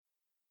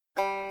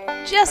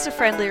Just a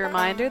friendly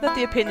reminder that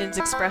the opinions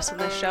expressed on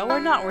this show are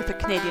not worth a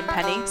Canadian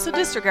penny, so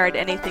disregard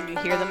anything you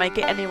hear that might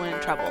get anyone in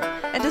trouble.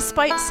 And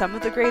despite some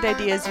of the great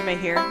ideas you may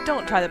hear,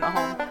 don't try them at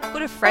home. Go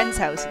to a friend's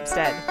house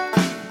instead.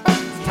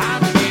 It's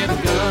time to get a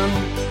gun.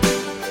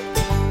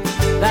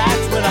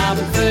 That's what I've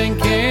been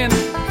thinking.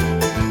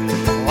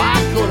 Oh, I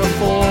could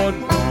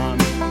afford one.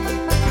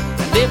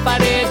 And if I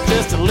did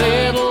just a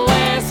little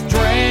less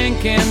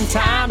drinking,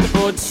 time to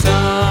put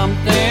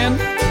something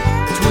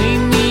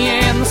between me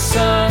and the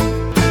sun.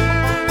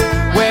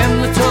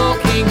 When the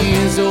talking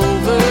is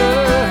over,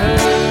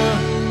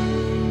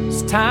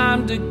 it's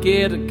time to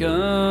get a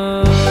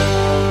gun.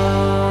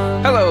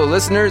 Hello,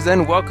 listeners,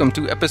 and welcome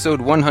to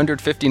episode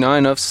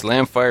 159 of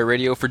Slamfire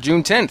Radio for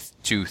June 10th,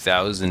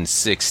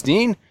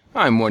 2016.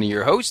 I'm one of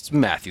your hosts,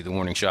 Matthew the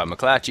Warning Shot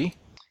McClatchy.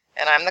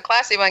 And I'm the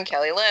classy one,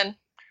 Kelly Lynn.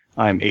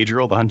 I'm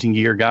Adriel, the hunting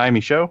gear guy,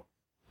 Michaud.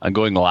 I'm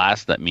going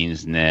last. That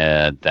means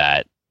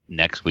that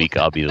next week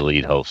I'll be the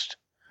lead host.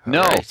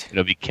 No, right.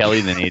 It'll be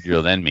Kelly, then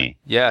Adriel, then me.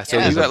 Yeah, so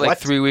Yeah. we've got like What?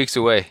 3 weeks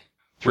away.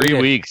 3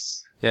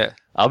 weeks. Yeah.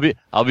 I'll be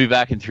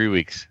back in 3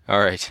 weeks. All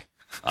right.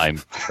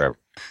 I'm Trevor.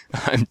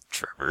 I'm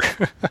Trevor.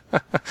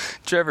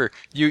 Trevor,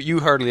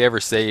 you hardly ever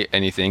say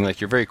anything. Like,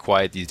 you're very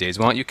quiet these days.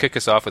 Why don't you kick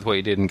us off with what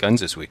you did in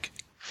guns this week?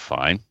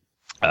 Fine.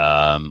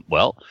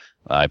 Well,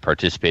 I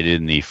participated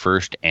in the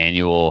first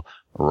annual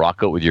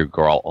Rock Out with Your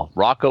Glock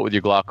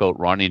Out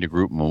Ronnie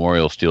DeGroot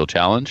Memorial Steel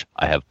Challenge.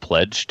 I have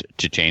pledged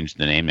to change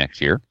the name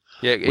next year.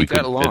 Yeah, We it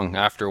got could long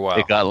after a while.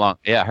 It got long.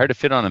 Yeah, hard to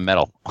fit on a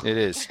medal. It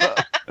is.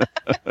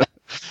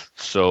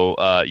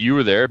 So you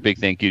were there. Big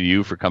thank you to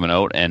you for coming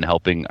out and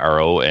helping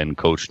RO and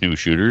coach new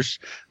shooters.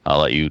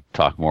 I'll let you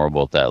talk more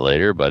about that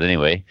later. But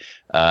anyway,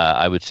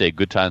 I would say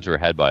good times were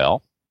had by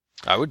all.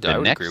 I would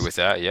agree with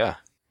that, yeah.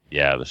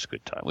 Yeah, it was a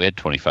good time. We had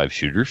 25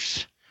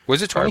 shooters.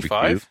 Was it 25?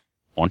 Barbecue.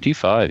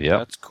 25, yeah.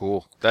 That's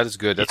cool. That is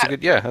good. That's a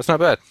good, yeah, that's not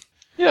bad.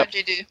 Yeah. What'd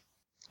you do?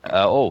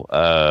 I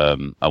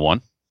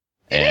won.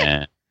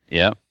 And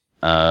yeah.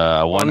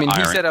 I won. I mean,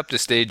 he iron. set up the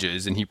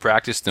stages and he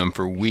practiced them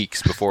for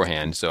weeks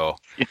beforehand. So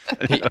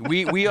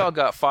we all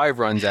got 5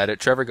 runs at it.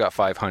 Trevor got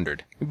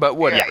 500, but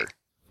whatever.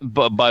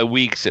 But by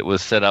weeks, it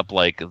was set up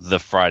like the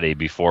Friday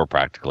before,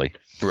 practically.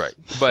 Right.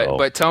 So,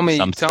 But tell me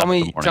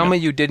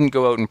you didn't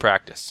go out and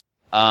practice.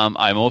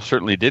 I most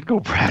certainly did go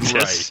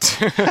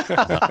practice. Right.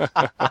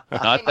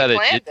 Not that it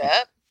planned did.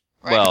 that.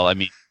 Right. Well, I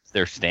mean,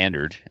 they're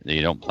standard.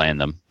 You don't plan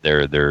them.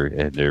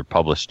 They're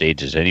published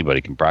stages.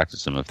 Anybody can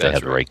practice them if they That's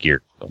have the right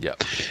gear. So,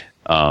 Yep.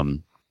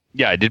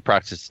 yeah, I did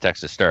practice the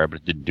Texas Star, but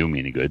it didn't do me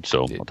any good.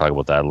 So we'll talk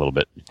about that a little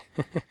bit.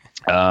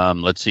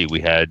 Let's see. We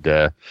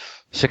had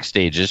 6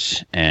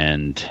 stages,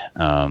 and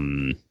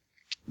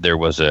there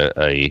was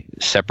a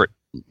separate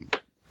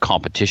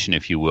competition,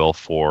 if you will,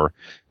 for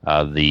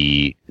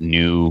the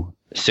new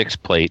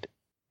 6-plate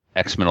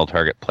X-Metal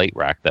Target plate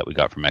rack that we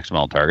got from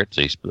X-Metal Target.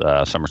 It's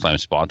a SummerSlam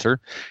sponsor.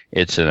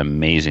 It's an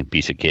amazing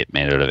piece of kit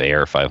made out of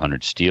AR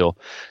 500 steel.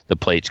 The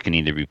plates can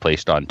either be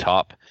placed on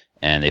top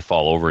and they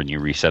fall over and you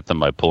reset them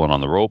by pulling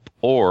on the rope,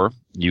 or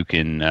you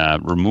can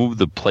remove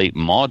the plate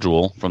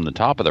module from the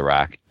top of the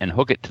rack and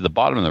hook it to the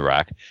bottom of the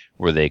rack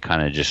where they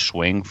kind of just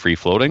swing free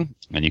floating,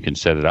 and you can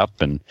set it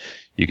up and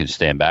you can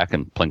stand back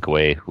and plink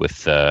away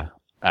with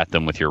at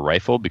them with your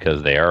rifle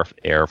because they are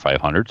AR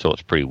 500, so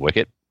it's pretty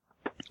wicked.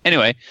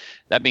 Anyway,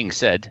 that being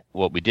said,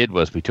 what we did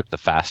was we took the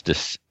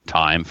fastest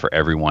time for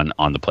everyone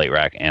on the plate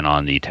rack and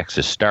on the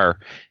Texas Star,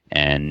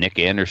 and Nick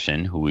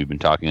Anderson, who we've been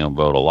talking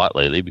about a lot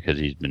lately because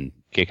he's been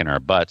kicking our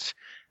butts,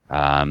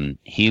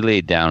 he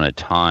laid down a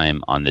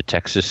time on the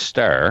Texas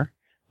Star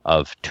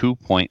of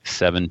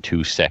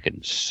 2.72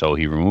 seconds. So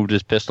he removed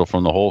his pistol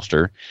from the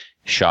holster,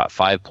 shot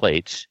 5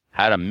 plates,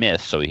 had a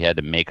miss, so he had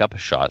to make up a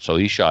shot. So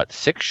he shot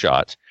 6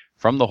 shots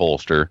from the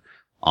holster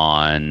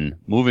on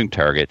moving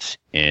targets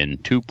in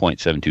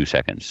 2.72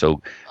 seconds.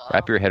 So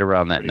wrap your head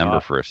around that number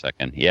for a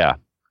second. Yeah.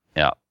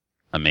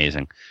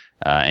 Amazing.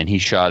 And he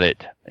shot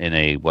it in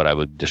a what I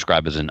would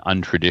describe as an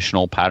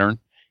untraditional pattern.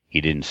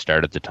 He didn't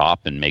start at the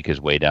top and make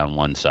his way down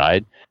one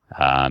side.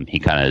 He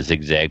kind of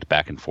zigzagged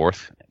back and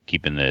forth,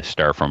 keeping the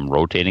Star from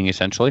rotating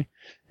essentially.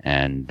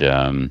 And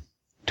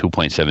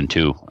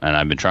 2.72. And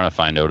I've been trying to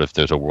find out if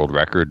there's a world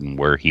record and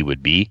where he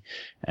would be.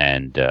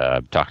 And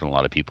talking to a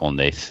lot of people, and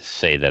they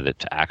say that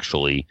it's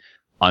actually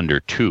under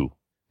 2,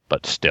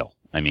 but still.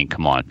 I mean,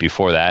 come on.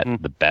 Before that,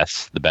 the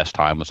best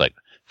time was like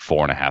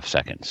 4.5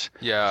 seconds.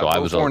 Yeah, so I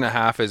was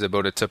 4.5 is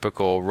about a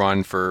typical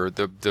run for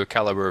the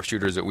caliber of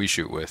shooters that we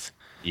shoot with.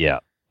 Yeah.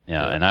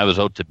 And I was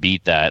out to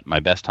beat that. My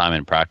best time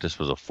in practice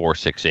was a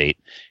 4.68,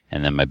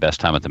 and then my best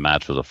time at the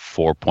match was a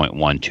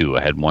 4.12.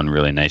 I had one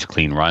really nice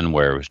clean run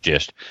where it was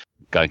just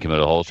gun came out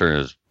of the holster and it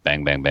was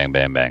bang, bang, bang,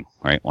 bang, bang.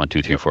 Right, 1,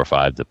 2, 3, 4,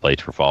 5. The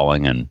plates were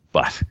falling,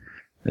 but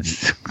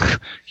it's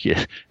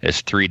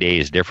it's 3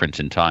 days difference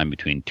in time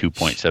between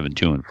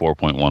 2.72 and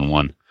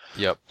 4.11.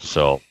 Yep.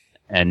 So,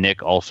 and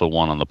Nick also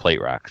won on the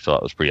plate rack, so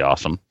that was pretty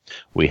awesome.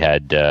 We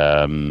had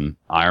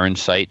iron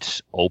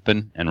sights,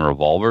 open, and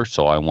revolver,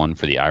 so I won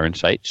for the iron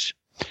sights.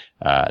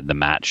 the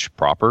match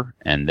proper.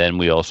 And then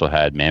we also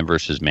had man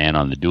versus man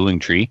on the dueling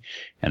tree,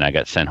 and I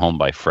got sent home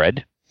by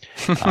Fred.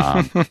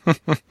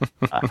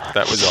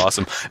 That was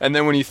awesome. And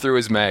then when he threw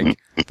his mag,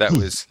 that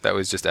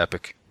was just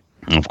epic.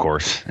 Of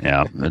course,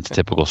 yeah, that's a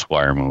typical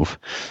Squire move.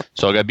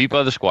 So I got beat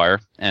by the Squire,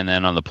 and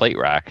then on the plate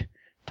rack,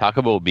 talk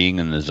about being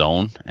in the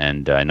zone.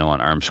 And I know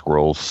on Armed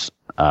Squirrels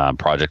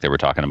project they were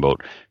talking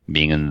about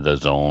being in the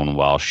zone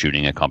while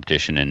shooting a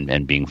competition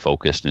and being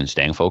focused and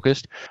staying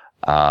focused.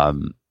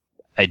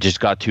 I just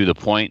got to the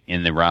point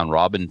in the round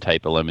robin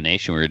type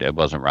elimination where it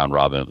wasn't round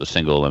robin, it was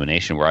single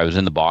elimination, where I was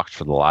in the box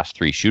for the last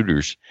 3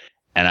 shooters,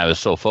 and I was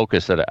so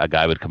focused that a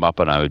guy would come up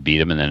and I would beat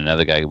him, and then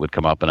another guy would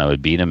come up and I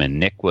would beat him, and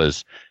Nick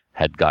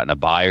had gotten a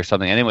bye or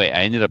something. Anyway,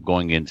 I ended up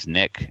going against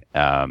Nick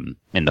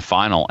in the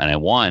final, and I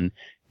won.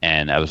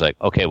 And I was like,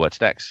 okay,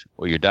 what's next?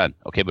 Well, you're done.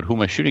 Okay, but who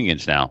am I shooting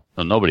against now?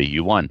 No, nobody.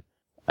 You won.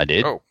 I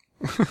did. Oh.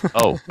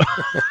 Oh.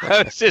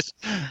 I was just,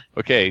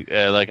 okay,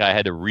 like I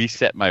had to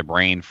reset my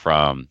brain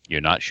from,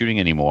 you're not shooting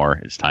anymore.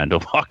 It's time to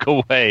walk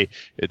away.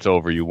 It's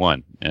over. You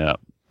won. Yeah.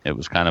 It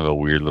was kind of a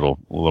weird little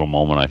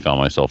moment I found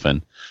myself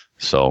in.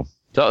 So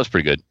that was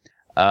pretty good.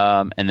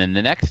 And then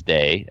the next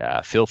day,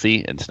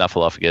 Filthy and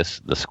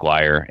Snuffleupagus, the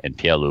Squire, and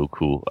Pierre-Luc,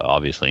 who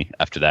obviously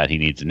after that he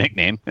needs a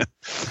nickname.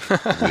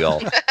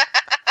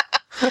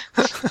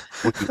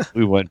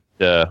 we went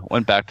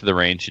back to the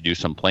range to do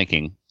some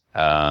planking.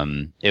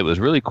 It was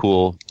really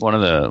cool. One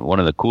of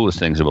the coolest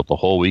things about the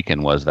whole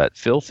weekend was that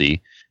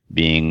Filthy,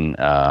 being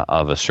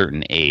of a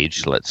certain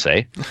age, let's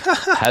say,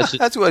 has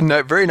that's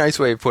a very nice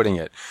way of putting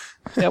it.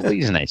 Yeah, well,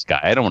 he's a nice guy.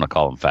 I don't want to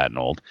call him fat and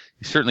old.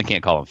 You certainly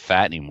can't call him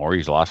fat anymore.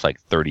 He's lost like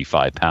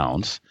 35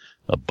 pounds.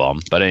 A bum.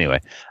 But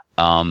anyway,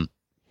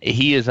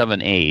 he is of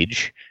an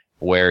age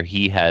where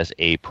he has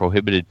a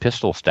prohibited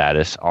pistol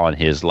status on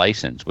his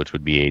license, which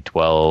would be a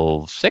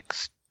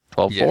 12.6,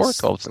 12.4, Yes,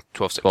 12.6.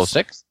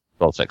 12.6.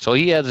 12.6. So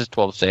he has his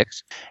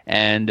 12.6.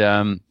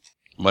 And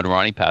when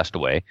Ronnie passed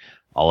away,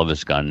 all of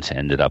his guns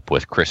ended up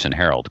with Chris and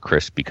Harold.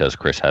 Chris, because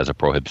Chris has a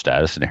prohib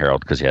status, and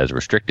Harold, because he has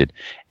restricted.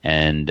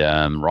 And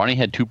Ronnie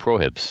had 2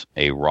 prohibs,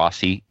 a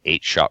Rossi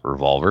 8-shot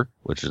revolver,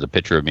 which is a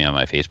picture of me on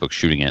my Facebook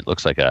shooting it. It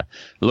looks like a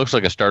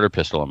starter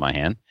pistol in my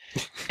hand.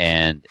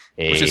 And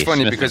which is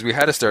funny because we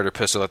had a starter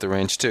pistol at the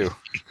range too.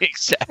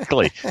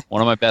 Exactly.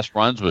 One of my best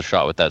runs was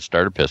shot with that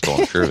starter pistol,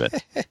 I'm sure of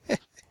it.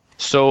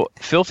 So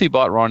Filthy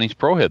bought Ronnie's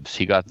prohibs.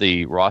 He got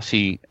the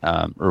Rossi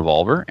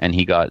revolver, and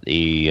he got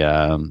the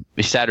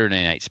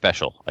Saturday Night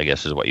Special, I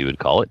guess is what you would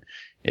call it.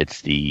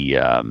 It's the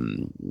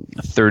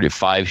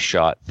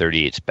 35-shot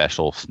 38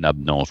 Special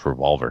snub-nose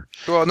revolver.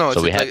 Well, no,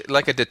 it's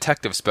like a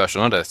detective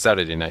special, not a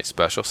Saturday Night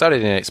Special.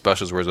 Saturday Night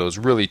Specials were those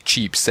really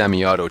cheap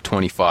semi-auto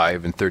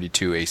 25 and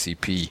 32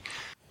 ACP,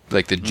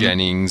 like the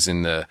Jennings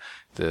and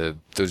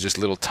those just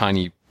little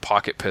tiny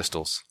pocket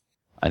pistols.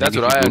 That's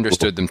what I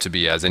understood them to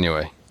be as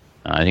anyway.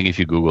 I think if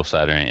you Google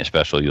Saturday Night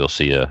Special, you'll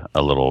see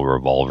a little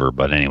revolver.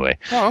 But anyway,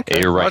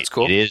 you're right. That's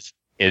cool.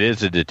 It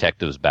is a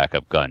detective's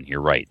backup gun.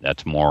 You're right.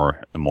 That's a more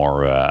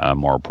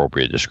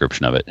appropriate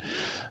description of it.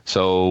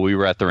 So we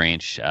were at the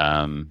range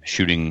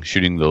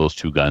shooting those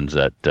 2 guns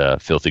that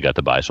Filthy got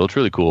to buy. So it's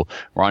really cool.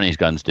 Ronnie's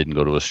guns didn't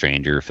go to a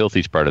stranger.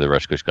 Filthy's part of the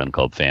Rescuers Gun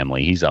Club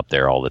family. He's up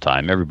there all the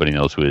time. Everybody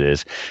knows who he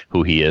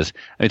is.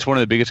 And it's one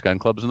of the biggest gun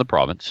clubs in the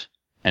province.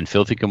 And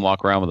Filthy can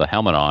walk around with a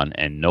helmet on,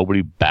 and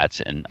nobody bats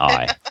an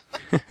eye.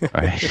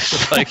 Right?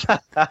 It's like,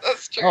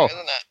 That's true, isn't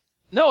it?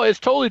 No, it's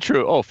totally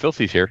true. Oh,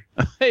 Filthy's here.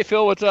 Hey,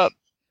 Phil, what's up?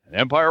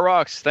 Empire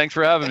rocks. Thanks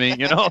for having me.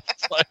 You know,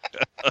 it's like,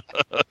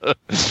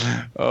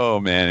 oh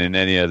man, in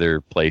any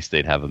other place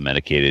they'd have him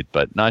medicated,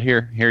 but not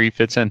here. Here he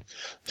fits in.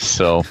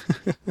 So,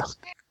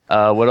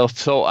 what else?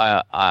 So,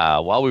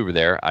 while we were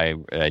there, I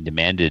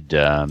demanded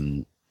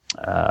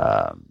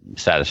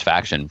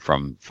satisfaction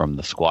from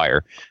the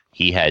Squire.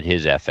 He had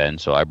his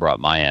FN, so I brought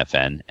my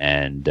FN,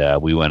 and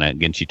we went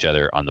against each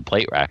other on the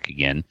plate rack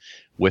again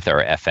with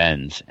our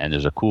FNs. And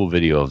there's a cool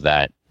video of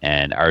that.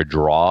 And our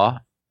draw,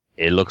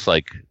 it looks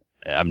like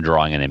I'm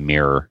drawing in a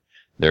mirror.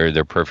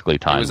 They're perfectly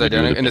timed. It was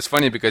identical, and it's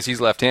funny because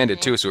he's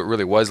left-handed too, so it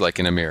really was like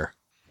in a mirror.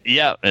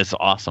 Yeah, it's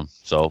awesome.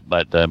 So,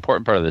 but the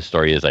important part of this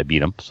story is I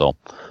beat him, so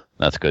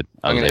that's good.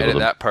 I'm going to edit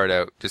that part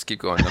out. Just keep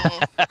going.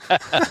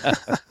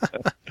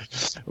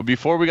 Well,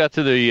 before we got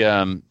to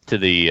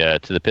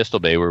the pistol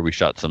bay where we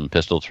shot some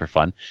pistols for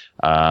fun,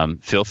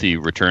 Filthy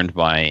returned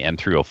my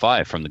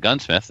M305 from the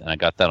gunsmith, and I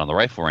got that on the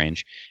rifle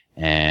range,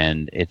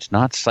 and it's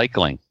not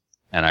cycling.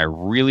 And I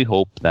really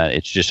hope that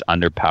it's just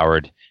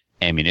underpowered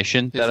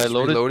ammunition that I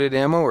loaded. Reloaded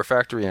ammo or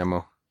factory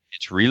ammo?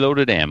 It's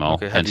reloaded ammo.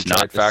 Okay, have you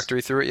tried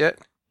factory through it yet?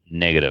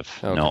 Negative.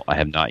 Okay. No, I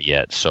have not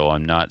yet. So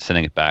I'm not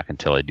sending it back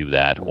until I do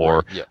that.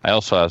 Or I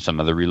also have some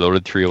other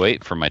reloaded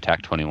 308 from my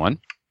TAC-21.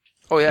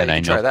 Oh, yeah, you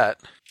can try that.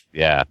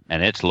 Yeah,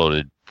 and it's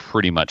loaded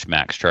pretty much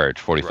max charge,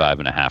 45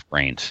 and a half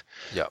grains.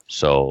 Yeah.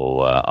 So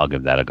I'll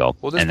give that a go.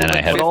 Well, and then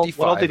I had what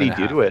all did he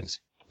do to it?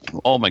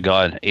 Oh my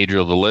God,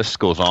 Adriel, the list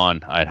goes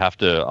on.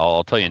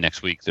 I'll tell you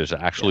next week. There's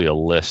actually a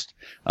list.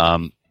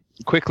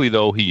 Quickly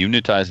though, he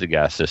unitized the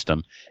gas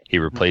system. He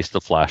replaced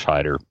the flash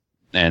hider,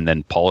 and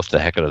then polished the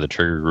heck out of the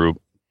trigger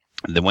group.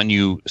 Then when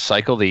you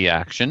cycle the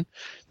action,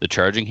 the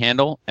charging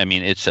handle, I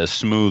mean, it's as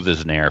smooth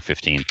as an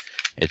AR-15.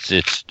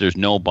 There's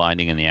no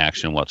binding in the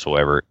action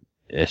whatsoever.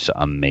 It's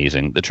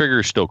amazing. The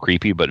trigger is still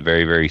creepy, but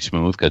very, very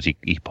smooth because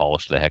he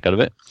polished the heck out of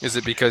it. Is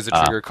it because the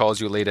trigger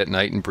calls you late at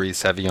night and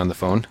breathes heavy on the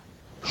phone?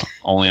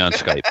 Only on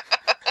Skype.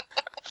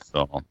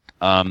 So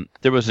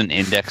there was an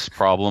index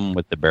problem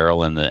with the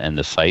barrel and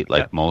the sight,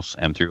 like most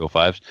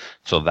M305s.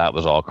 So that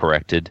was all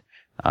corrected.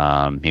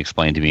 He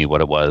explained to me what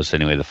it was.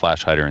 Anyway, the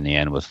flash hider in the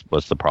end was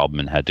the problem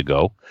and had to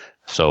go.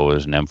 So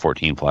there's an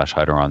M14 flash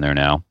hider on there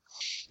now.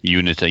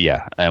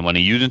 And when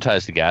he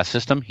unitized the gas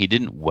system, he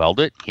didn't weld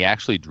it. He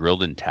actually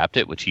drilled and tapped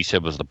it, which he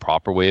said was the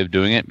proper way of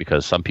doing it,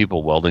 because some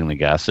people welding the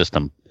gas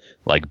system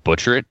like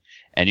butcher it,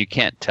 and you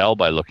can't tell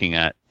by looking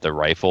at the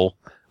rifle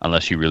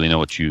unless you really know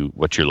what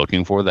you're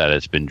looking for, that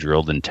it's been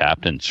drilled and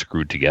tapped and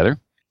screwed together.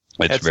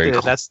 It's very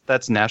cool.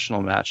 That's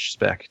national match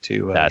spec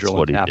to that's drill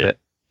what and tap he did. it.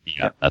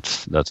 Yeah,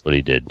 that's what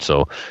he did.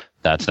 So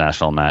that's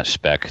national match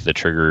spec. The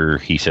trigger,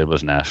 he said,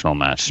 was national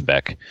match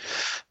spec.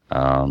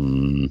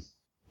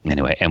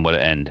 Anyway,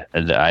 and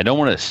I don't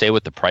want to say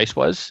what the price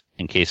was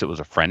in case it was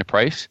a friend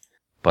price,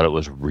 but it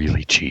was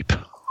really cheap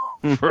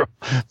for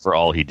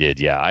all he did.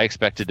 Yeah, I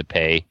expected to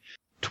pay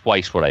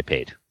twice what I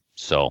paid.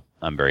 So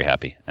I'm very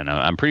happy. And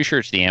I'm pretty sure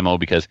it's the ammo,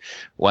 because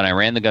when I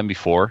ran the gun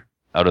before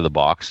out of the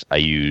box, I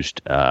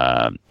used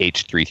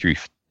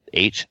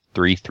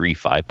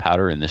H335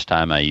 powder, and this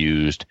time I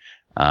used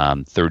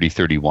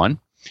 3031,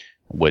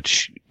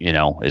 which, you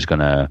know, is going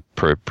to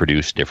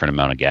produce different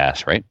amount of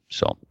gas, right?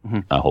 So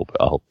I hope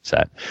it's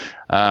that.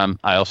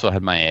 I also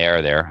had my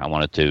AR there. I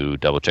wanted to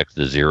double check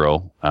the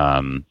zero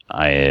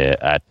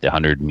at the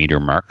 100 meter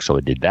mark, so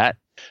I did that.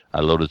 I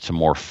loaded some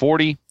more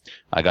 40.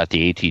 I got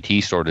the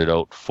ATT sorted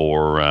out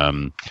for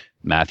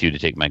Matthew to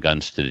take my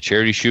guns to the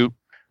charity shoot.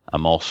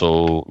 I'm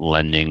also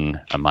lending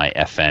my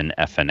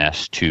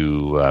FNS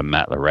to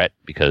Matt Lorette,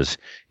 because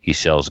he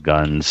sells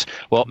guns.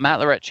 Well, Matt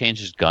Lorette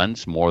changes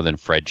guns more than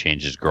Fred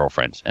changes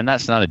girlfriends. And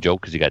that's not a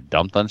joke because he got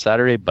dumped on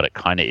Saturday, but it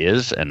kind of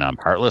is, and I'm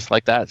heartless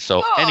like that.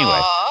 So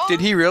anyway.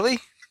 Did he really?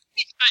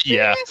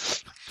 Yeah.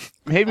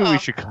 Maybe we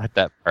should cut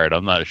that part.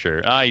 I'm not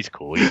sure. He's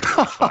cool. He's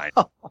fine.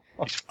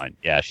 He's fine.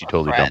 Yeah, she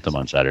totally dumped him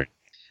on Saturday.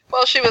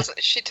 Well, she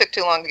took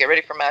too long to get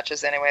ready for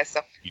matches anyway,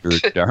 so. You're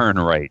darn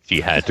right. She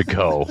had to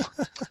go.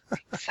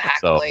 Exactly.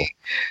 So,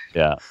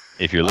 yeah.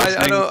 If you're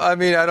listening. I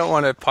don't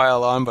want to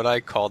pile on, but I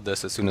called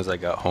this as soon as I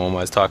got home. I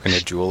was talking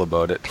to Jewel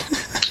about it.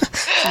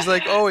 She's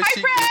like, "Oh, is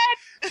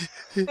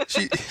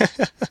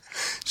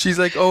she's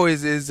like, "Oh,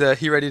 is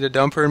he ready to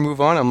dump her and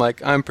move on?" I'm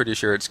like, "I'm pretty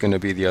sure it's going to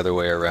be the other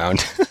way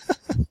around."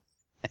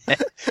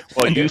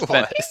 Well, you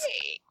spent.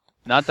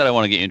 Not that I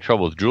want to get you in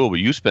trouble with Jewel, but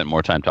you spent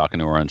more time talking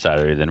to her on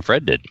Saturday than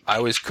Fred did. I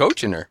was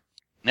coaching her.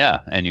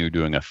 Yeah, and you were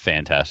doing a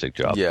fantastic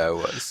job. Yeah, I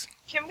was.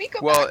 Can we go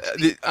back?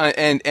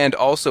 And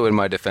also in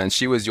my defense,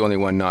 she was the only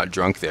one not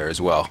drunk there as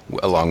well,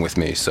 along with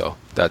me. So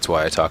that's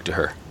why I talked to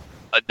her.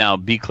 Now,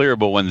 be clear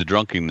about when the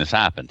drunkenness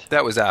happened.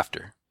 That was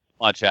after.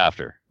 Much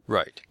after.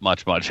 Right.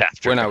 Much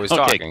after. When I was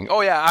talking.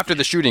 Oh yeah, after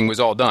the shooting was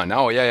all done.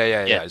 Oh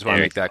yeah. I just want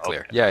to make that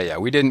clear. Okay. Yeah.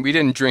 We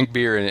didn't drink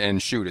beer and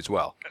shoot as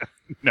well.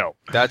 No.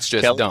 That's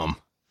just Kelly? dumb.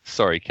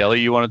 Sorry,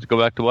 Kelly, you wanted to go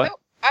back to what? No,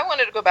 I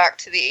wanted to go back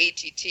to the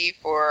ATT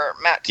for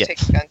Matt to take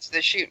the gun to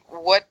the shoot.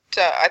 What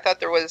I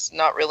thought there was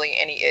not really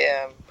any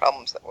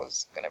problems that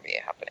was going to be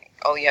happening.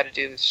 All you had to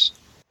do is.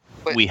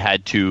 We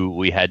had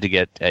to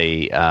get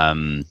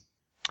a.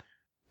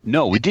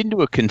 No, we didn't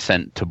do a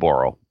consent to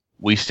borrow.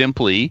 He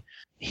simply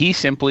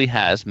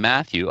has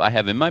Matthew. I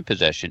have in my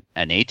possession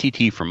an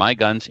ATT for my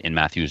guns in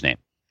Matthew's name.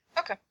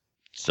 Okay.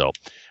 So,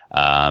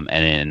 and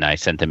then I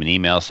sent them an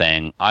email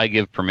saying I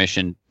give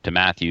permission to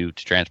Matthew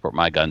to transport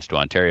my guns to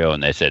Ontario,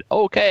 and they said,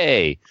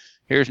 okay,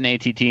 here's an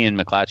ATT in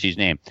McClatchy's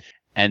name.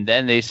 And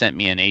then they sent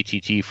me an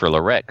ATT for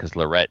Lorette, because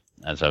Lorette,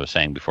 as I was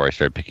saying before I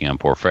started picking on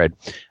poor Fred,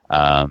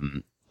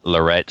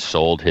 Lorette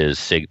sold his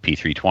SIG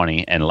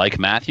P320, and like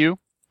Matthew,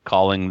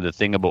 calling the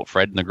thing about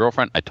Fred and the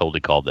girlfriend, I totally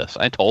called this.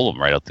 I told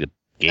him right out the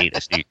gate, I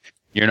said,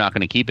 you're not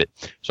going to keep it.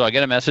 So I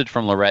get a message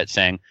from Lorette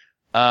saying,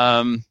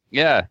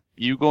 yeah,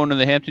 you going to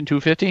the Hampton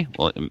 250?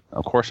 Well,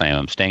 of course I am.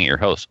 I'm staying at your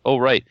house. Oh,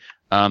 right.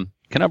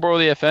 Can I borrow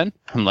the FN?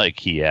 I'm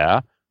like,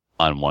 yeah,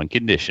 on one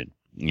condition.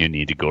 You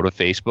need to go to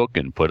Facebook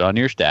and put on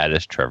your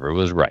status, Trevor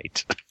was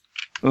right.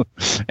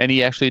 And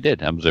he actually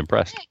did. I was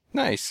impressed.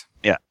 Nice.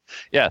 Yeah.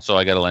 Yeah, so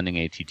I got a lending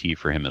ATT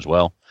for him as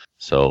well.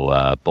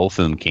 So both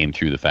of them came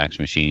through the fax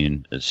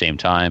machine at the same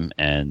time,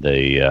 and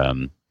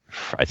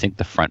I think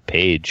the front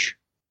page,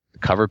 the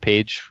cover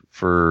page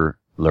for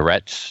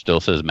Lorette still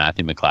says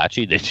Matthew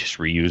McClatchy. They just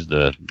reused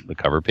the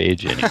cover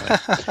page anyway.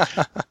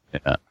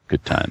 Yeah,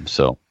 good time.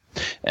 So.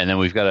 And then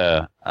we've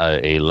got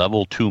a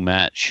level 2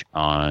 match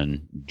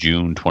on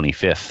June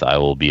 25th. I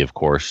will be, of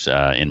course,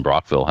 in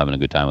Brockville having a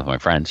good time with my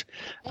friends.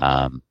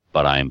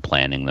 But I'm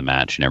planning the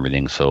match and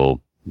everything.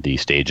 So the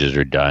stages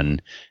are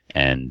done.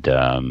 And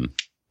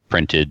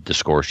printed. The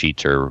score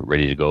sheets are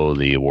ready to go.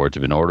 The awards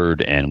have been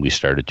ordered, and we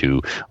started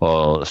to.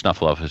 Well,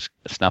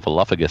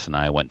 Snuffleupagus and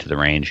I went to the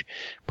range,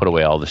 put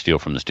away all the steel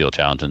from the Steel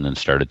Challenge, and then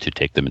started to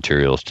take the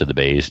materials to the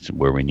bays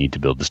where we need to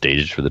build the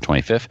stages for the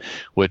 25th,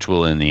 which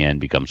will in the end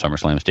become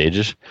SummerSlam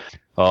stages.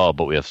 Oh,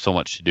 but we have so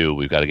much to do.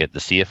 We've got to get the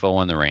CFO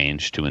on the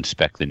range to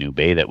inspect the new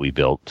bay that we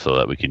built so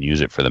that we can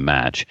use it for the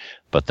match.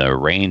 But the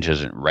range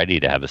isn't ready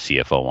to have a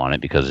CFO on it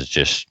because it's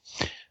just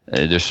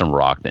there's some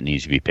rock that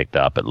needs to be picked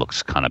up. It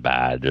looks kind of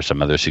bad. There's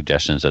some other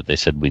suggestions that they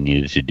said we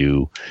needed to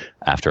do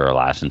after our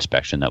last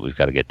inspection that we've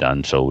got to get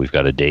done. So we've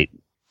got a date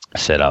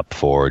set up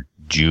for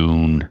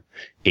June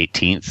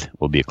 18th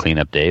will be a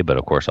cleanup day, but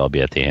of course I'll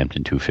be at the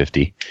Hampton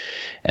 250.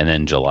 And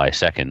then July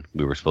 2nd,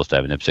 we were supposed to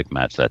have an IPSC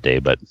match that day,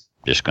 but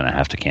just going to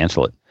have to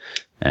cancel it.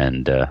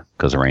 And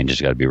because the range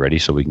has got to be ready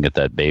so we can get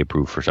that bay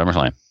approved for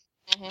SummerSlam.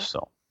 Mm-hmm.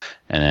 So,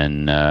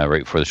 and then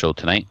right before the show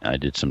tonight, I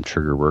did some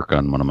trigger work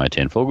on one of my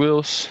 10 Folk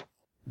wheels.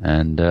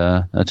 And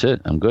that's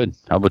it. I'm good.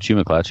 How about you,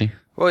 McClatchy?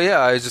 Well, yeah,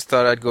 I just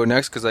thought I'd go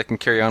next because I can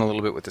carry on a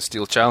little bit with the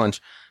Steel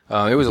Challenge.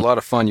 It was a lot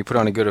of fun. You put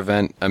on a good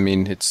event. I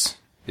mean, it's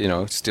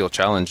Steel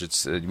Challenge.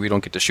 It's we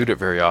don't get to shoot it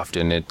very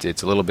often.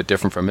 It's a little bit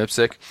different from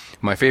IPSC.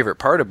 My favorite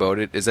part about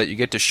it is that you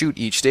get to shoot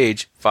each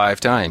stage 5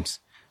 times.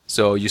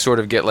 So you sort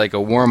of get like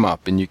a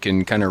warm-up, and you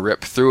can kind of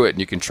rip through it,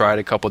 and you can try it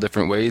a couple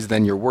different ways.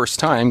 Then your worst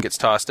time gets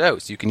tossed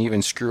out, so you can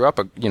even screw up,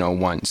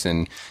 once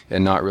and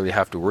not really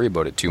have to worry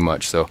about it too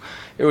much. So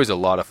it was a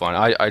lot of fun.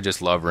 I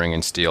just love Ring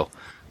and Steel.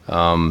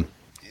 What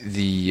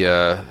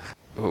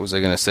was I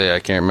going to say? I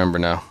can't remember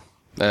now.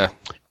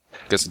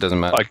 Guess it doesn't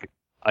matter.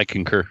 I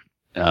concur.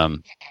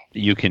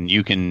 You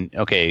can.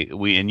 Okay,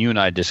 you and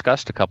I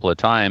discussed a couple of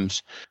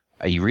times.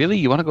 Are you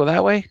want to go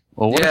that way?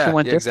 Well, what if we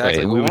went this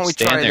exactly. way? Why don't we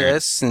try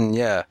this? And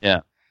yeah.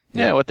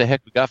 What the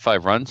heck? We got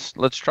 5 runs.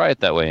 Let's try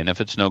it that way. And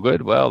if it's no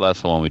good, well,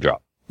 that's the one we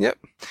drop. Yep.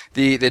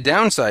 The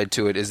downside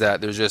to it is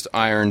that there's just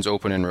irons,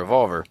 open, and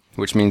revolver,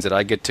 which means that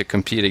I get to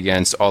compete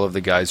against all of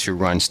the guys who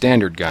run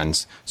standard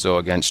guns. So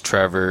against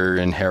Trevor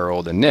and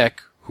Harold and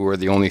Nick, who are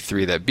the only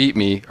 3 that beat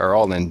me, are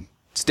all in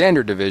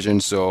standard division.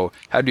 So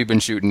had we been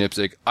shooting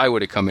IPSC, I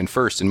would have come in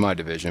first in my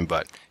division,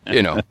 but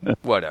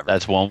whatever.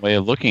 That's one way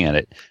of looking at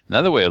it.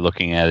 Another way of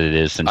looking at it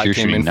is since you're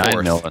shooting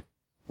 9 mil.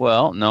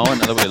 Well, no,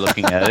 another way of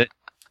looking at it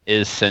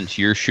is since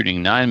you're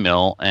shooting 9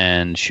 mil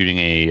and shooting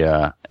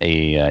a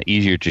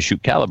easier to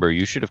shoot caliber,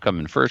 you should have come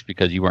in first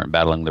because you weren't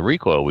battling the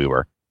recoil we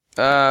were.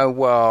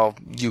 Well,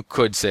 you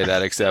could say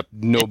that, except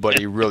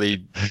nobody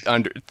really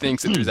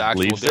thinks that there's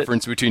actual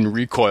difference between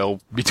recoil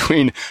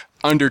between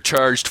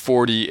undercharged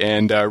 40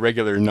 and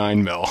regular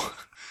 9 mil.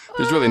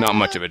 There's really not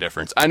much of a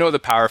difference. I know the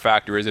power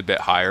factor is a bit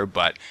higher,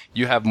 but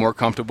you have more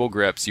comfortable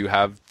grips. You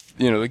have,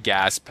 the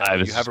gas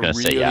pedal. You have a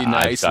really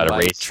nice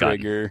light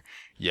trigger. Gun.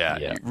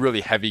 Yeah,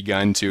 really heavy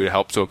gun too to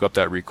help soak up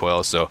that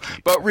recoil. So,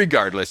 but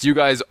regardless, you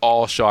guys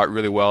all shot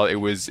really well. It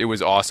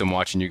was awesome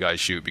watching you guys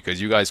shoot because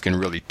you guys can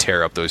really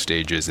tear up those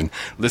stages, and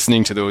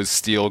listening to those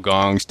steel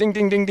gongs, ding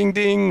ding ding ding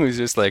ding, was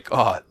just like,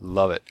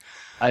 love it.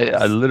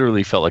 I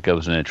literally felt like I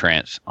was in a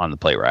trance on the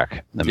plate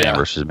rack, the man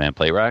versus man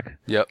plate rack.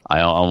 Yep. I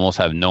almost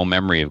have no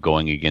memory of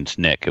going against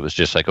Nick. It was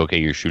just like, okay,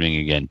 you're shooting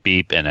again,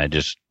 beep, and I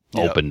just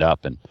opened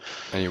up and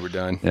you were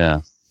done.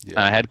 Yeah.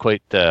 I had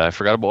quite. I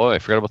forgot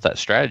about that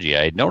strategy.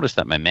 I had noticed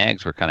that my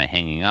mags were kind of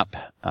hanging up.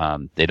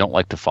 They don't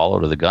like to follow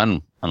to the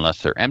gun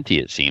unless they're empty,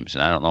 it seems,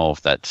 and I don't know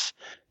if that's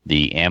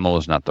the ammo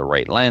is not the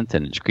right length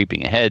and it's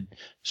creeping ahead.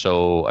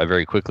 So I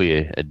very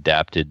quickly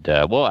adapted.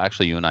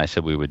 Actually, you and I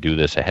said we would do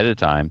this ahead of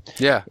time.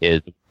 Yeah.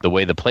 Is the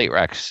way the plate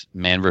racks,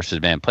 man versus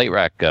man plate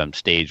rack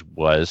stage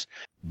was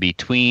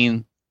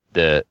between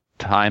the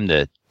time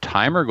the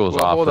timer goes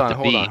off.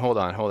 Hold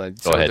on.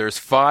 So there's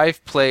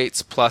 5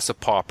 plates plus a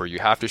popper. You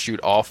have to shoot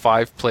all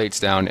 5 plates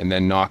down and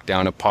then knock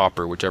down a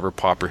popper. Whichever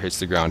popper hits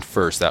the ground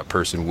first, that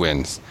person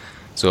wins.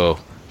 So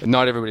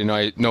not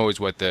everybody knows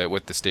what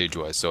the stage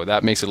was. So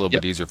that makes it a little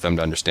bit easier for them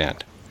to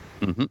understand.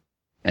 Mm-hmm.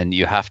 And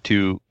you had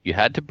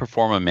to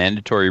perform a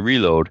mandatory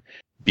reload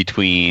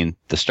between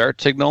the start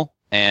signal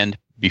and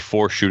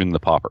before shooting the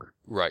popper.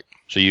 Right.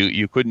 So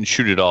you couldn't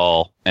shoot it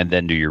all and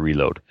then do your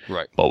reload.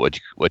 Right. But what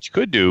you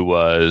could do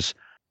was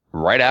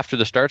right after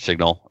the start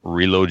signal,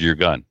 reload your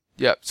gun.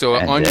 Yeah. So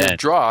on your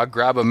draw,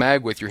 grab a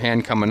mag with your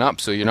hand coming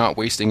up, so you're not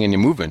wasting any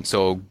movement.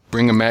 So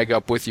bring a mag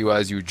up with you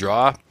as you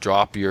draw.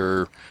 Drop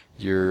your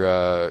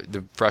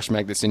the fresh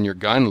mag that's in your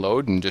gun,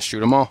 load, and just shoot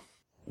them all.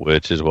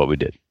 Which is what we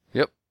did.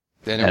 Yep.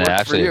 Then it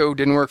worked for you.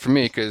 Didn't work for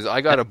me because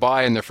I got a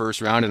bye in the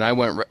first round, and I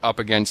went up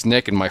against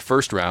Nick in my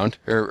first round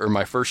or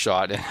my first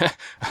shot, and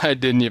I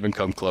didn't even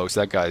come close.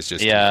 That guy's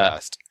just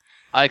fast.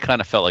 I kind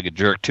of felt like a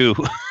jerk too.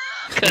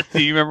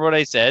 Do you remember what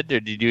I said, or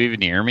did you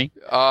even hear me?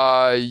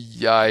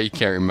 Yeah, I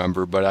can't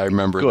remember, but I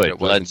remember that it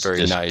wasn't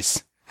very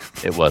nice.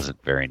 It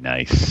wasn't very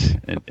nice.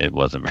 It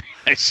wasn't very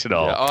nice at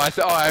all.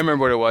 Yeah. I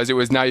remember what it was. It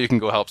was now you can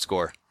go help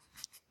score.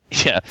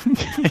 Yeah.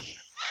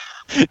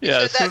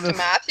 Yeah, you said that to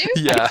Matthew?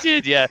 Yeah. I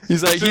did, yeah.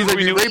 He's like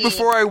right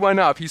before I went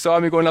up, he saw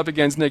me going up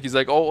against Nick. He's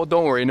like, oh, well,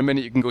 don't worry. In a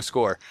minute, you can go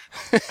score.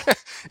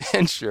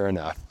 And sure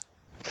enough.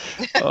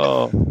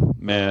 Oh,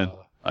 man.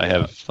 I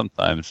have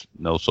sometimes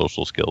no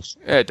social skills.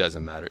 It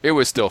doesn't matter. It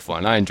was still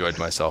fun. I enjoyed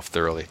myself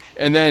thoroughly.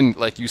 And then,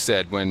 like you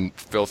said, when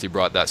Filthy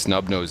brought that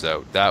snub nose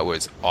out, that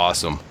was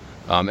awesome.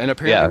 And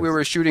apparently we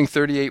were shooting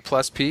 38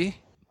 plus P.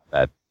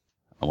 I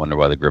wonder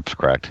why the grips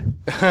cracked.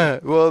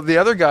 Well, the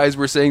other guys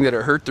were saying that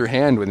it hurt their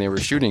hand when they were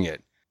shooting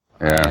it.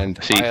 Yeah. And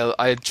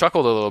I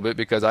chuckled a little bit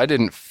because I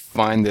didn't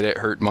find that it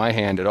hurt my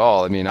hand at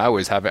all. I mean, I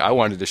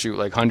wanted to shoot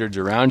like hundreds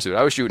of rounds to it.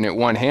 I was shooting it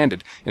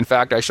one-handed. In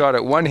fact, I shot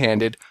it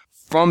one-handed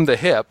from the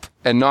hip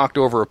and knocked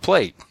over a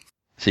plate.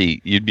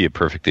 See, you'd be a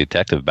perfect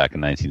detective back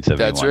in 1971.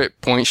 That's right.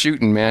 Point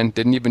shooting, man.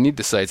 Didn't even need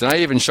the sights. And I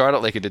even shot it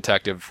like a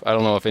detective. I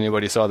don't know if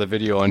anybody saw the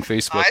video on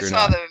Facebook or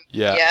not.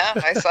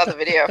 I saw the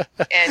video.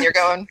 And you're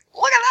going,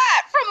 look at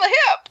that, from the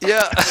hip.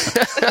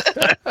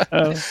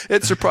 Yeah.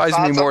 It surprised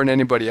me more than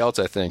anybody else,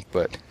 I think.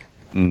 But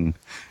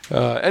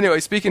anyway,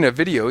 speaking of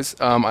videos,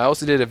 I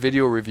also did a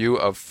video review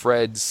of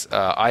Fred's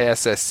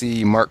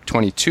ISSC Mark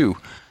 22.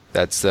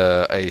 That's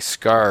a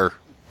SCAR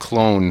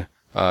clone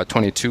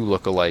 22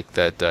 lookalike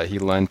that he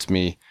lent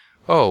me,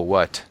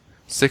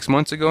 6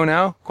 months ago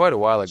now? Quite a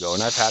while ago.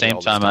 And I've had it all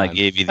this time. I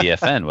gave you the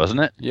FN,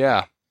 wasn't it?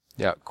 Yeah,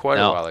 quite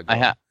a while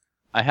ago.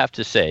 I have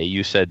to say,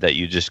 you said that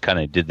you just kind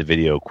of did the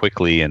video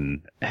quickly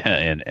and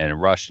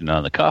rushed and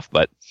on the cuff,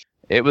 but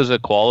it was a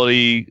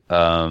quality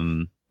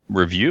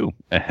review.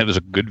 It was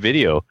a good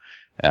video.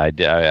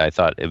 I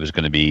thought it was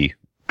going to be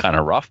kind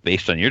of rough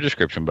based on your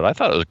description, but I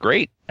thought it was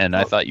great, and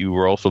I thought you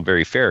were also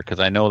very fair because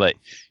I know that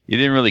you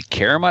didn't really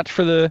care much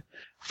for the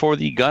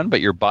gun,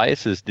 but your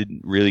biases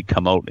didn't really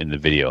come out in the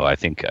video. I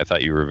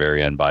thought you were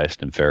very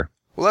unbiased and fair.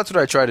 Well, that's what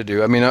I try to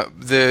do. I mean,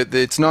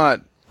 it's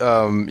not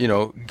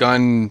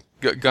gun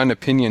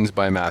opinions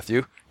by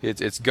Matthew.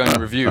 It's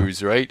gun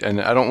reviews, right? And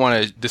I don't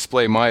want to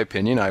display my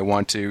opinion. I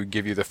want to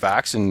give you the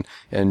facts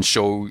and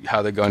show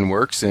how the gun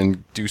works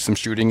and do some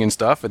shooting and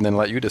stuff, and then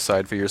let you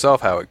decide for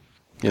yourself how it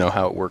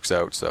works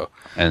out. So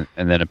and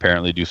then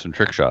apparently do some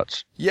trick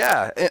shots.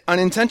 Yeah,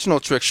 unintentional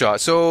trick shot.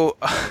 So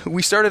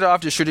we started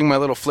off just shooting my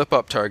little flip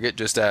up target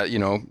just at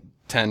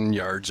 10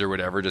 yards or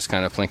whatever, just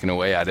kind of plinking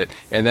away at it.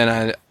 And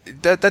then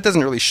that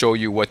doesn't really show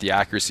you what the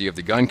accuracy of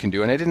the gun can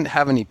do. And I didn't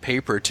have any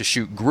paper to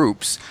shoot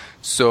groups,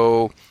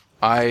 so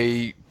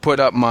I put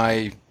up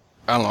my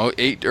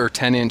 8 or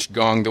 10 inch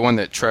gong, the one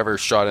that Trevor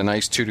shot a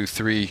nice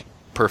 223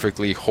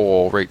 perfectly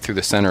hole right through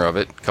the center of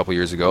it a couple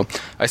years ago.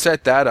 I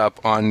set that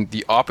up on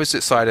the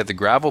opposite side of the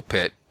gravel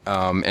pit,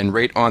 and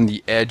right on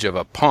the edge of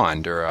a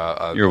pond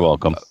or You're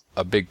welcome.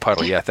 A big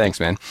puddle. Yeah, thanks,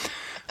 man.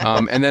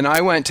 And then I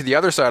went to the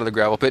other side of the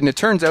gravel pit, and it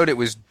turns out it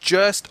was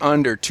just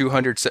under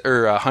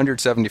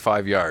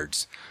 175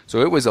 yards.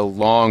 So it was a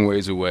long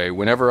ways away.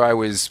 Whenever I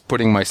was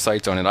putting my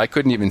sights on it, I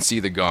couldn't even see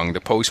the gong. The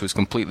post was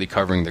completely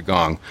covering the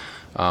gong.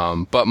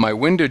 But my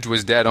windage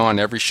was dead on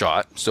every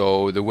shot,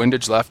 so the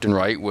windage left and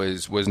right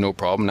was no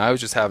problem. And I was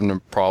just having a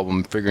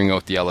problem figuring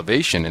out the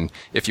elevation. And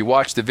if you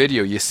watch the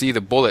video, you see the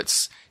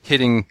bullets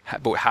hitting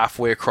about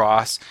halfway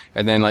across,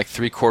 and then like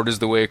 3/4 of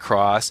the way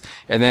across,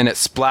 and then it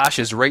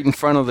splashes right in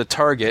front of the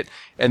target,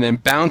 and then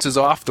bounces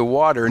off the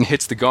water and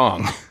hits the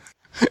gong.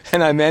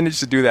 And I managed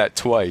to do that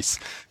twice,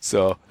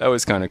 so that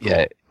was kind of cool.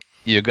 Yeah,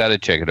 you got to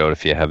check it out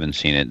if you haven't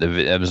seen it.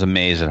 I was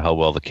amazed at how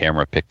well the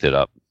camera picked it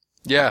up.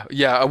 Yeah.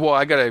 Well,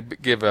 I gotta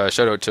give a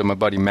shout out to my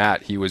buddy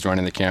Matt. He was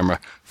running the camera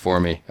for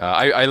me.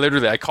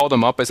 I called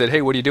him up. I said,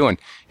 "Hey, what are you doing?"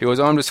 He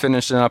goes, "Oh, I'm just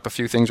finishing up a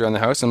few things around the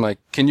house." I'm like,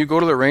 "Can you go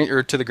to the range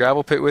or to the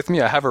gravel pit with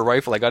me? I have a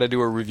rifle. I got to do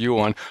a review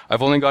on.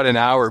 I've only got an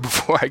hour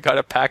before I got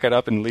to pack it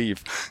up and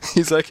leave."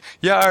 He's like,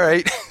 "Yeah, all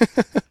right."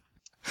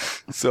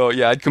 So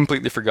yeah, I'd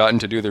completely forgotten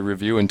to do the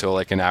review until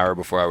like an hour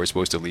before I was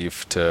supposed to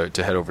leave to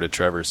head over to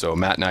Trevor. So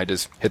Matt and I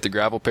just hit the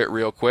gravel pit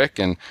real quick,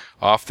 and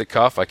off the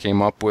cuff, I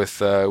came up with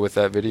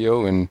that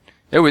video, and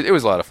it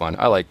was a lot of fun.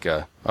 I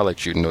like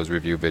shooting those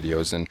review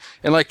videos, and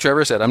like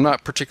Trevor said, I'm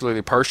not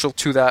particularly partial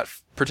to that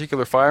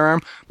particular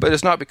firearm, but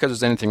it's not because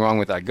there's anything wrong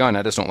with that gun.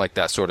 I just don't like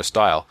that sort of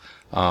style.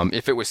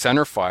 If it was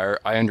center fire,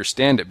 I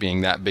understand it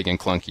being that big and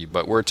clunky,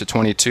 but where it's a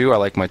 22, I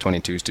like my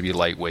 22s to be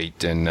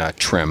lightweight and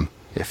trim,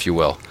 if you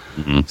will.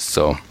 Mm-hmm.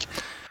 So,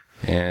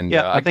 and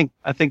yeah, I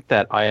think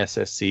that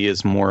ISSC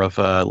is more of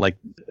a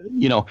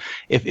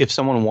if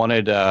someone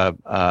wanted an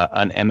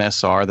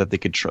MSR that they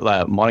could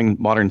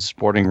modern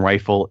sporting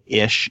rifle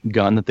ish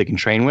gun that they can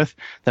train with,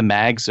 the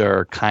mags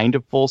are kind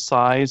of full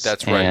size.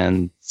 That's right.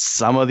 And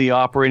some of the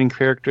operating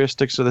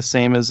characteristics are the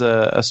same as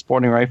a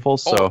sporting rifle.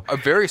 So a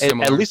very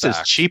similar. At least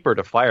it's cheaper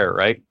to fire,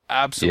 right?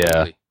 Absolutely.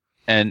 Yeah.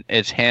 And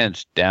it's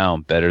hands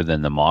down better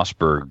than the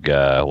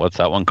Mossberg. What's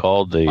that one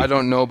called? I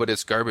don't know, but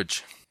it's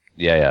garbage.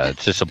 Yeah.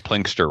 It's just a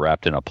plinkster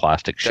wrapped in a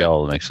plastic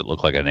shell that makes it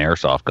look like an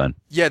airsoft gun.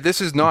 Yeah, this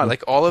is not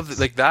like all of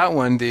that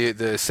one.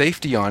 The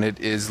safety on it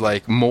is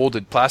like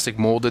molded, plastic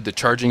molded. The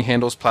charging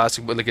handles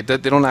plastic, but they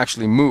don't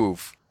actually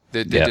move.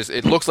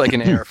 It looks like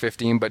an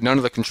AR-15, but none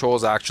of the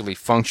controls actually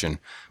function.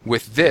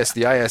 With this,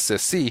 the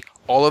ISSC,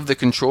 all of the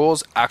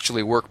controls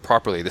actually work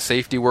properly. The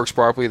safety works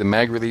properly. The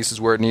mag release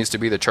is where it needs to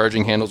be. The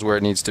charging handles where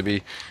it needs to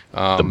be.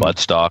 The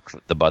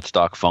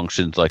buttstock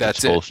functions like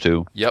it's supposed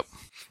to. Yep.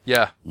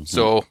 Yeah.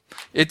 So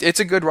it's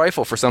a good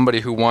rifle for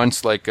somebody who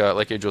wants, like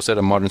Adriel said,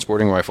 a modern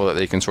sporting rifle that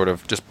they can sort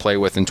of just play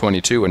with in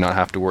 22 and not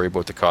have to worry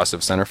about the cost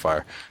of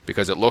centerfire,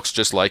 because it looks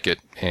just like it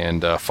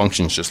and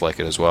functions just like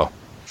it as well.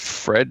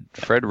 Fred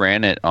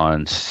ran it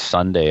on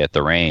Sunday at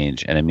the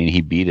range, and I mean,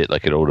 he beat it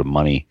like it owed him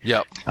money.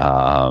 Yep.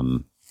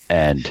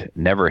 And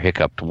never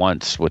hiccuped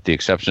once, with the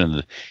exception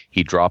of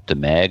he dropped a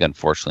mag.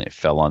 Unfortunately, it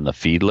fell on the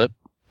feed lip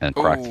and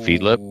cracked the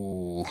feed lip.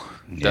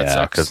 That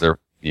sucks. Because they're.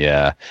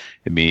 Yeah,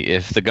 I mean,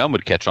 if the gun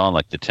would catch on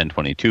like the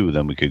 1022,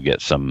 then we could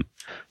get some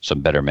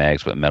better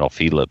mags with metal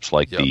feed lips,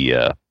 like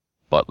the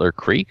Butler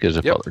Creek. Is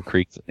it Butler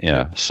Creek?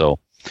 Yeah. So,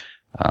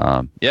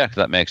 because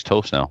that mag's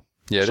toast now.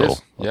 Yeah, it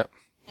is. Yep.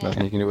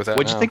 Nothing you can do with that.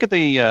 What'd you think of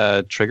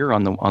the trigger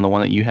on the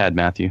one that you had,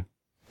 Matthew?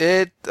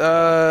 It.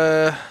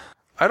 I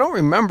don't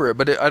remember it,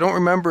 but I don't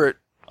remember it.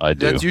 I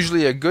do. That's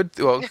usually a good.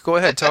 Well, go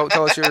ahead. Tell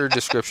us your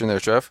description there,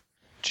 Trev.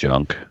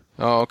 Junk.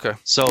 Oh, okay.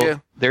 So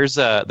there's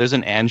an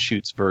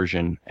Anschutz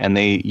version, and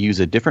they use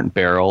a different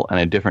barrel and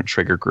a different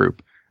trigger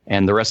group,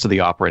 and the rest of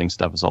the operating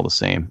stuff is all the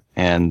same.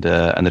 And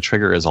the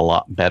trigger is a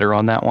lot better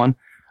on that one.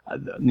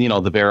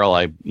 The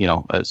barrel,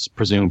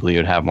 presumably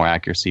would have more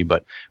accuracy,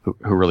 but who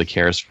really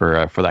cares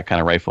for that kind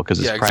of rifle?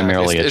 Because it's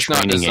primarily a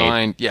training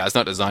aid. Yeah, it's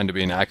not designed to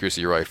be an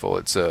accuracy rifle.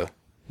 It's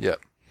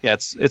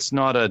it's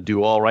not a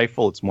dual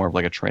rifle. It's more of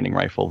like a training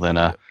rifle than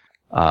a.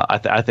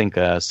 I think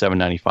a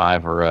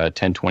 795 or a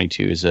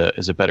 1022 is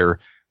a better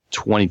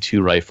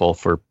 22 rifle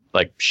for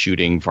like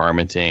shooting,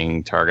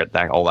 varminting, target,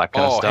 all that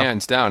kind of stuff. Oh,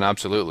 hands down,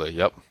 absolutely.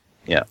 Yep.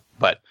 Yeah,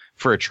 but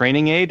for a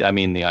training aid, I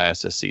mean, the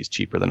ISSC is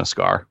cheaper than a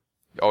SCAR.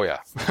 Oh yeah,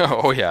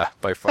 oh yeah,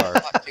 by far.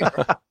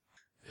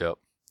 Yep.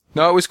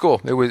 No, it was cool.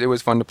 It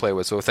was fun to play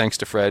with. So thanks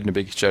to Fred, and a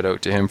big shout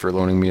out to him for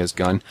loaning me his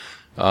gun.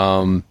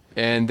 And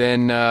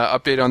then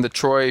update on the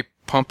Troy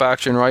pump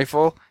action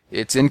rifle.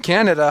 It's in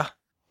Canada.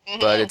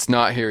 But it's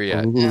not here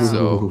yet.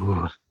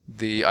 So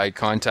I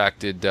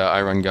contacted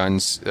I Run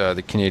Guns,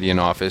 the Canadian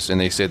office, and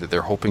they said that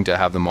they're hoping to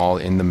have them all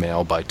in the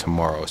mail by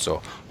tomorrow.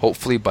 So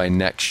hopefully by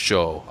next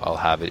show, I'll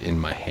have it in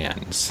my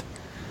hands.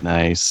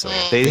 Nice. So,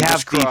 they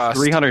have the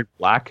 300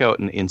 Blackout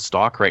in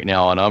stock right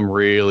now, and I'm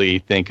really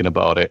thinking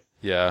about it.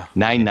 Yeah.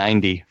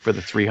 $990 for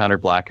the 300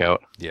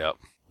 Blackout. Yep.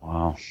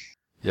 Wow.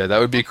 Yeah, that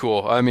would be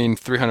cool. I mean,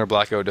 300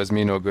 Blackout does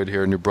me no good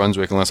here in New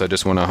Brunswick unless I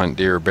just want to hunt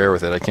deer or bear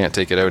with it. I can't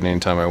take it out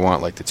anytime I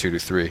want, like the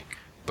 223.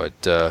 But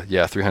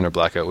 300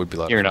 Blackout would be a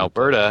lot. Here in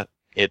Alberta,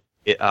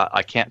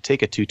 I can't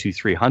take a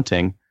 223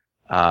 hunting,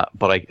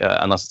 but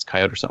unless it's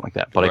coyote or something like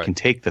that. But I can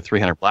take the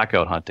 300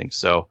 Blackout hunting.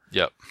 So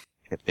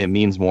it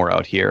means more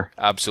out here.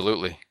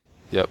 Absolutely.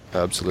 Yep,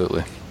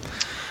 absolutely.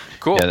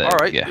 Cool. Yeah, all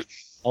right. Yeah.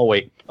 I'll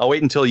wait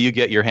until you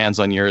get your hands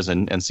on yours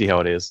and see how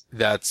it is.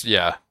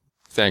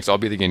 Thanks. I'll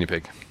be the guinea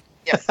pig.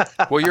 Yes.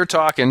 Well, you're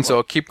talking,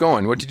 so keep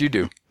going. What did you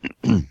do?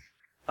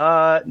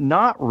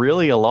 Not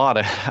really a lot.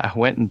 I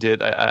went and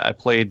did. I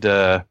played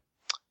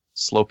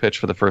slow pitch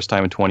for the first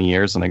time in 20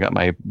 years, and I got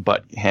my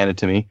butt handed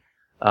to me.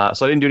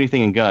 So I didn't do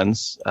anything in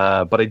guns,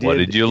 but I did. What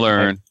did you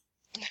learn?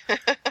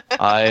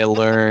 I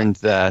learned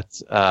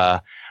that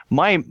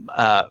my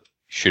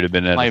should have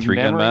been at a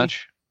 3-gun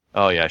match.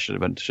 Oh yeah,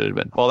 should have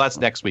been. Well, that's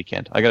next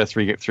weekend. I got a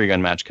three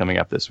gun match coming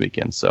up this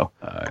weekend, so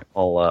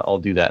I'll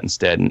do that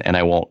instead, and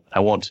I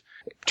won't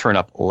turn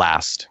up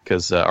last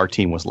because our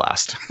team was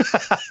last.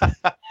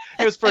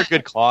 It was for a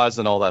good cause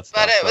and all that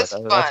stuff. But it was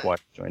fun. That's why I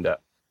joined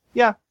up.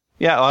 Yeah.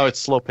 Oh, it's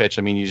slow pitch.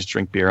 I mean, you just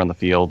drink beer on the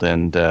field,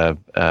 and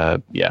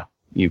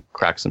you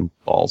crack some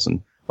balls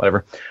and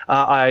whatever.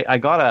 I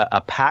got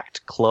a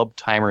packed Club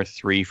Timer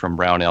 3 from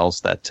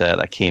Brownells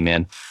that came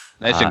in.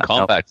 Nice and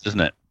compact, isn't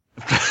it?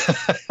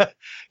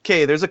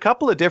 Okay, there's a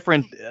couple of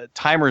different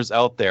timers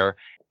out there,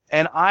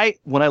 and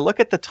when I look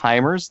at the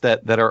timers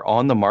that are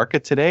on the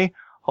market today,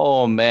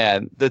 oh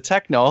man, the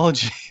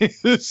technology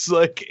is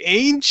like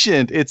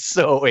ancient. It's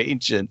so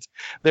ancient.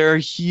 They're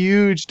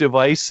huge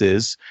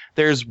devices.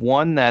 There's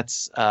one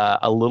that's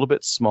a little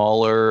bit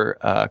smaller,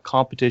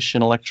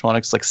 competition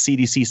electronics, like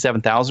CDC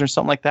 7000 or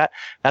something like that.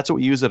 That's what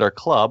we use at our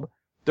club.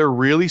 They're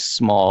really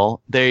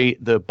small.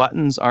 The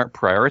buttons aren't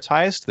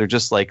prioritized. They're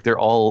just like, they're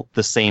all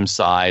the same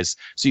size.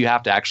 So you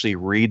have to actually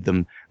read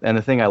them. And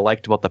the thing I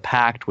liked about the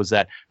Pact was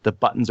that the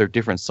buttons are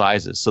different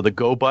sizes. So the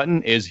go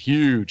button is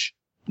huge.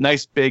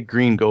 Nice big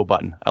green go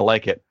button. I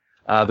like it.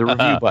 The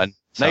review button.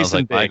 Nice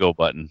and big. My go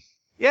button.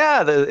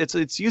 Yeah, it's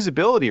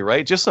usability,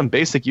 right? Just some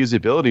basic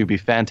usability would be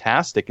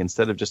fantastic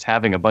instead of just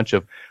having a bunch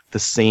of the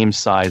same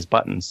size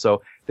buttons.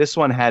 So this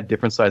one had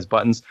different size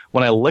buttons.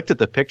 When I looked at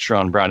the picture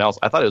on Brownells,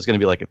 I thought it was going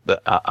to be like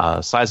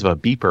the size of a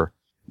beeper,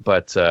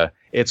 but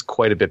it's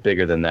quite a bit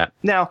bigger than that.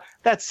 Now,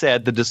 that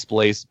said, the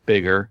display's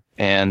bigger,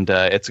 and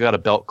it's got a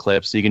belt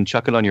clip, so you can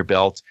chuck it on your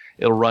belt.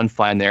 It'll run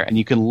fine there, and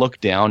you can look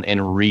down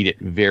and read it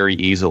very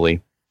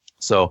easily.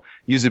 So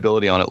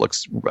usability on it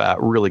looks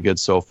really good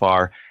so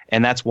far.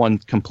 And that's one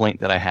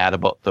complaint that I had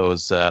about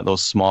those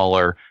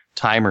smaller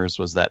timers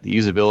was that the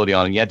usability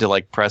on it, you had to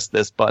like press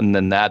this button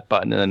and that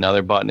button and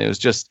another button. It was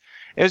just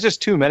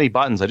too many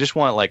buttons. I just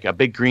want like a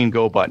big green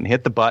go button,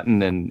 hit the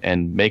button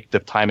and make the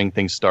timing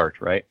thing start,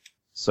 right?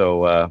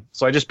 So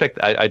I just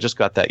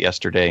got that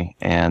yesterday,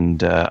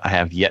 and I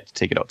have yet to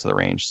take it out to the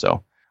range.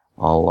 So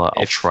I'll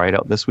try it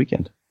out this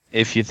weekend.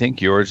 If you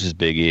think yours is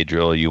big,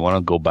 Adriel, you want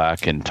to go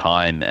back in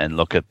time and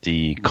look at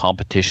the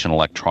competition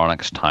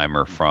electronics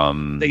timer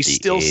from They the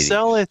still 80s.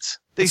 sell it.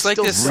 It's like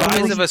the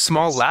size of a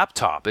small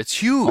laptop. It's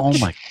huge. Oh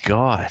my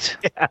god!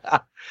 Yeah.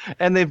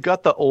 And they've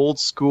got the old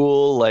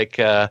school, like,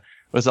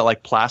 was that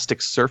like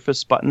plastic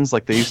surface buttons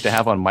like they used to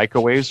have on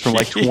microwaves from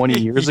like 20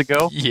 years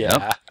ago?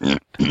 Yeah.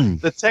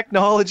 The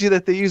technology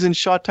that they use in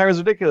shot timers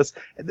is ridiculous.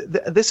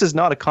 This is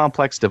not a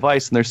complex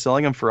device, and they're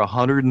selling them for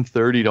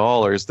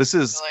 $130.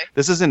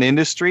 This is an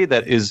industry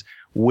that is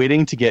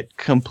waiting to get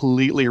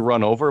completely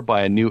run over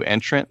by a new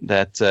entrant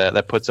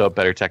that puts out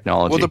better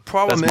technology. Well, the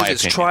problem That's is my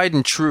it's opinion. tried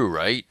and true,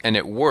 right? And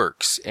it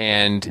works.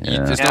 And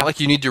it's Yeah. not like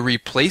you need to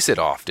replace it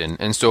often.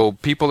 And so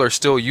people are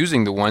still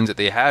using the ones that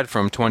they had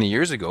from 20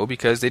 years ago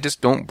because they just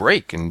don't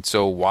break. And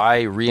so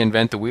why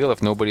reinvent the wheel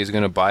if nobody's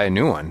going to buy a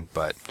new one?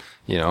 But,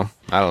 you know,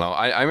 I don't know.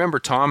 I remember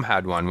Tom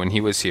had one when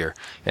he was here.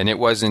 And it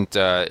wasn't,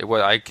 don't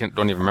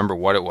even remember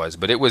what it was.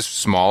 But it was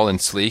small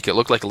and sleek. It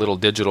looked like a little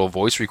digital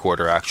voice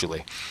recorder,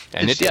 actually.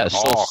 And it did so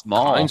all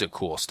small. kinds of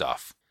cool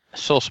stuff.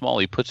 So small,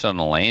 he puts it on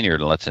a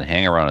lanyard and lets it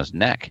hang around his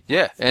neck.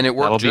 Yeah, and it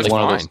worked That'll be just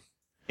one of fine. those-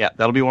 Yeah,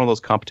 that'll be one of those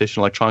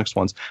competition electronics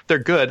ones. They're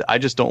good. I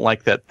just don't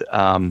like that.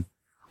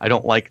 I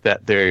don't like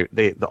that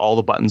all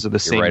the buttons are the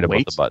same right about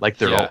weight. the buttons. Like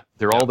they're Yeah.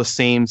 all the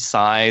same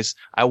size.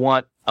 I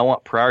want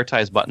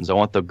prioritized buttons. I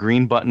want the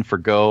green button for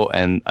go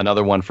and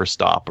another one for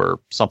stop or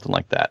something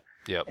like that.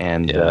 Yep.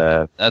 And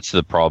Yeah. That's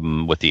the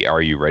problem with the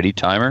Are You Ready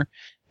timer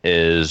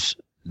is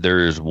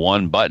there's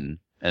one button,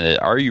 and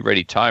the Are You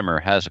Ready timer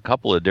has a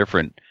couple of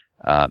different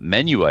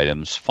menu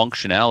items,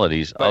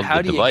 functionalities But of how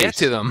the do device. you get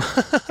to them?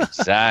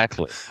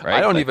 Exactly. Right? I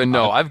don't Like, even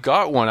know. I've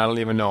got one. I don't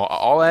even know.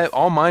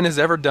 All mine has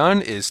ever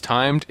done is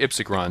timed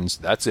IPSC runs.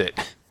 That's it.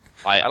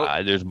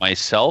 There's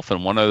myself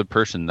and one other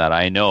person that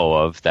I know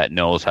of that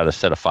knows how to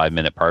set a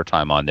 5-minute par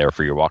time on there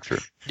for your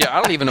walkthrough. Yeah,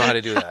 I don't even know how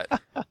to do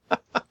that.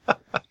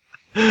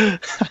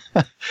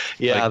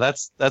 yeah,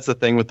 that's the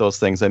thing with those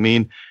things. I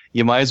mean,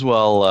 you might as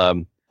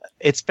well.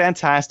 It's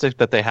fantastic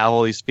that they have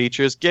all these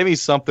features. Give me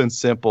something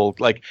simple.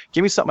 Like,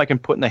 give me something I can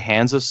put in the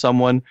hands of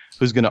someone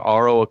who's going to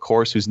RO a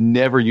course who's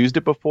never used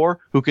it before,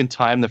 who can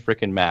time the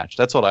freaking match.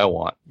 That's what I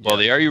want. Well,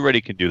 the Are You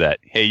Ready can do that.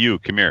 Hey, you,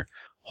 come here.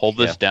 Hold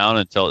this down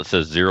until it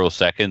says 0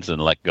 seconds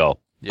and let go.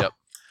 Yep.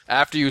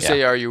 After you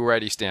say, "Are you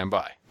ready?" Stand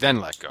by. Then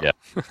let go. Yeah.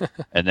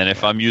 And then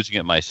if I'm using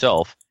it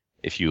myself,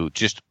 if you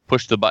just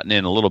push the button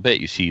in a little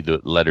bit, you see the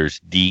letters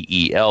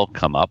DEL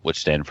come up, which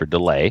stand for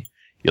delay.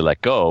 You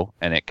let go,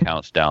 and it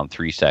counts down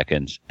 3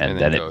 seconds, and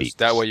then it goes. beeps.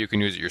 That way you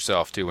can use it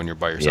yourself too when you're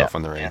by yourself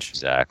on the range.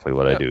 Exactly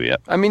what I do. Yeah.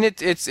 I mean,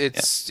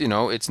 it's you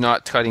know, it's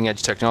not cutting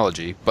edge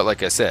technology, but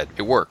like I said,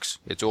 it works.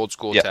 It's old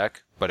school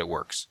tech, but it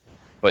works.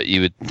 But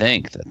you would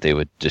think that they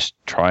would just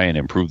try and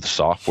improve the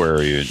software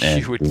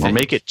and You would Or think.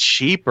 make it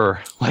cheaper.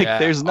 Like, Yeah.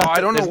 there's nothing.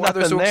 I don't know there's why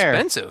they're nothing so there.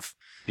 expensive.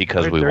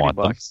 because They're we 30 want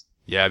them. bucks.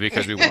 Yeah,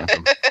 because we want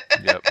them.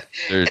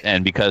 Yep.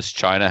 And because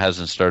China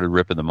hasn't started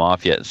ripping them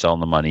off yet and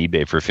selling them on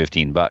eBay for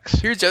 $15.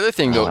 Here's the other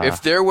thing, though.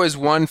 If there was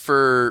one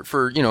for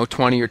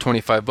 $20 or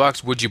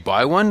 $25, would you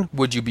buy one?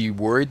 Would you be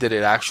worried that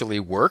it actually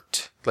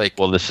worked? Like,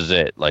 Well, this is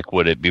it. Like,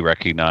 would it be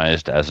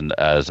recognized as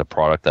a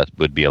product that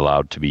would be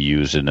allowed to be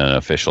used in an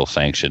official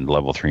sanctioned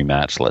level 3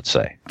 match? Let's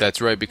say.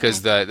 that's right,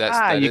 because that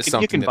is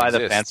something you can that buy the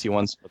exists. fancy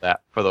ones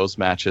for those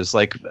matches.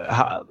 Like,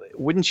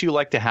 wouldn't you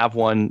like to have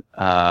one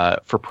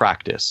for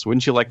practice?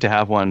 Wouldn't you like to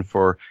have one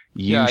for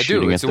you Yeah, I do.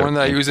 shooting It's at the one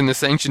that I use in the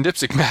sanctioned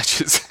IPSC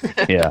matches.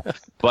 Yeah,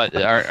 but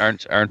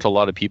aren't a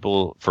lot of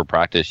people for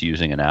practice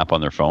using an app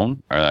on their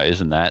phone?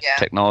 Isn't that Yeah.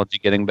 technology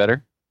getting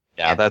better?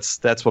 Yeah, that's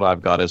what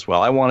I've got as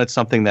well. I wanted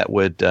something that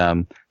would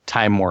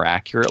time more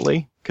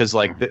accurately because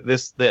like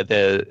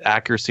the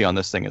accuracy on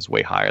this thing is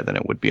way higher than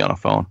it would be on a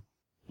phone.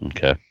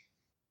 Okay.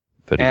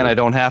 And I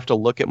don't have to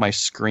look at my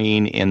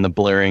screen in the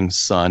blaring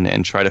sun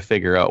and try to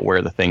figure out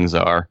where the things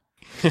are.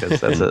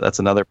 Because that's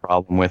another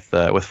problem with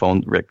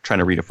phone trying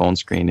to read a phone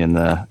screen in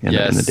the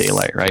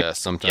daylight, right? Yeah,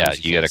 sometimes.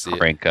 Yeah, you got to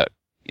crank up.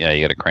 Yeah,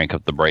 you got to crank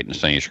up the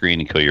brightness on your screen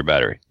and kill your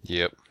battery.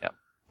 Yep. Yeah.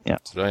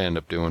 That's what I end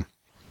up doing.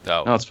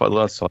 Oh. No, it's fun.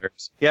 That's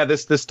hilarious. Yeah,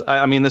 this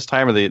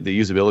timer, the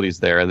usability is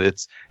there.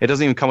 It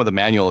doesn't even come with a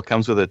manual. It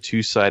comes with a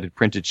 2-sided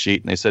printed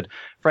sheet. And they said,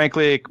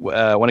 frankly,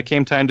 when it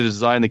came time to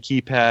design the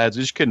keypads,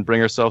 we just couldn't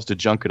bring ourselves to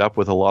junk it up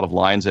with a lot of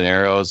lines and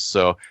arrows.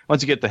 So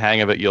once you get the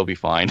hang of it, you'll be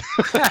fine.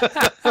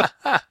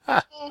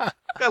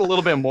 Got a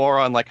little bit more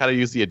on like how to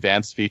use the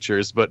advanced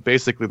features, but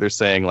basically they're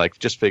saying like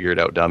just figure it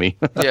out, dummy.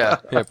 Yeah.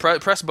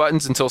 Press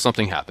buttons until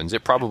something happens.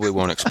 It probably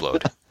won't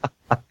explode.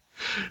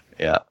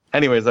 Yeah.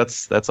 Anyways,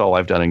 that's all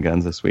I've done in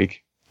guns this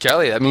week.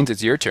 Kelly, that means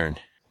it's your turn.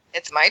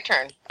 It's my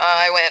turn.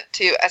 I went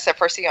to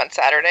SFRC on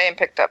Saturday and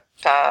picked up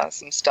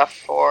some stuff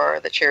for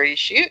the charity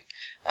shoot.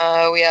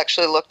 We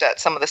actually looked at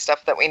some of the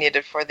stuff that we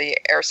needed for the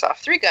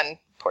Airsoft 3-gun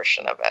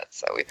portion of it.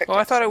 So we picked Oh, up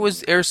I thought it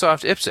was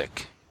Airsoft IPSC.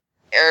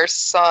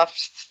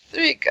 Airsoft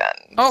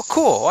 3-guns. Oh,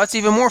 cool. Well, that's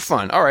even more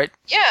fun. All right.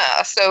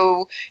 Yeah,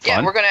 so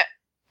Fun. we're gonna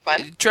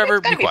Fun. Trevor,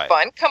 it's gonna be be quiet.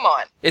 fun. Come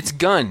on. It's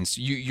guns.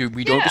 We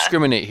don't Yeah.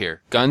 discriminate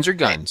here. Guns are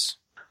guns.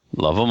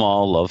 Love them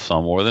all. Love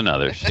some more than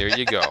others. There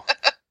you go.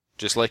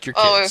 Just like your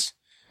Oh, kids.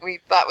 We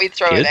thought we'd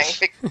throw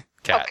Kids? it in.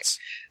 Cats.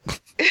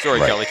 Sorry,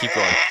 Right. Kelly, keep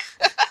going.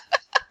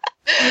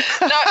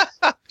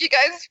 No, you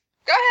guys,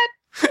 go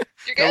ahead.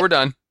 You're good. No, we're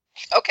done.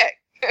 Okay.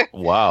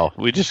 Wow,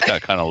 we just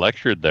got kind of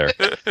lectured there.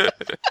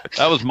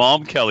 That was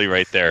Mom Kelly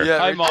right there. Yeah,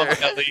 Hi, right Mom there.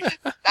 Kelly.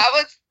 That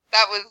was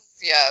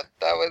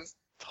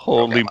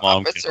Totally Program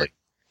Mom Officer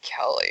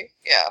Kelly.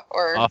 Yeah,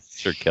 or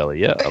Officer Kelly.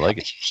 Yeah, I like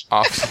it.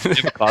 Off. Do you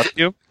have a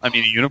costume? I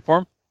mean, a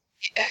uniform?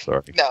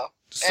 Sorry. no.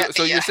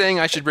 So Yeah. you're saying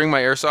I should bring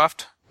my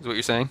airsoft? Is what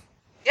you're saying?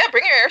 Yeah,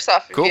 bring your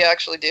airsoft if Cool. you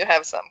actually do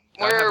have some.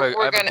 I have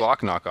We're a gonna. Glock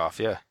knockoff.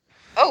 Yeah.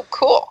 Oh,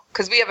 cool.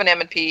 Because we have an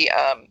M&P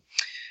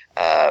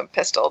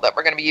pistol that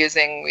we're going to be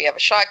using. We have a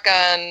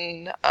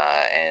shotgun,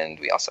 and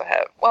we also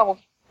have. Well,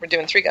 we're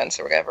doing 3 guns,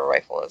 so we're going to have a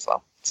rifle as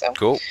well. So.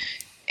 Cool.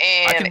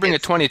 And I could bring a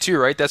it's- 22,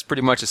 right? That's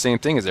pretty much the same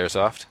thing as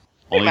airsoft.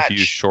 Only if you much.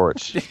 use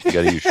shorts. You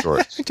got to use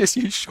shorts. Just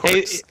use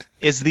Hey, shorts.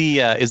 is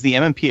the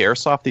M&P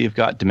airsoft that you've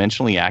got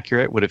dimensionally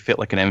accurate? Would it fit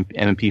like an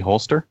M&P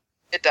holster?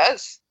 It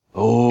does.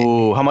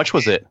 Oh, how much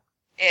was it?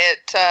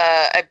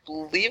 I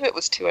believe it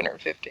was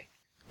 $250.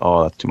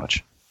 Oh, that's too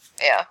much.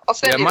 Yeah, I'll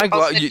send Yeah, you, my I'll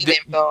Glock- send you- you the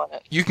info on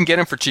it. You can get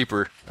them for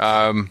cheaper.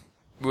 I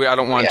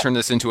don't want to Yeah. turn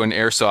this into an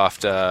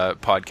airsoft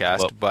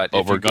podcast, but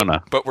but we're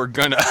gonna. But we're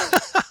gonna.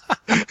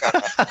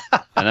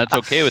 And that's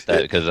okay with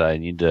that because I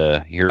need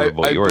to hear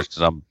about yours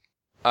because I'm.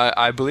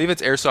 I believe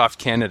it's Airsoft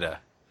Canada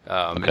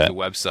Okay. is the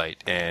website,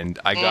 and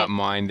I got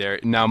mine there.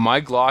 Now,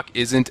 my Glock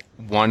isn't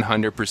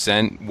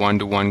 100%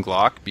 one-to-one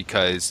Glock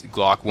because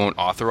Glock won't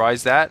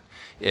authorize that.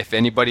 If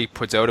anybody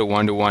puts out a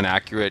one-to-one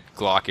accurate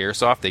Glock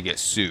Airsoft, they get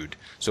sued.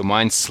 So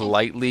mine's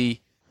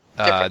slightly,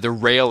 Different. the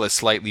rail is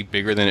slightly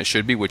bigger than it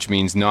should be, which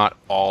means not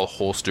all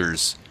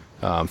holsters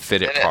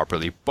fit it Fit it.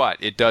 properly. But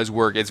it does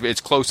work.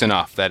 It's close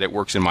enough that it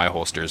works in my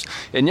holsters.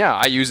 And yeah,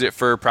 I use it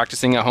for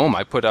practicing at home.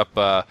 I put up,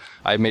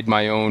 I made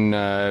my own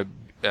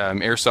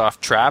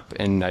airsoft trap,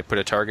 and I put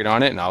a target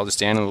on it, and I'll just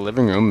stand in the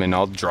living room, and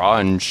I'll draw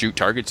and shoot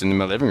targets in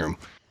my living room.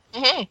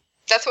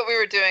 That's what we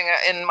were doing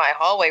in my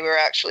hallway. We were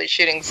actually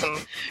shooting some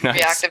Nice.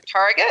 reactive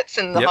targets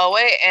in the Yep.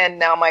 hallway, and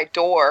now my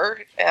door,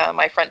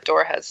 my front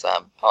door has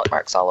polyp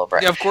marks all over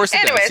it. Yeah, of course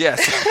it Anyways. does.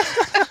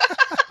 Yes.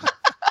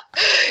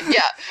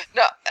 Yeah,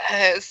 no.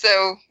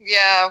 So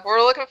yeah,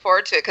 we're looking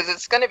forward to it because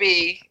it's going to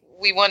be.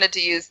 We wanted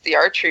to use the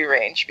archery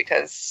range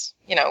because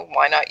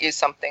why not use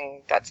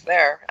something that's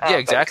there? Yeah,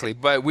 exactly.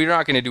 But we're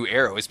not going to do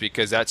arrows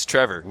because that's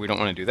Trevor. We don't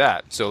want to do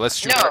that. So let's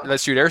shoot. No.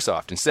 Let's shoot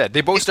airsoft instead.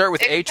 They both start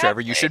with A.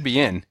 Trevor, you Exactly. should be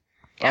in.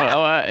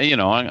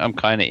 I'm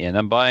kind of in.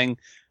 I'm buying.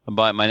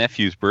 My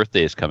nephew's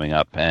birthday is coming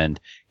up, and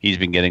he's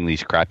been getting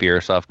these crappy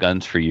airsoft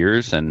guns for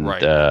years. And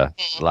Right.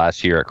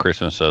 last year at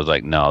Christmas, I was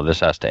like, no, this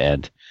has to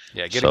end.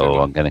 Yeah, get a good So one.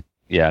 I'm gonna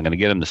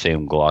get him the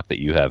same Glock that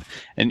you have.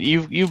 And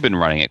you've been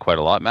running it quite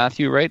a lot,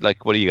 Matthew, right?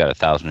 Like, what do you got?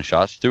 1,000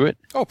 shots through it,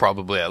 Oh,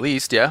 probably at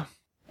least, yeah.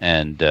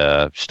 and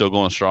still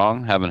going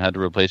strong. Haven't had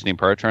to replace any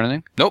parts or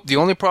anything. Nope. The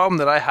only problem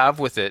that I have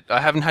with it, I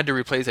haven't had to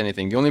replace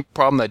anything. The only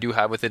problem that I do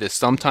have with it is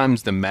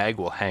sometimes the mag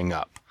will hang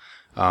up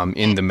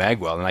in the mag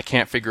well, and I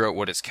can't figure out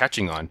what it's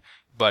catching on.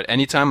 But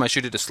anytime I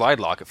shoot it to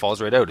slide lock, it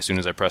falls right out as soon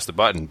as I press the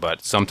button.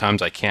 But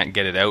sometimes I can't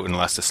get it out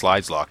unless the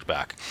slide's locked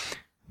back.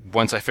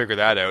 Once I figure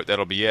that out,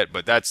 that'll be it.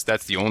 But that's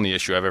the only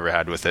issue I've ever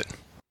had with it.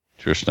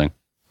 Interesting.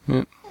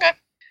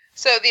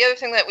 So the other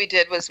thing that we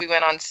did was we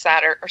went on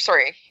Sunday.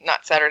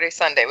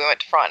 We went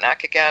to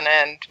Frontenac again,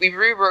 and we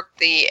reworked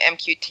the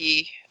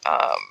MQT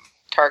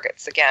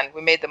targets again.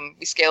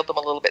 We scaled them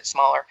a little bit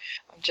smaller,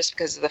 just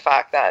because of the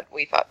fact that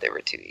we thought they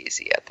were too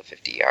easy at the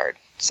 50-yard.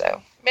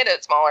 So made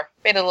it smaller,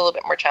 made it a little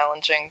bit more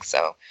challenging.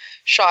 So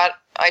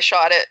I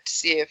shot it to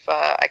see if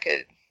I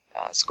could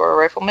score a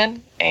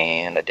rifleman,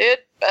 and I did.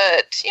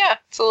 But yeah,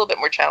 it's a little bit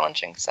more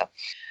challenging. So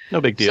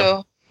No big deal.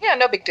 So yeah,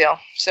 no big deal.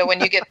 So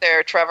when you get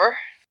there, Trevor,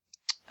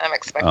 I'm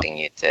expecting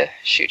you to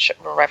shoot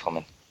a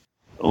rifleman.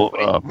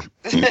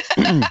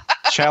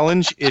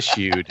 Challenge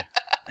issued.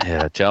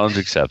 Yeah, challenge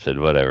accepted.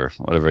 Whatever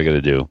I got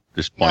to do,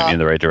 just point me in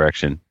the right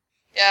direction.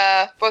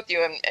 Yeah, both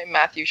you and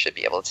Matthew should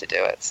be able to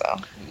do it. So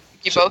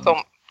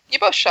you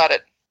both shot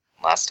it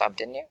last time,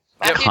 didn't you?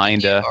 Matthew,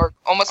 Kinda. did you? Or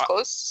almost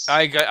close.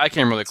 I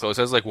came really close.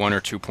 I was like 1 or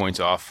 2 points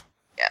off.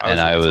 Yeah. And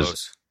really I was-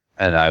 close.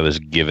 And I was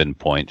given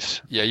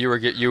points. Yeah, you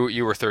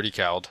were 30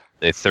 cal'd.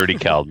 They 30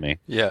 called me.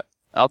 Yeah.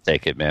 I'll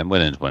take it, man.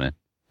 Winning's winning.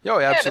 Oh,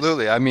 yeah,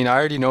 absolutely. I mean, I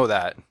already know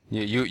that.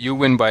 You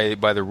win by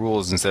the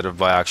rules instead of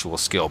by actual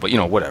skill, but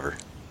whatever.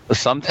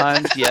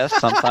 Sometimes yes,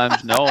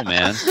 sometimes no,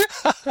 man.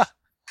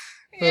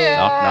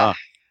 Yeah.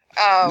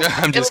 No.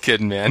 I'm just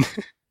kidding, man.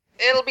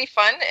 It'll be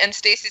fun, and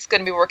Stacy's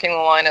going to be working the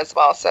line as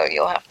well, so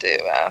you'll have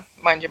to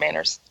mind your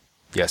manners.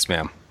 Yes,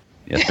 ma'am.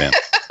 Yes, ma'am.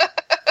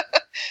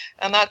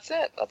 And that's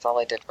it. That's all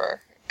I did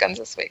for guns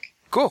this week.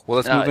 Cool. Well,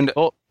 let's move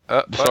into.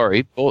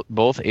 Sorry,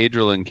 both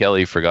Adriel and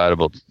Kelly forgot,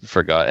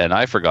 and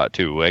I forgot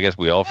too. I guess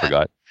we all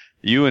forgot.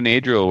 You and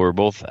Adriel were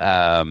both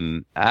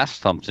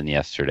asked something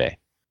yesterday,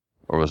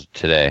 or was it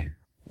today?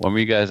 When were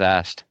you guys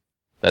asked?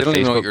 They don't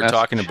even know what Facebook you're message?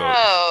 talking about.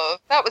 Oh,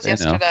 that was I know.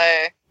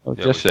 yesterday. Oh,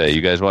 just say,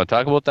 you guys want to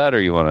talk about that,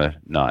 or you want to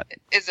not?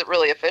 Is it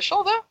really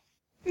official, though?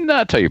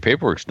 Not till your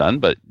paperwork's done,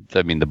 but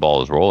I mean, the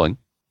ball is rolling.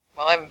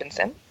 Well, I haven't been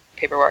sent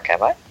paperwork,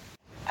 have I?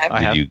 I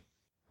Did have. you?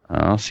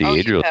 Oh, see, Oh, you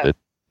Adriel have. did.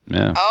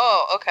 Yeah.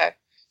 Oh, okay.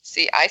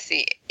 See, I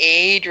see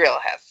Adriel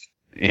has.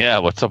 Yeah,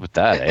 what's up with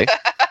that, eh?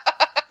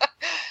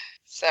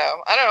 So,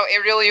 I don't know.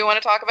 Adriel, you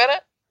want to talk about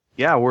it?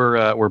 Yeah,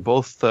 we're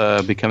both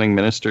becoming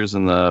ministers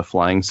in the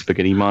Flying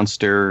Spaghetti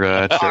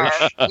Monster church.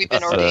 We've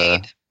been It's,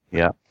 ordained.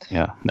 Yeah,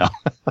 no.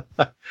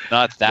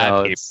 Not that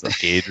No, paper,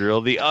 it's-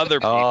 Adriel, the other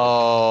paper.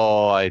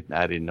 Oh, I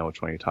didn't know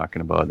which one you're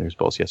talking about. There's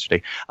both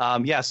yesterday.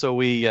 Yeah, so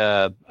we're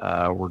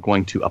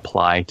going to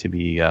apply to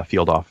be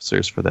field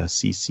officers for the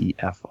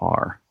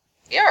CCFR.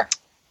 Yeah,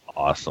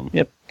 Awesome.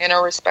 in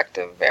our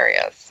respective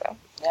areas. So,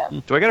 yeah.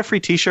 Do I get a free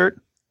T-shirt?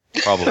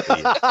 Probably.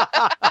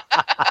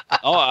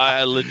 Oh,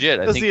 I legit.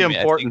 I That's think the you may-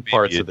 I important think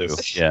parts maybe of you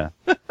this. do. Yeah.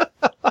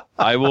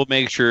 I will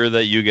make sure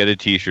that you get a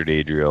T-shirt,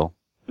 Adriel.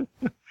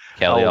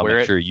 Kelly, I'll wear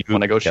make it sure you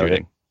when I go Kelly,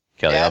 shooting.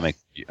 Kelly, Yes.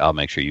 I'll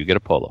make sure you get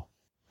a polo.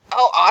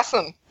 Oh,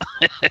 awesome.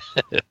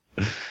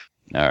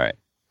 All right.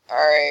 All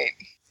right.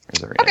 Is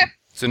there Okay.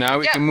 So now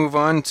we Yeah. can move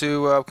on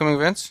to upcoming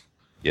events.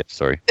 Yeah.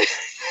 Sorry.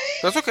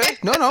 That's okay.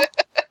 No.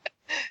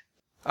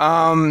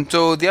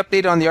 So the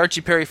update on the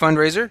Archie Perry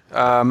fundraiser,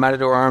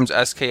 Matador Arms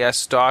SKS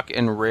stock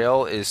and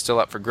rail is still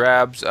up for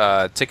grabs.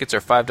 Tickets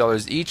are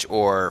 $5 each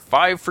or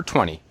 5 for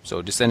 20.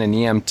 So just send an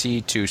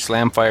EMT to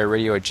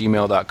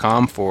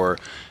slamfireradio@gmail.com for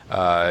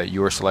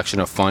your selection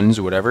of funds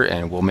or whatever,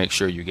 and we'll make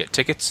sure you get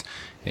tickets.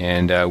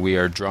 And we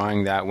are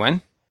drawing that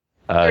when?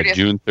 30th.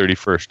 June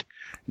 31st.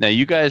 Now,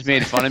 you guys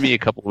made fun of me a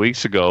couple of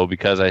weeks ago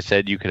because I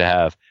said you could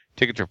have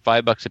tickets for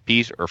 $5 a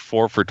piece or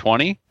 4 for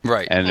 20.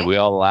 Right. And we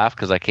all laughed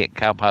because I can't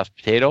count past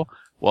potato.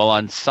 Well,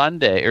 on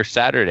Sunday or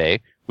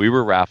Saturday, we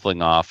were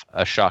raffling off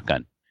a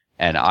shotgun,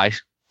 and I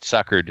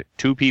suckered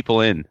 2 people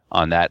in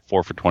on that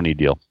 4 for 20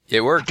 deal.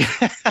 It worked.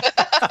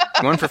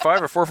 1 for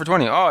 5 or 4 for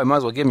 20? Oh, I might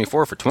as well give me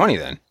 4 for 20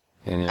 then.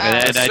 And, And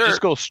I sir.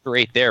 just go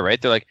straight there, right?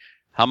 They're like,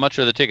 "How much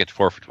are the tickets?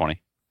 4 for 20."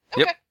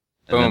 Yep. Okay.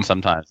 And then Boom.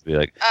 sometimes it'll be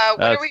like,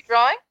 When are we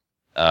drawing?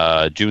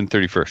 June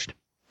 31st.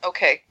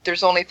 Okay,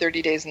 there's only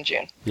 30 days in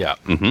June. Yeah.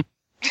 Mm-hmm.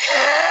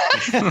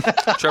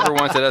 Trevor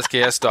wants that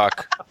SKS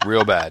stock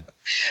real bad.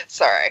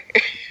 Sorry.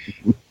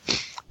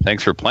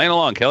 Thanks for playing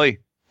along, Kelly.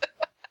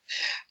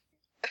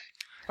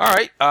 All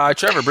right,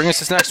 Trevor, bring us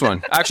this next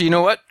one. Actually, you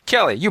know what?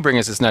 Kelly, you bring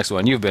us this next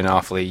one. You've been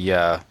awfully,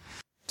 I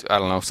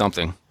don't know,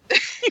 something.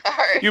 All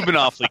right. You've been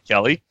awfully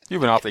Kelly.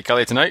 You've been awfully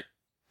Kelly tonight.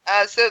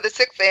 So the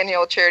 6th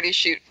annual charity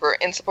shoot for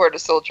In Support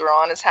of Soldier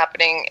On is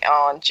happening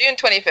on June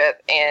 25th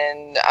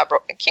in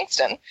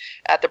Kingston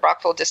at the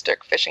Brockville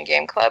District Fish and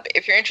Game Club.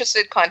 If you're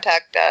interested,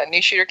 contact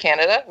New Shooter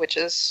Canada, which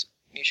is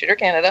New Shooter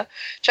Canada.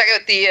 Check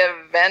out the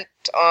event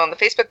on the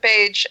Facebook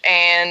page,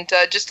 and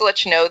just to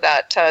let you know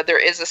that there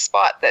is a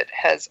spot that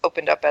has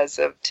opened up as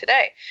of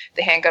today.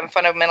 The Handgun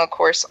Fundamental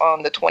course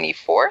on the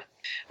 24th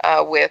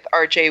with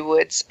RJ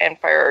Woods and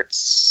Fire Arts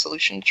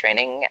Solution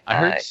Training.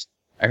 I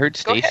heard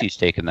Go ahead. Stacy's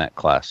taking that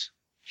class.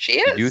 She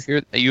is.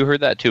 You heard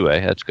that too,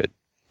 eh? That's good.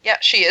 Yeah,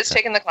 she is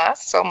taking the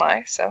class. So am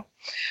I. So,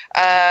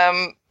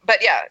 but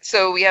yeah,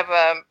 so we have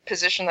a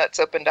position that's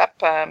opened up.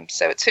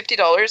 So it's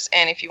 $50,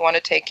 and if you want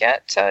to take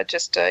it,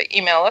 just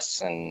email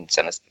us and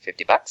send us the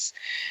 $50.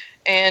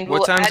 And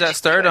What time does that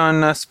start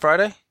on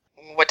Friday?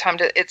 What time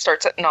it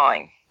starts at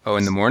 9. Oh,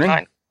 in the morning?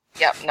 9.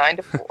 Yeah, 9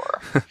 to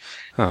 4.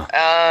 Huh.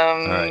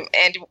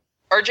 And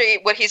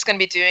RJ, what he's going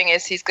to be doing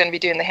is he's going to be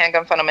doing the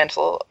handgun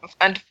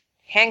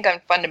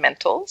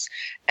fundamentals,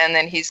 and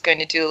then he's going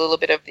to do a little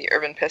bit of the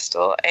urban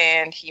pistol,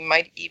 and he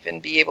might even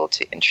be able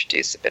to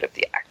introduce a bit of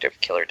the active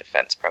killer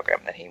defense program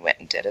that he went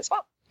and did as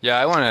well. Yeah,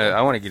 I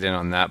want to get in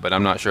on that, but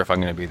I'm not sure if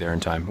I'm going to be there in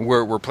time.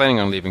 We're planning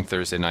on leaving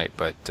Thursday night,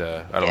 but I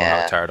don't know how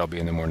Yeah. tired I'll be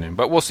in the morning.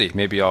 But we'll see.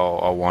 Maybe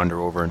I'll wander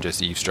over and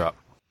just eavesdrop.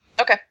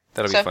 Okay.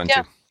 That'll So, be fun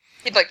yeah. too.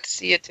 He'd like to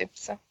see you too.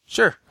 So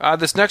Sure.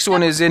 This next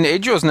one is in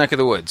Adriel's neck of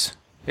the woods.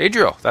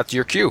 Adriel, that's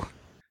your cue.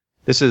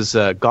 This is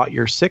Got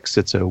Your Six.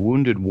 It's a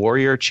Wounded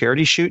Warrior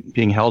charity shoot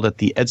being held at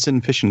the Edson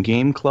Fish and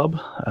Game Club,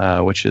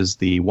 which is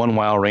the 1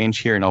 Mile Range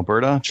here in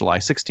Alberta, July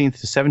 16th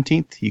to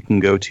 17th. You can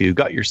go to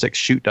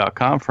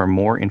gotyoursixshoot.com for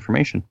more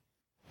information.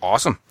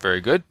 Awesome.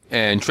 Very good.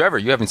 And Trevor,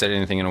 you haven't said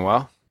anything in a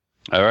while.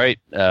 All right.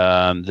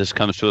 This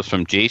comes to us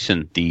from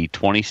Jason, the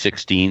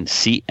 2016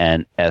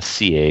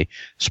 CNSCA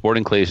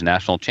Sporting Clays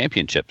National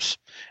Championships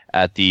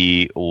at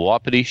the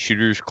Wapiti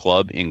Shooters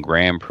Club in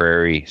Grand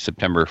Prairie,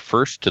 September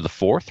 1st to the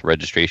 4th.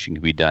 Registration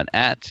can be done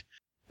at,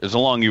 there's a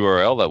long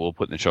URL that we'll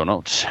put in the show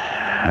notes.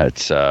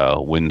 It's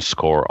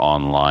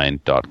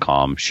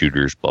winscoreonline.com,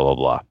 shooters, blah, blah,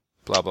 blah.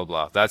 Blah, blah,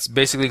 blah. That's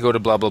basically go to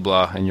blah, blah,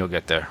 blah, and you'll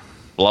get there.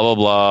 Blah, blah,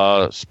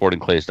 blah,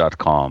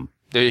 sportingclays.com.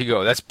 There you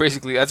go. That's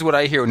what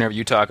I hear whenever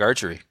you talk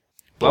archery.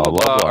 Blah, blah,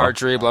 blah,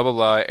 archery, blah, blah,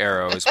 blah,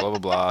 arrows, blah, blah,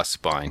 blah,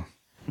 spine.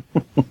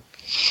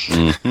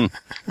 Mm-hmm.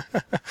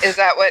 is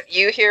that what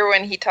you hear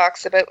when he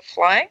talks about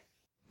flying?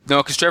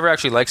 No, because Trevor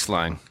actually likes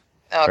flying.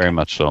 Okay. Very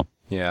much so.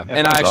 Yeah. Yeah, And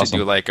I that's actually awesome.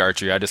 do like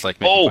archery. I just like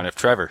making fun of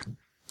Trevor.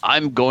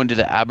 I'm going to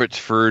the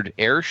Abbotsford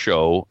Air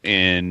Show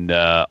in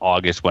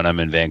August when I'm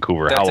in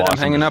Vancouver. That's How it. awesome I'm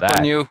hanging is up that?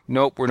 on you.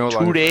 Nope, we're no 2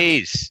 longer.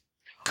 days.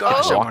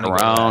 Gosh, I Oh. want Walk to go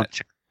to around.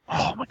 that.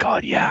 Oh my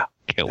God, yeah.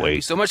 Can't That'd be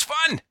wait. so much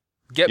fun.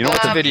 Get You know me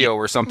what a the- video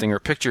or something, or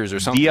pictures or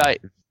something.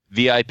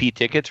 VIP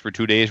tickets for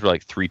 2 days were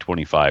like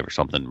 $325 or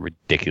something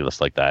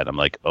ridiculous like that. I'm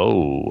like,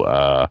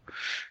 oh.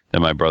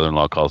 Then my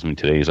brother-in-law calls me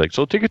today. He's like,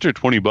 so tickets are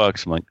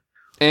 $20. I'm like,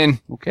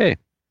 And okay.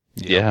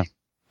 Yeah.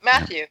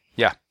 Matthew.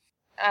 Yeah.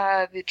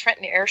 The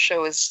Trenton Air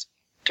Show is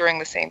during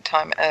the same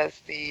time as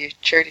the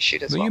charity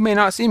shoot as well, well. you may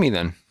not see me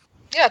then.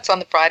 Yeah, it's on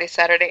the Friday,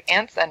 Saturday,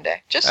 and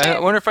Sunday. Just I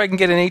saying. wonder if I can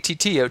get an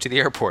ATT out to the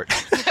airport.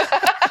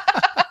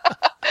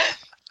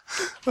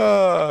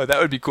 That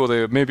would be cool.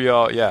 Maybe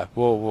I'll. Yeah.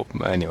 We'll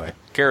anyway.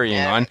 Carrying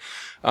Yeah.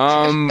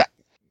 on.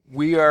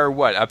 We are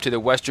up to the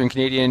Western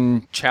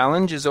Canadian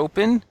Challenge is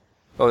open.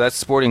 Oh, that's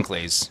Sporting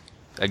Clays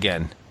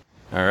again.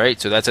 All right,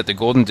 so that's at the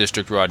Golden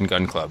District Rod and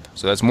Gun Club.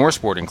 So that's more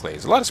Sporting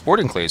Clays. A lot of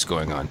Sporting Clays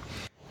going on.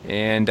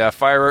 And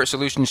Fire Art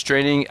Solutions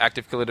Training,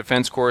 Active Killer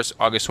Defense Course,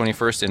 August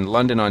 21st in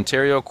London,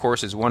 Ontario.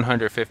 Course is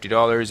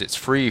 $150. It's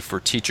free for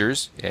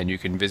teachers, and you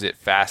can visit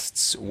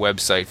FAST's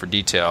website for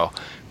detail,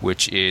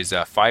 which is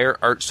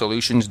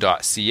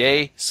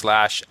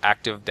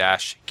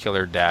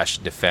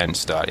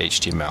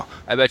fireartsolutions.ca/active-killer-defense.html.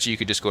 I bet you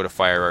could just go to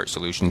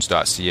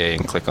fireartsolutions.ca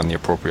and click on the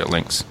appropriate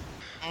links.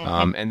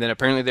 And then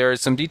apparently there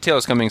is some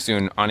details coming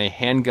soon on a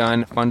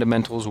Handgun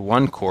Fundamentals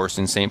 1 course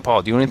in St.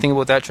 Paul. Do you know anything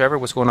about that, Trevor?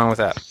 What's going on with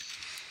that?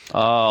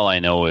 All I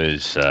know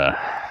is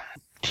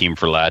Team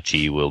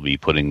Ferlacci will be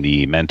putting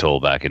the mental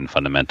back in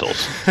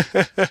fundamentals.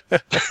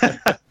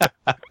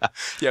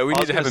 Yeah, we I need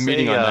was to have a gonna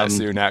meeting say, on that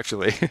soon,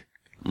 actually.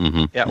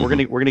 Mm-hmm. Yeah, we're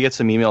gonna get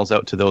some emails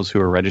out to those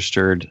who are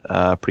registered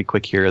pretty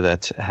quick here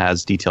that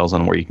has details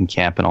on where you can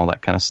camp and all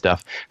that kind of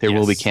stuff. There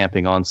will be Yes.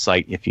 camping on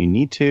site if you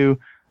need to,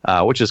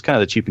 which is kind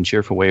of the cheap and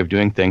cheerful way of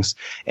doing things.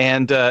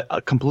 And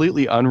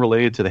completely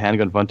unrelated to the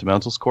Handgun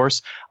Fundamentals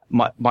course,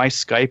 my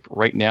Skype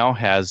right now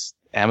has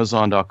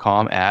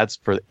Amazon.com ads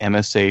for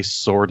MSA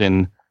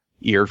Sordin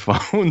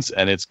earphones,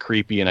 and it's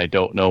creepy, and I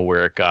don't know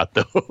where it got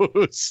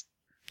those.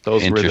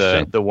 Those were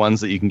Interesting. the ones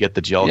that you can get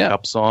the gel Yeah.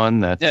 cups on.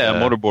 That Yeah,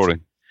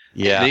 motorboarding.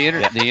 Yeah, The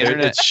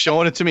internet. It's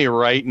showing it to me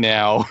right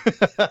now.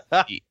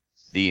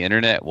 The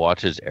internet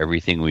watches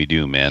everything we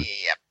do, man.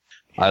 Yep.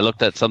 I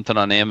looked at something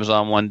on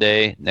Amazon one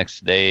day,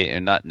 next day,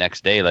 and not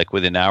next day, like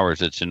within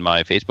hours, it's in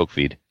my Facebook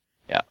feed.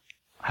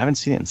 I haven't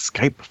seen it in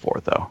Skype before,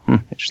 though.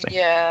 Interesting.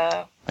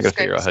 Yeah. I gotta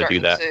figure out how to do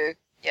Skype's that. starting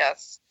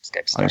yes,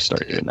 Skype's I'm gonna starting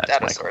start to doing that data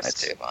tonight, source guys.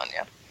 too on,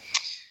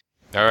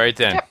 yeah. All right,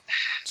 then. Yep.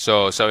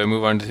 So we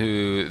move on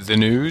to the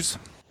news?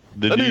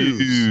 The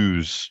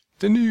news.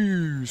 The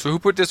news. So who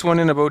put this one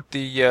in about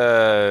the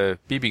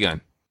BB gun?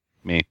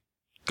 Me.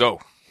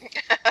 Go.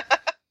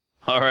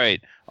 All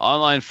right.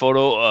 Online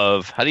photo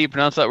of, how do you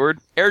pronounce that word?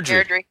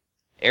 Airdrie. Airdrie.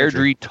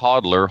 Airdrie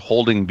toddler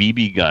holding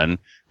BB gun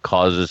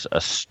causes a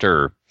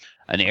stir.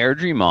 An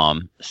Airdrie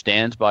mom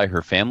stands by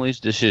her family's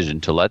decision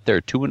to let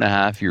their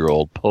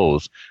 2.5-year-old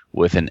pose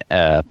with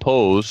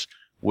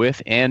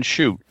and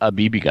shoot a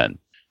BB gun.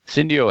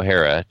 Cindy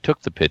O'Hara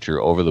took the picture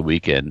over the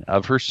weekend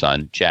of her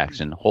son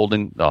Jackson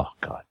holding. Oh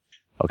God.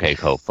 Okay,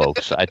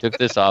 folks. I took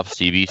this off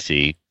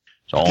CBC,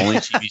 so only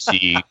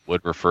CBC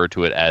would refer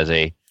to it as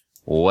a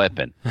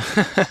weapon.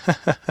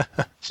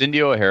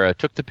 Cindy O'Hara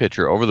took the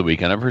picture over the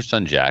weekend of her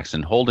son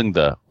Jackson holding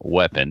the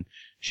weapon.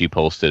 She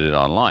posted it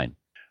online.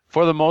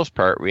 For the most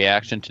part,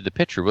 reaction to the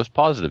picture was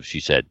positive, she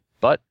said,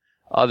 but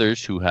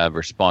others who have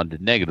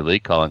responded negatively,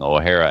 calling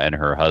O'Hara and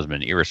her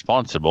husband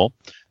irresponsible.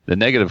 The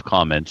negative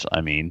comments,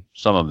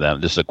 some of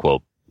them, this is a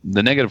quote,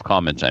 the negative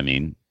comments,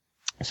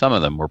 some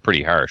of them were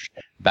pretty harsh,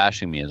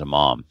 bashing me as a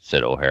mom,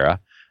 said O'Hara,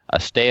 a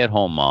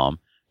stay-at-home mom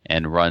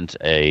and runs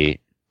a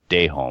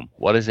day home.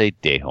 What is a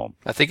day home?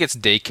 I think it's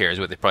daycare is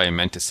what they probably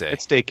meant to say.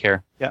 It's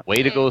daycare. Yeah.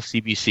 Way to go,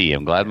 CBC.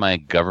 I'm glad my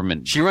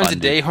government She runs a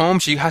funded- day home.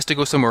 She has to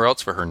go somewhere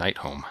else for her night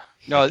home.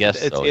 No, guess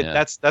so, yeah.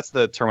 that's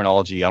the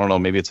terminology. I don't know,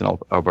 maybe it's an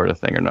Alberta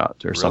thing or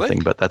not, or Really? something,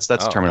 but that's Oh.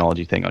 the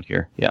terminology thing out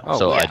here. Yeah. Oh,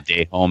 So yeah. a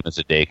day home is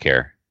a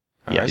daycare.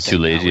 All Yeah, right, You're then. too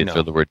Now lazy we to know.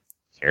 throw the word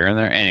care in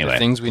there. The Anyway.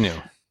 things we knew.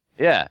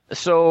 Yeah.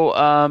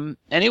 So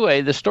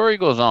anyway, the story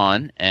goes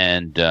on,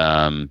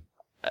 and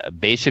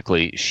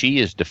basically she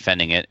is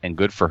defending it, and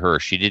good for her.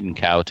 She didn't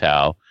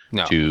kowtow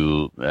No.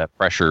 to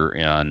pressure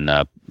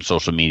on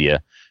social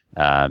media.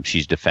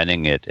 She's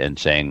defending it and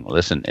saying,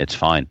 "Listen, it's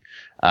fine."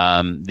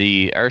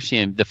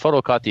 The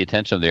photo caught the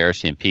attention of the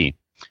RCMP,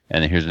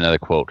 and here's another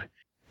quote: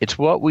 "It's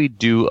what we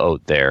do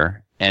out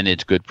there, and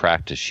it's good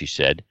practice," she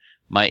said.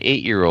 "My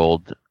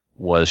 8-year-old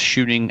was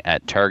shooting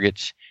at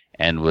targets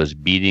and was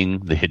beating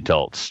the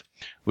adults.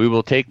 We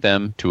will take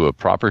them to a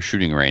proper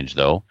shooting range,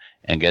 though,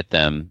 and get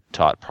them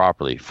taught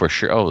properly for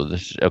sure." Oh,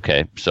 this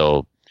okay.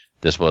 So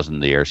this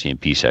wasn't the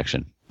RCMP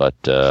section, but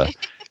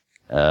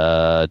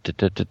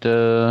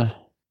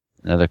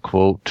another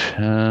quote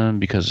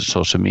because of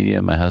social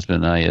media. My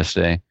husband and I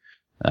yesterday.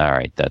 All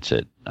right, that's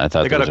it. I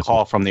thought They there got was a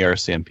call from the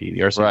RCMP.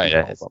 The RCMP Right.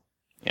 called them.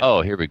 Yeah.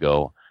 Oh, here we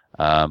go.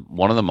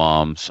 One of the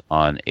moms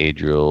on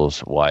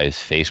Adriel's Wise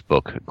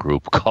Facebook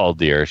group called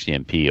the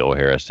RCMP,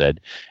 O'Hara said,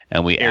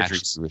 and we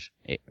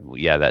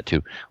that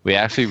too. We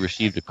actually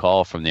received a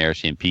call from the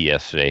RCMP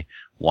yesterday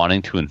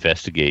wanting to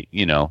investigate,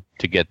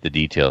 to get the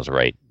details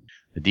right.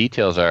 The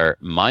details are,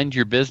 mind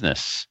your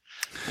business.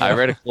 I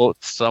read a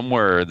quote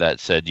somewhere that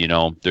said,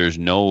 there's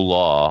no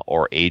law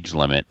or age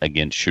limit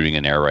against shooting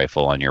an air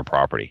rifle on your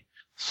property.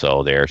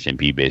 So the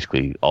RCMP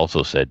basically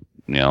also said,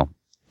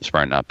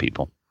 smarten up,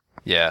 people.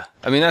 Yeah.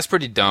 I mean, that's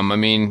pretty dumb. I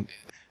mean,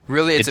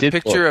 really, it's a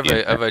picture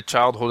of a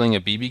child holding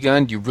a BB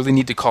gun. Do you really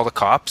need to call the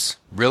cops?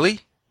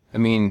 Really? I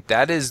mean,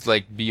 that is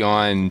like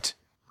beyond...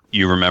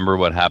 You remember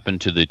what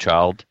happened to the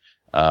child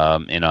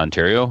in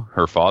Ontario,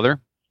 her father?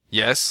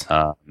 Yes.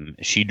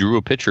 She drew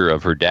a picture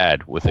of her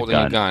dad with holding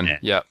a gun.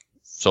 Yeah.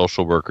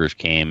 Social workers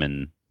came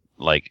and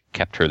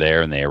kept her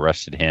there, and they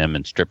arrested him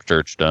and strip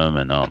searched him,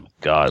 and oh my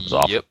God, it was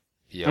awful.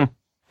 Yep.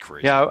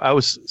 Crazy. Yeah, I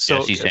was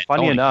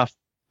funny enough.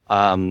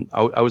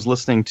 I was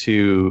listening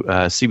to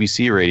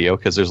CBC radio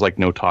because there's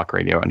no talk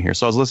radio on here.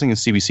 So I was listening to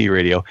CBC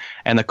radio,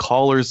 and the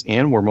callers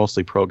in were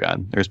mostly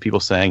pro-gun. There's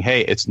people saying,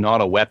 "Hey, it's not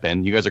a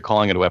weapon. You guys are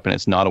calling it a weapon.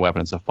 It's not a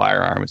weapon. It's a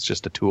firearm. It's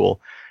just a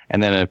tool."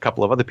 And then a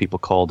couple of other people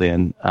called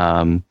in.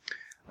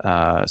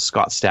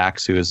 Scott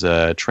Stacks, who is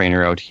a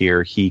trainer out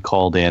here, he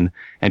called in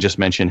and just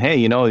mentioned,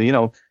 "Hey,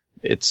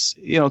 it's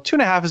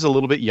 2.5 is a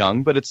little bit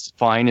young, but it's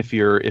fine if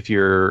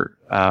you're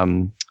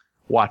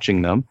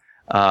watching them."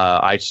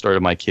 I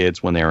started my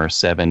kids when they were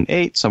 7,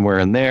 8, somewhere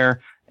in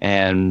there,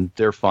 and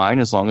they're fine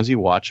as long as you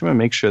watch them and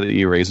make sure that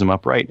you raise them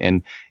up right.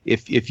 And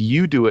if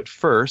you do it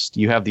first,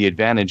 you have the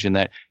advantage in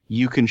that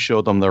you can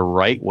show them the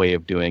right way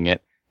of doing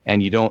it,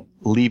 and you don't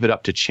leave it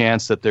up to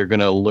chance that they're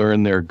going to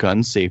learn their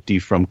gun safety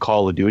from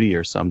Call of Duty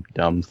or some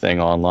dumb thing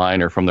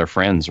online or from their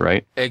friends,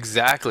 right?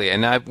 Exactly.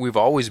 And we've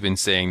always been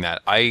saying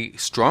that. I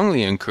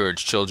strongly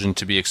encourage children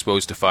to be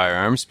exposed to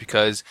firearms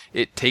because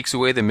it takes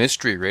away the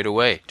mystery right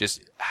away.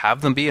 Just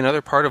have them be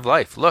another part of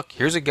life. Look,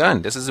 here's a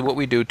gun. This is what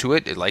we do to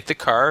it. Like the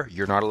car,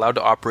 you're not allowed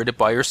to operate it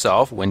by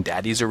yourself. When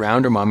daddy's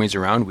around or mommy's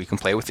around, we can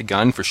play with the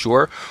gun for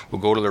sure. We'll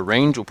go to the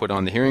range, we'll put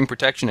on the hearing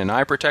protection and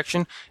eye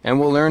protection,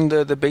 and we'll learn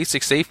the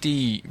basic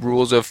safety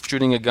rules of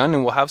shooting a gun,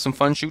 and we'll have some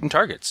fun shooting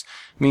targets.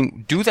 I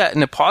mean, do that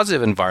in a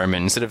positive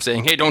environment instead of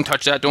saying, "Hey, don't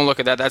touch that, don't look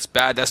at that, that's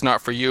bad, that's not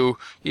for you."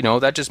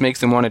 That just makes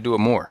them want to do it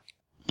more.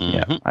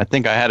 Yeah, I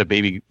think I had a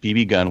baby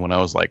BB gun when I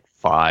was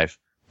 5.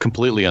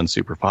 Completely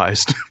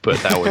unsupervised, but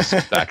that was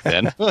back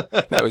then.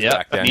 That was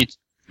back then.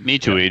 Me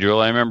too,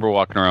 Adriel. I remember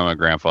walking around my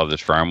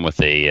grandfather's farm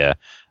with a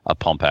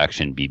pump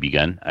action BB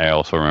gun. I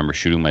also remember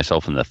shooting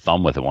myself in the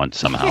thumb with it once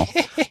somehow.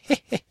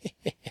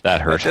 That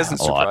hurt. That doesn't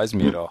surprise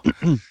me at all.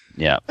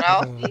 Yeah.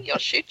 Well, you'll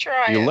shoot your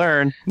eye You out.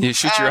 learn. You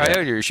shoot your eye out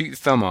or you shoot your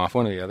thumb off,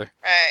 one or the other.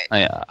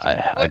 Right.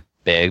 I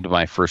bagged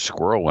my first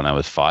squirrel when I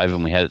was 5,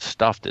 and we had it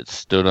stuffed. It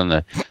stood on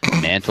the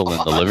mantle in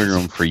the living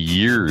room for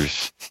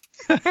years.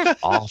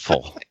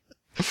 Awful.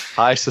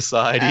 High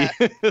society.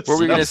 What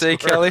were you going to say,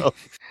 Kelly?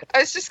 I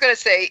was just going to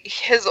say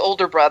his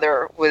older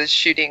brother was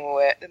shooting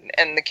with,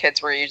 and the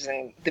kids were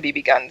using the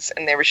BB guns,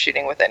 and they were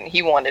shooting with it, and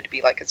he wanted to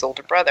be like his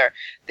older brother.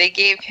 They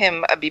gave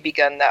him a BB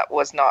gun that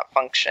was not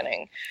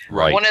functioning.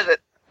 Right.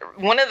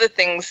 One of the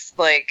things,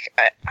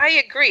 I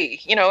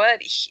agree. You know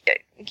what?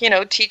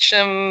 Teach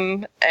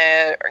them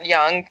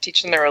young,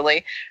 teach them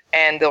early,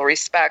 and they'll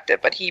respect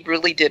it. But he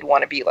really did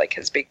want to be like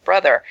his big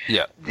brother.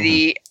 Yeah.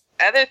 The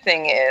other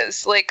thing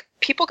is,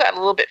 people got a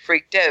little bit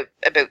freaked out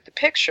about the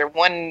picture.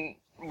 One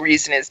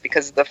reason is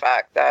because of the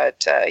fact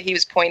that he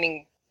was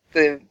pointing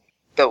the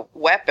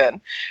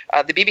weapon,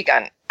 the BB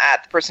gun,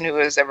 at the person who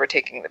was ever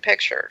taking the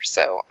picture.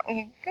 So,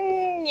 I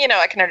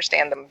can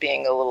understand them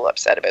being a little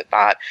upset about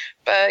that.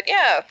 But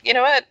yeah, you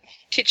know what?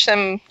 Teach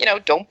them,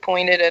 don't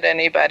point it at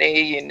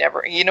anybody.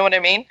 You know what I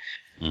mean?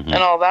 Mm-hmm.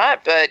 And all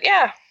that. But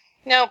yeah,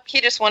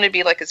 he just wanted to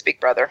be like his big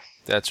brother.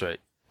 That's right.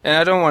 And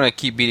I don't want to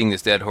keep beating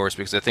this dead horse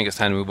because I think it's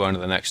time to move on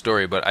to the next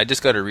story, but I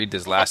just got to read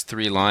this last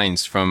 3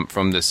 lines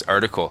from this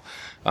article.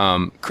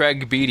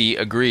 Craig Beatty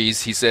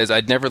agrees. He says,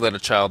 "I'd never let a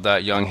child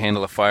that young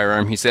handle a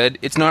firearm." He said,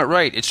 "It's not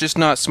right. It's just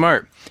not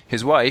smart."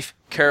 His wife,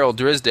 Carol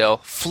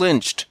Drisdale,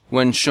 flinched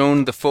when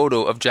shown the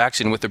photo of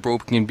Jackson with a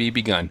broken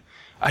BB gun.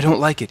 "I don't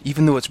like it.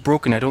 Even though it's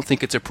broken, I don't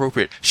think it's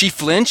appropriate." She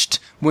flinched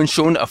when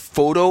shown a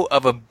photo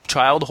of a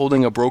child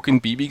holding a broken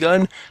BB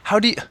gun?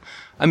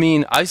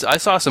 I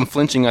saw some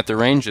flinching at the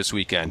range this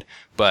weekend,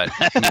 but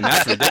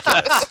that's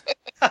ridiculous.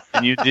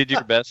 And you did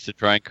your best to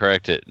try and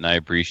correct it, and I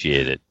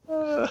appreciate it.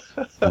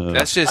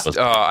 That's just, this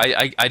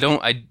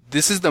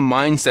is the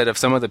mindset of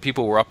some of the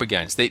people we're up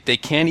against. They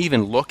can't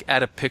even look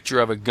at a picture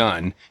of a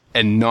gun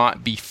and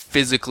not be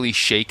physically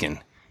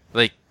shaken.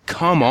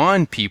 Come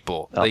on,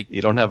 people.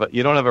 You don't have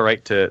a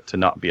right to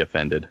not be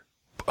offended.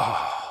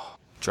 Oh,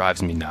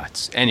 drives me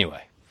nuts.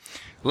 Anyway.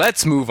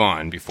 Let's move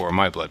on before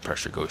my blood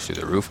pressure goes through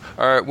the roof.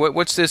 All right,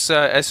 what's this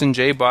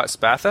S&J bought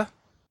Spatha?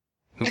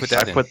 Who put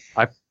that in?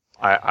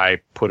 I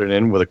put it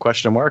in with a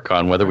question mark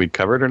on whether we'd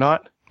cover it or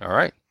not. All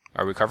right.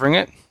 Are we covering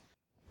it?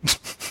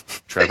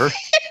 Trevor?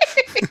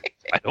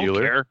 I don't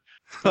care.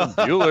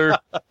 Bueller.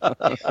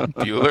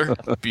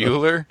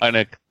 Bueller.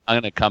 I'm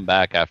gonna come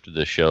back after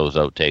the show's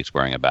outtakes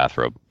wearing a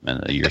bathrobe.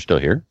 And you're still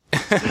here?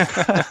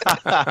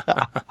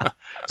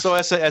 So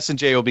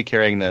S&J will be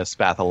carrying the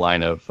Spatha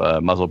line of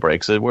muzzle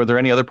brakes. Were there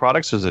any other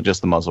products, or is it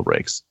just the muzzle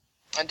brakes?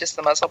 And just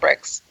the muzzle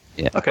brakes.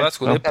 Yeah. Okay. Well, that's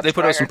cool. Well, They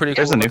put out some pretty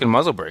cool looking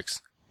muzzle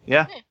brakes.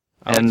 yeah.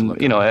 I'll have to look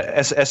And, you know,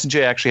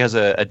 S&J actually has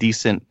a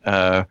decent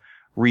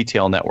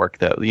retail network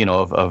that, you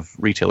know, of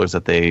retailers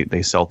that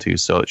they sell to.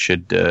 So it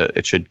should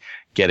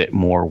get it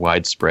more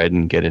widespread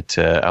and get it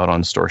out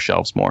on store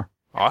shelves more.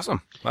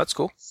 Awesome. That's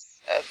cool.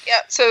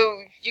 Yeah,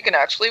 so you can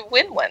actually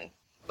win one.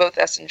 Both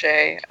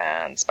S&J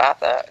and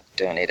Spatha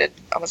donated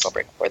a muzzle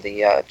brake for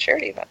the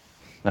charity event.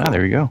 Ah,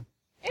 there you go.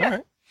 Yeah. All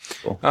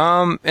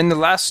right. And the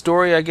last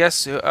story, I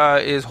guess,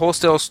 is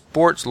Wholesale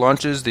Sports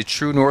launches the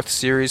True North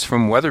series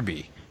from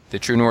Weatherby. The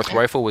True North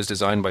rifle was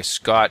designed by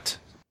Scott,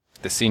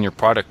 the senior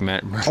product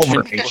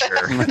merchant.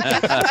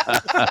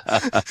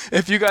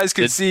 If you guys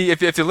could see, if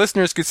the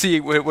listeners could see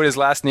what his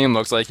last name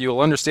looks like, you'll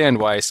understand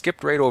why I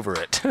skipped right over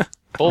it.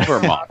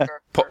 Pulvermacher.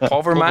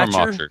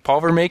 Pulvermacher?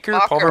 Pulvermaker?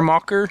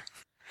 Pulvermacher?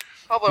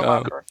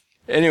 Pulvermacher.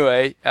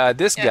 Anyway,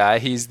 this guy,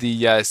 he's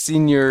the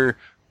senior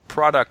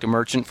product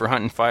merchant for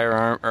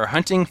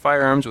hunting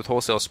firearms with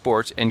Wholesale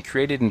Sports, and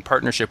created in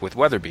partnership with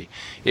Weatherby.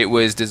 It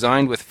was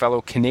designed with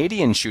fellow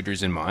Canadian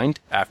shooters in mind,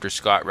 after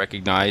Scott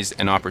recognized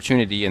an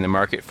opportunity in the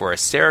market for a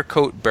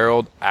Cerakote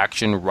barreled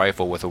action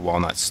rifle with a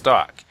walnut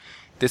stock.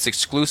 This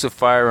exclusive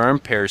firearm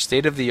pairs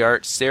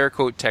state-of-the-art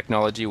Cerakote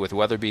technology with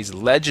Weatherby's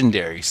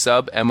legendary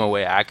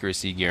sub-MOA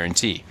accuracy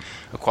guarantee.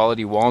 A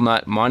quality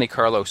walnut Monte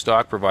Carlo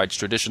stock provides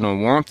traditional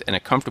warmth and a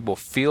comfortable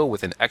feel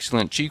with an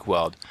excellent cheek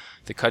weld.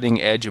 The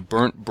cutting-edge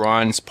burnt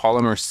bronze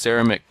polymer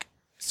ceramic.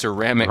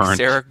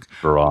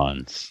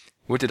 Bronze.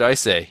 What did I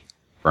say?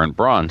 Burnt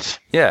bronze.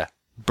 Yeah.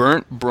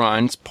 Burnt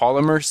bronze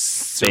polymer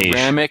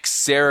ceramic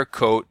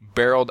Cerakote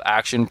barreled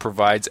action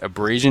provides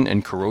abrasion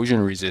and corrosion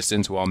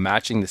resistance while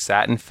matching the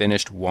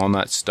satin-finished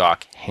walnut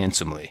stock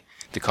handsomely.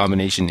 The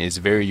combination is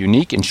very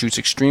unique and shoots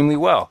extremely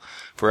well.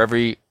 For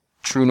every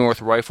True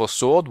North rifle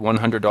sold,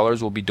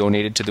 $100 will be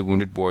donated to the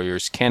Wounded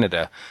Warriors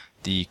Canada.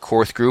 The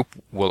Korth Group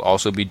will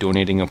also be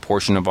donating a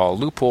portion of all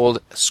Leupold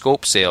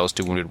scope sales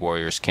to Wounded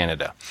Warriors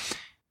Canada.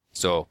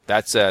 So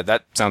that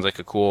sounds like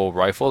a cool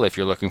rifle if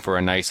you're looking for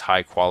a nice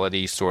high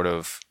quality sort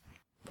of,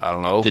 I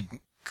don't know,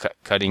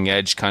 cutting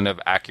edge kind of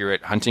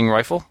accurate hunting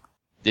rifle.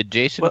 Did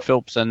Jason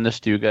Phillips send this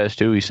to you guys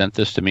too? He sent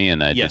this to me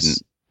and I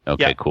didn't.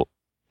 Okay, yeah. Cool.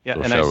 Yeah,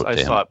 and I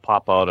saw it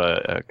pop out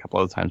a couple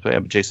other times, but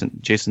yeah,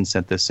 Jason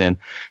sent this in.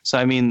 So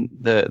I mean,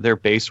 their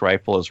base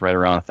rifle is right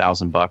around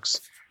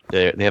 $1,000.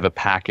 They have a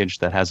package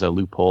that has a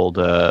Leupold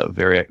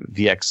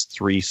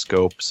VX3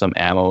 scope, some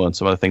ammo, and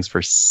some other things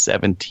for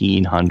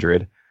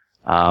 $1,700.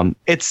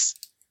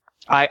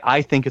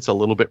 I think it's a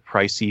little bit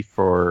pricey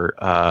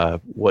for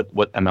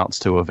what amounts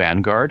to a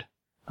Vanguard,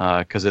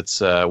 because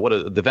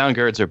the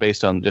Vanguards are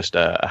based on just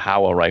a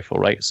Howa rifle,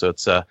 right? So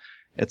it's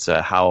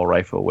a Howa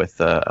rifle with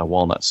a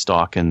walnut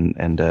stock and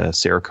a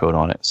Cerakote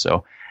on it.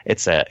 So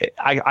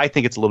I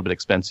think it's a little bit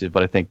expensive,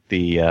 but I think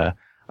I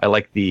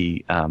like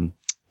the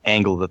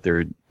angle that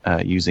they're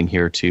using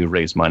here to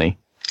raise money.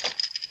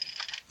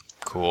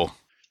 Cool.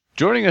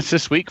 Joining us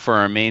this week for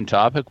our main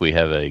topic, we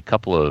have a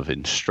couple of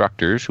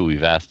instructors who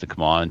we've asked to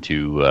come on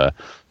to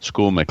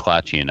school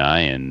McClatchy and I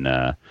in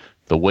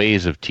the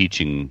ways of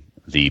teaching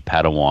the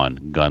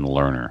Padawan gun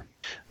learner.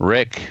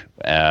 Rick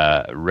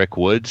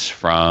Woods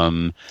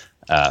from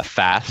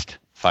FAST,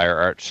 Fire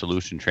Arts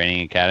Solution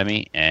Training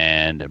Academy,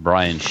 and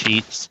Brian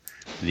Sheets,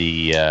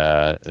 the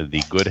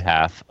good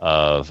half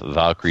of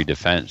Valkyrie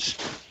Defense.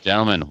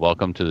 Gentlemen,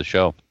 welcome to the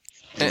show.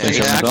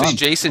 Actually,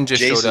 Jason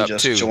showed up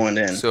just too. Joined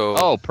in.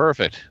 So,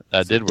 perfect.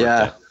 That did work.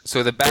 Yeah.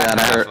 So the back.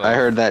 Yeah, I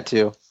heard that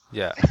too.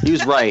 Yeah. He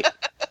was right.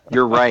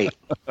 You're right.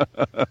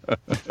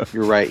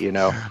 You're right. You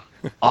know.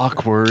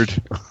 Awkward.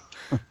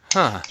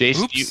 Huh.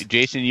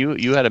 Jason,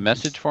 you had a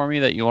message for me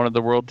that you wanted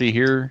the world to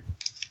hear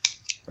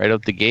right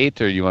out the gate,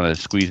 or you want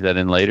to squeeze that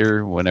in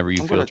later whenever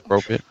you feel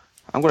appropriate?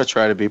 I'm going to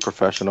try to be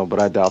professional, but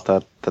I doubt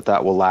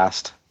that will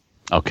last.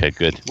 Okay,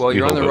 good. Well,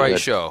 you're on the right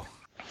show.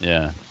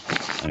 Yeah.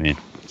 I mean,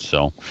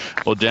 so.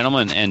 Well,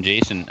 gentlemen and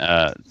Jason,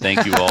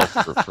 thank you all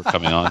for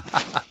coming on.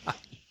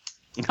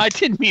 I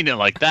didn't mean it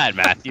like that,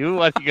 Matthew.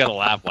 Why you got to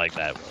laugh like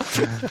that?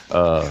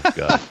 Oh,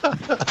 God.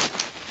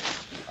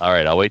 All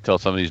right, I'll wait till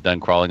somebody's done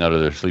crawling out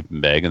of their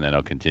sleeping bag, and then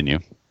I'll continue.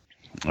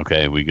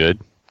 Okay, we good?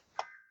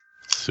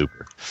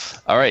 Super.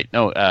 All right.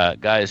 No,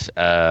 guys,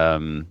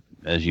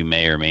 as you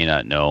may or may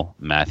not know,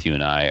 Matthew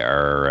and I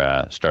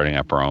are starting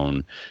up our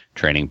own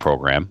training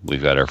program.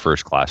 We've got our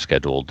first class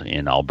scheduled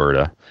in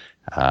Alberta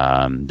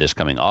this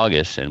coming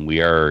August, and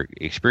we are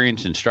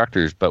experienced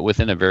instructors, but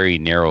within a very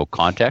narrow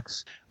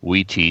context.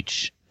 We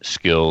teach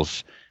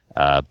skills,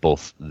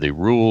 both the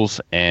rules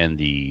and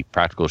the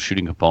practical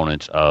shooting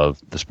components of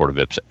the sport of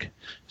IPSC.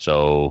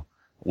 So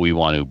we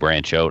want to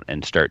branch out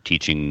and start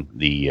teaching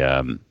the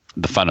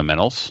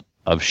fundamentals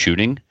of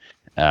shooting,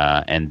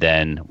 and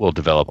then we'll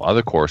develop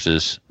other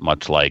courses,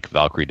 much like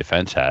Valkyrie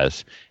Defense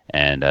has,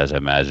 and as I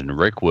imagine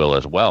Rick will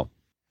as well.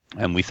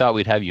 And we thought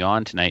we'd have you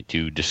on tonight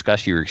to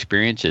discuss your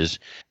experiences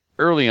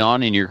early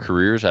on in your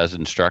careers as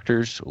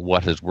instructors,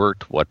 what has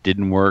worked, what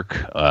didn't work,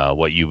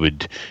 what you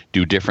would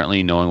do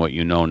differently knowing what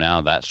you know now,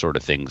 that sort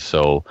of thing.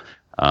 So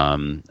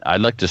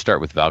I'd like to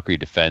start with Valkyrie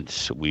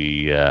Defense,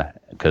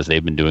 because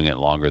they've been doing it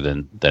longer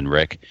than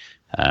Rick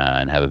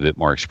and have a bit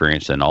more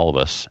experience than all of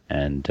us.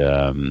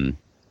 And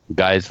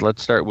guys,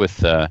 let's start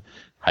with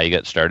how you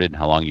got started and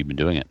how long you've been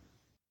doing it.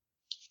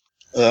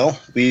 Well,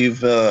 we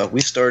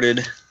started,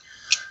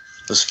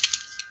 it was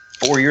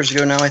 4 years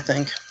ago now, I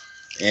think,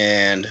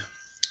 and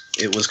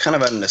it was kind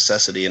of a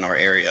necessity in our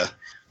area.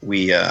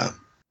 We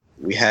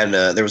had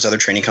there was other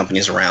training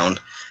companies around,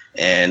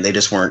 and they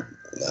just weren't.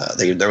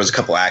 There was a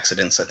couple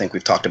accidents. I think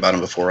we've talked about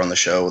them before on the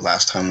show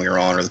last time we were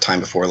on, or the time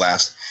before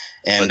last.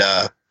 And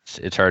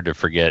it's hard to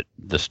forget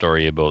the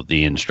story about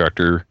the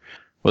instructor.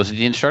 Was it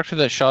the instructor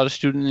that shot a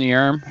student in the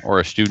arm,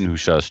 or a student who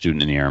shot a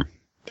student in the arm?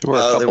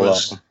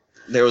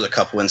 There was a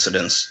couple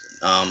incidents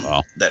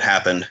that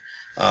happened.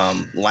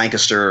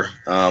 Lancaster,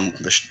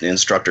 the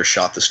instructor,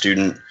 shot the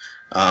student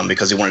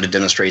because he wanted to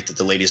demonstrate that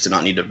the ladies did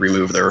not need to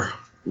remove their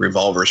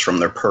revolvers from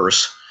their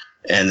purse.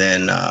 And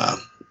then,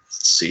 let's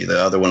see, the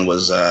other one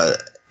was a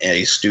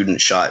student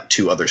shot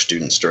 2 other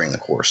students during the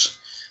course.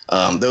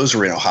 Those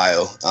were in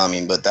Ohio.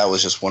 But that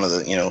was just one of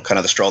the, kind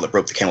of the straw that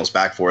broke the camel's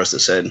back for us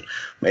that said,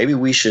 maybe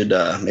we should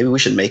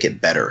make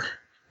it better.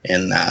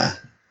 And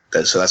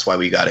so that's why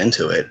we got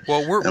into it.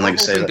 Well,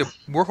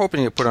 we're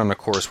hoping to put on a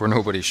course where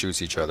nobody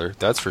shoots each other.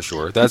 That's for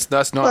sure. That's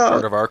not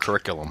part of our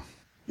curriculum.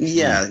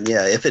 Yeah.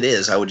 If it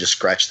is, I would just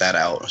scratch that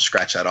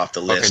off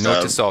the list. Okay,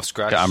 note to self,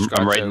 scratch. I'm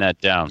writing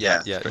that down.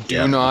 Yeah.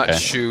 Do not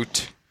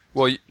shoot.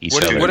 Well,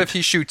 what if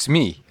he shoots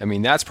me?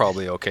 That's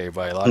probably okay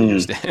by a lot of you.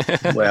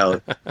 Well,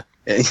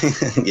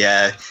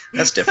 yeah,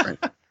 that's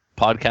different.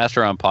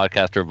 Podcaster on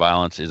podcaster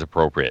violence is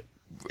appropriate.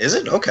 Is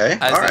it? Okay.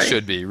 As all it right.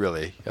 should be,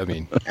 really.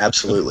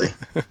 Absolutely.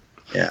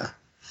 Yeah.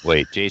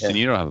 Wait, Jason,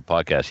 you don't have a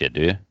podcast yet,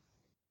 do you?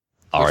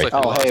 All right.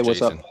 Like hey, what's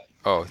Jason. up?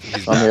 Oh,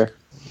 he's I'm back. here.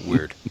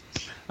 Weird.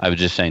 I was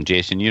just saying,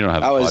 Jason, you don't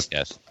have a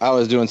podcast. I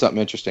was doing something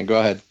interesting. Go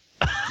ahead.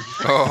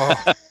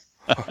 Oh.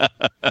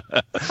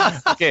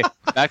 Okay,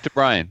 back to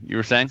Brian. You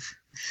were saying?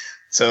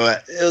 So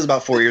it was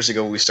about 4 years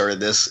ago when we started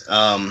this,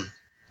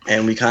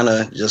 and we kind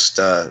of just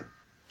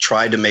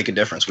tried to make a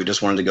difference. We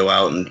just wanted to go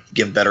out and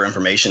give better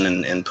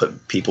information and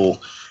put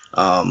people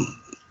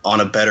on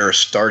a better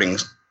starting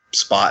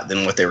spot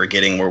than what they were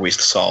getting where we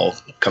saw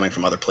coming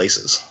from other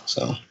places.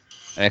 So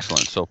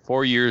Excellent. So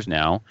 4 years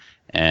now,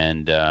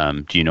 and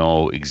do you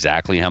know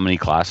exactly how many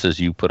classes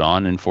you put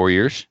on in 4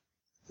 years?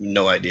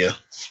 no idea.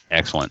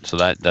 Excellent. So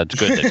that's good.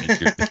 That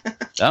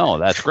means no,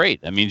 that's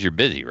great. That means you're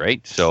busy,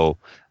 right? So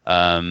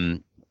are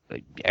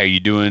you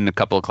doing a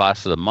couple of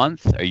classes a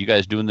month? Are you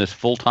guys doing this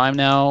full time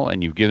now,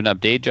 and you've given up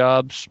day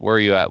jobs? Where are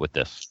you at with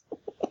this?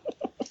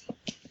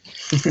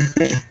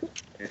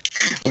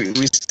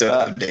 we still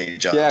have day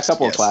jobs. Yeah, a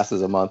couple of yes.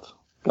 classes a month.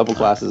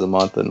 Classes a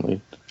month, and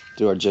we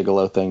do our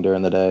gigolo thing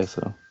during the day.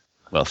 So.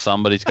 Well,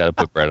 somebody's got to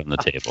put bread on the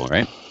table,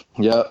 right?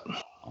 Yep.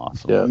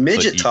 Awesome. Yeah.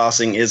 Midget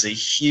tossing is a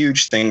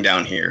huge thing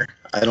down here.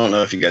 I don't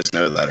know if you guys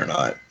know that or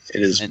not.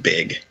 It is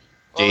big.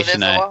 Well, it is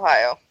in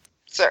Ohio,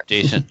 sir.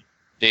 Jason,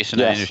 Yes.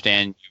 I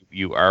understand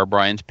you are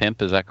Brian's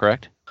pimp. Is that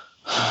correct?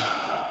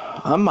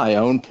 I'm my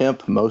own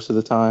pimp most of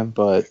the time,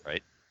 but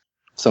Right.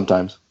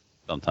 sometimes.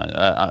 Sometimes,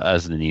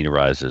 as the need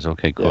arises.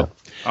 Okay, cool.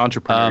 Yeah.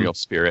 Entrepreneurial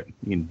spirit.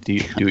 You can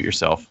do it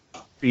yourself.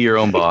 Be your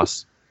own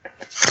boss.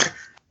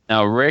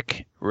 Now,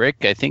 Rick,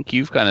 I think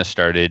you've kind of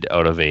started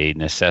out of a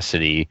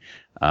necessity.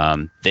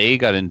 They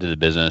got into the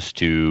business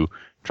to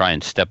try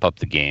and step up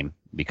the game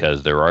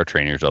because there are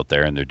trainers out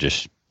there and they're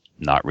just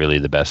not really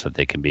the best that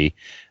they can be.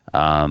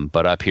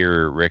 But up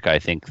here, Rick, I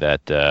think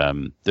that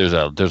there's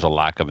a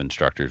lack of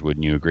instructors.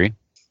 Wouldn't you agree?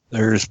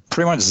 There's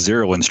pretty much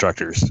zero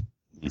instructors,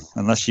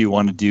 unless you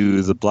want to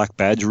do the black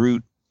badge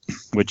route,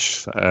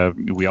 which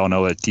we all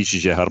know it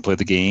teaches you how to play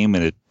the game,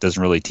 and it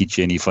doesn't really teach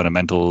you any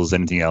fundamentals,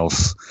 anything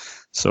else.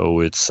 So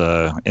it's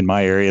in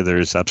my area,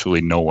 there's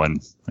absolutely no one,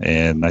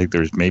 and I think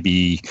there's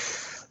maybe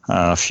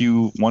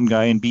one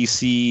guy in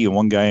BC and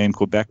one guy in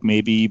Quebec,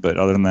 maybe, but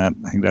other than that,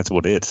 I think that's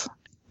about it.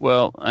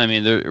 Well, I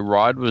mean,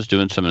 Rod was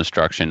doing some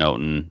instruction out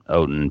in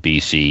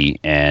BC,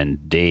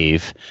 and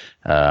Dave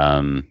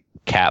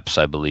CAPS,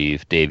 I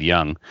believe, Dave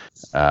Young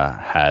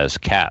has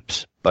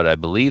CAPS, but I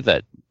believe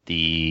that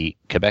the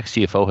Quebec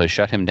CFO has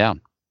shut him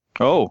down.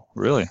 Oh,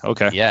 really?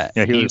 Okay. Yeah.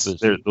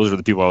 Those are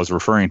the people I was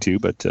referring to,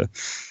 but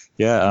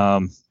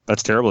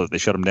that's terrible that they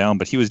shut him down.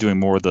 But he was doing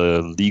more of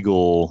the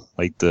legal,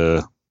 like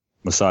the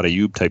Masada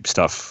Yub type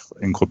stuff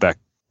in Quebec,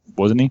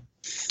 wasn't he?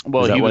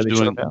 Well,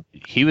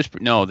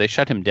 they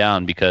shut him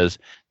down because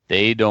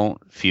they don't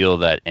feel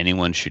that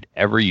anyone should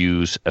ever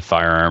use a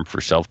firearm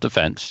for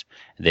self-defense.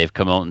 They've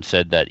come out and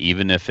said that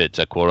even if it's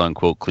a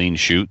quote-unquote clean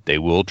shoot, they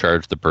will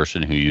charge the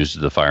person who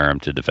uses the firearm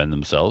to defend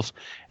themselves,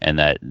 and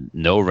that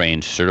no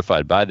range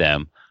certified by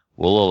them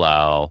will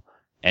allow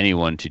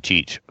anyone to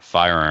teach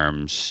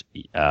firearms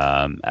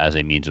as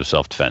a means of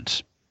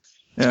self-defense.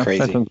 Yeah,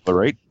 crazy. that sounds about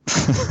right.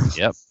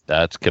 Yep,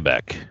 that's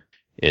Quebec.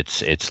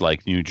 It's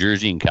like New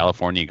Jersey and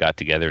California got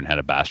together and had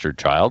a bastard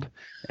child,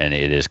 and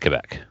it is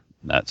Quebec.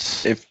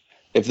 That's if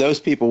those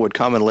people would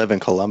come and live in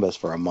Columbus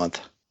for a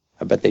month,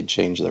 I bet they'd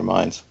change their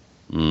minds.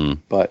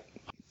 But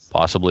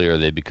possibly, or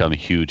they become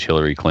huge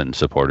Hillary Clinton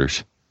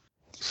supporters.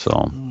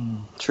 So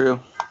true.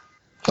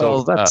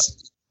 So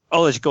that's.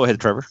 I'll let you go ahead,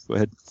 Trevor. Go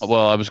ahead.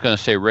 Well, I was going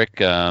to say, Rick,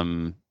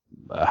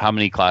 how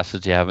many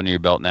classes do you have under your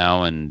belt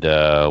now, and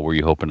where are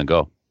you hoping to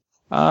go?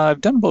 I've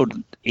done about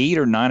 8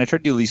 or 9. I try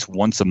to do at least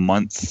once a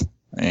month,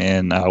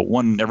 and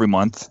one every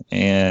month.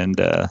 And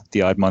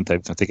the odd month, I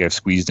think I've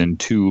squeezed in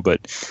 2.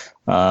 But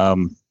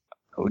we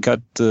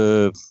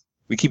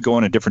keep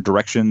going in different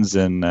directions,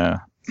 and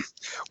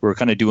we're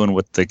kind of doing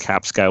what the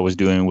Caps guy was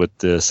doing with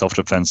the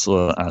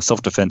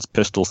self-defense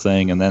pistol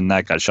thing, and then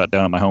that got shut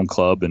down at my home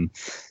club, and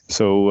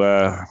so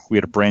we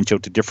had to branch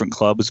out to different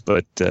clubs,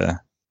 but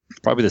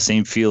probably the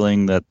same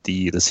feeling that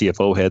the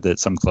CFO had, that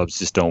some clubs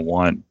just don't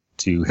want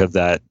to have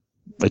that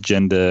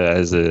agenda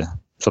as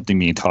something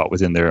being taught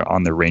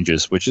on their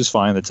ranges, which is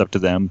fine. That's up to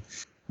them.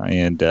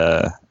 And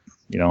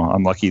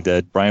I'm lucky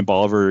that Brian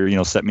Bolivar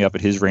set me up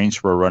at his range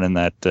for running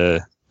that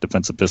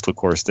defensive pistol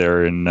course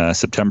there in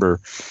September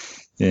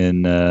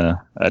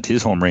at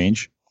his home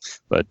range.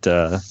 But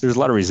there's a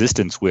lot of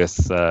resistance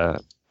with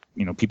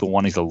people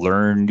wanting to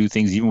learn new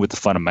things, even with the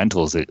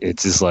fundamentals.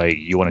 It's just like,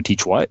 you want to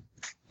teach what?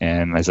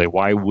 And I say,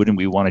 why wouldn't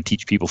we want to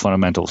teach people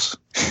fundamentals,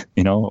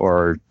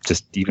 or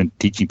just even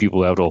teaching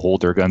people how to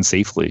hold their gun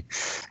safely?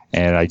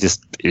 And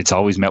it's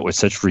always met with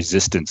such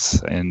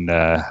resistance. And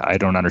I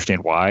don't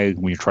understand why,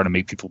 when you're trying to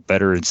make people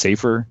better and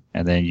safer,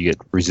 and then you get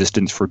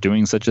resistance for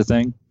doing such a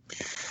thing.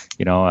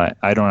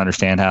 I don't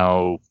understand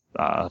how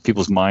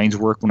people's minds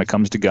work when it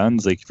comes to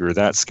guns. Like, if you're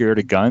that scared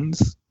of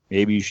guns,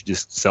 maybe you should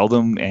just sell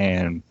them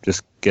and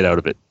just get out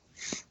of it.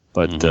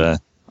 But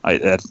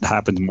that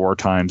happens more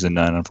times than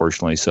none,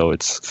 unfortunately. So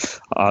it's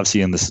obviously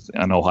in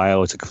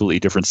Ohio, it's a completely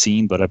different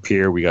scene. But up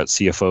here, we got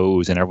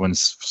CFOs, and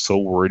everyone's so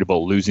worried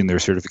about losing their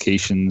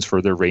certifications for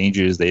their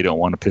ranges. They don't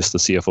want to piss the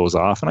CFOs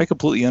off, and I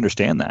completely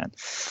understand that.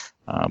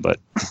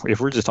 But if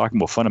we're just talking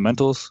about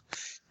fundamentals,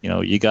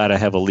 you got to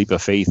have a leap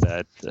of faith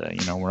that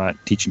we're not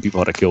teaching people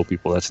how to kill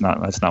people. That's not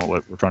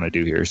what we're trying to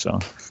do here. So.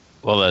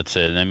 Well, that's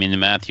it. I mean,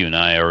 Matthew and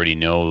I already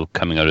know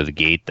coming out of the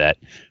gate that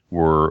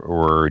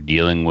we're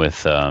dealing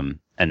with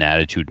an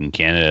attitude in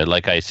Canada.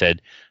 Like I said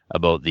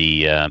about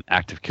the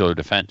active killer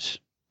defense,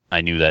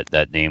 I knew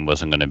that name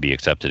wasn't going to be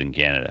accepted in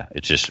Canada.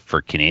 It's just,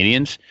 for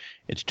Canadians,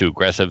 it's too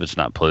aggressive. It's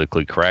not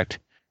politically correct.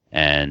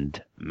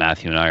 And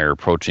Matthew and I are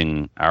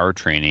approaching our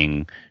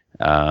training,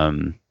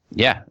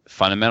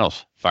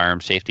 fundamentals,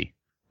 firearm safety.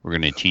 We're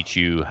going to teach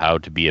you how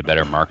to be a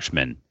better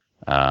marksman.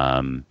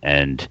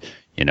 And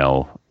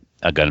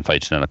a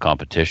gunfight's not a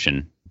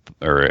competition,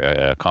 or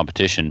a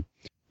competition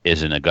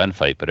isn't a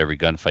gunfight, but every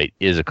gunfight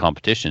is a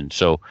competition.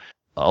 So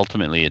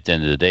ultimately, at the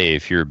end of the day,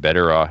 if you're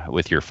better off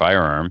with your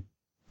firearm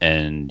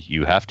and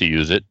you have to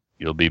use it,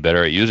 you'll be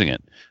better at using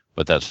it.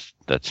 But that's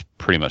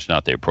pretty much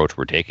not the approach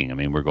we're taking. I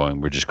mean,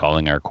 we're just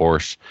calling our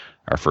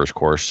first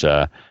course,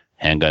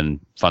 handgun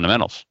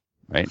fundamentals,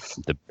 right?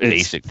 The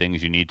basic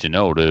things you need to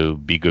know to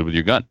be good with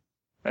your gun.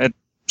 It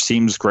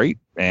seems great,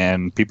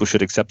 and people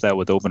should accept that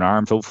with open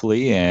arms,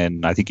 hopefully.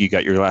 And I think you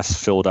got your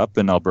last filled up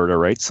in Alberta,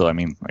 right? So, I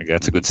mean,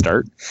 that's a good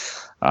start.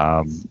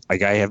 I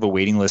have a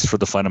waiting list for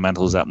the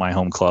fundamentals at my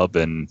home club,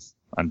 and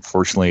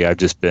unfortunately, I've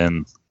just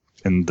been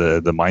in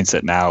the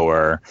mindset now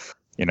where,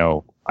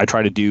 I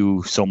try to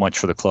do so much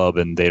for the club,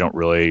 and they don't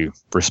really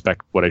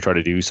respect what I try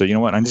to do. So, you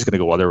know what? I'm just going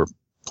to go other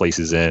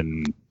places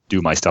and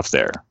do my stuff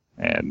there.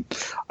 And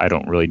I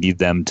don't really need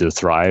them to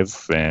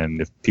thrive.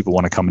 And if people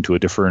want to come into a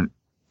different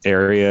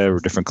area or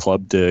different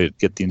club to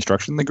get the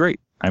instruction, then great.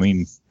 I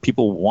mean,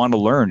 people want to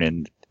learn,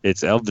 and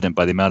it's evident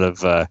by the amount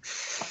of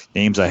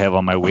names I have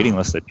on my waiting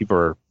list that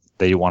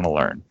they want to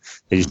learn.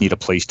 They just need a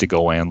place to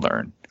go and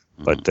learn.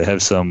 But to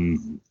have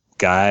some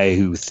guy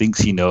who thinks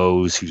he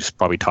knows, who's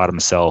probably taught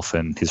himself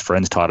and his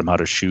friends taught him how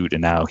to shoot,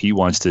 and now he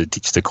wants to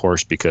teach the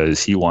course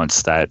because he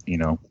wants that,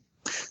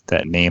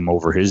 that name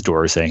over his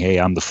door saying, hey,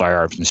 I'm the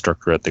firearms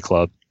instructor at the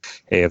club.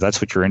 Hey, if that's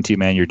what you're into,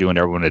 man, you're doing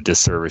everyone a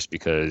disservice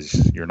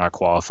because you're not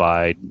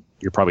qualified.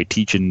 You're probably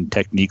teaching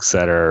techniques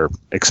that are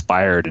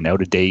expired and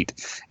out of date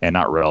and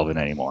not relevant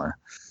anymore.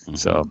 Mm-hmm.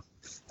 So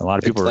a lot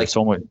of people are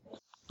so much.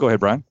 Go ahead,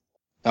 Brian.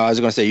 I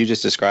was going to say, you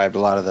just described a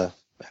lot of the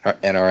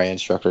NRA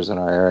instructors in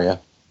our area.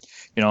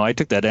 I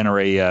took that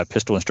NRA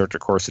pistol instructor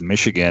course in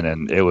Michigan,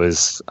 and it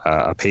was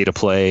a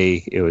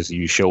pay-to-play. It was,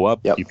 you show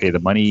up, you pay the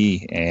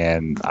money,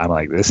 and I'm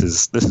like, this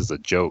is a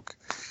joke.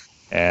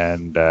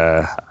 And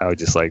I was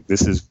just like,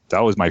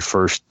 that was my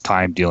first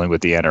time dealing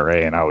with the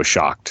NRA, and I was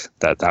shocked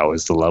that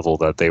was the level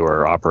that they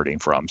were operating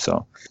from.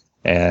 So,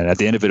 and at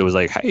the end of it was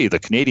like, hey, the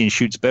Canadian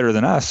shoots better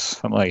than us.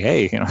 I'm like,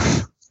 hey,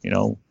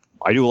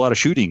 I do a lot of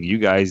shooting. You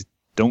guys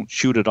don't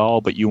shoot at all,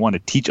 but you want to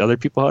teach other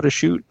people how to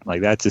shoot? Like,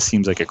 that just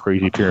seems like a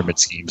crazy pyramid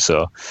scheme.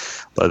 So,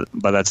 but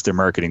that's their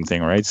marketing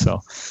thing, right? So,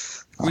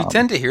 We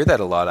tend to hear that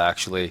a lot,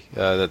 actually,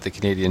 that the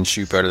Canadians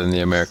shoot better than the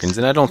Americans,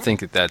 and I don't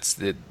think that that's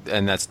it,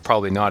 and that's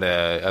probably not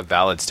a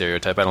valid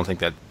stereotype. I don't think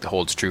that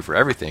holds true for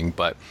everything,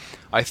 but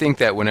I think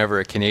that whenever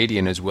a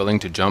Canadian is willing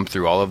to jump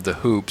through all of the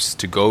hoops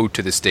to go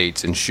to the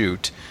States and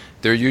shoot,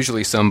 they're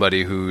usually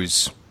somebody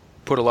who's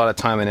put a lot of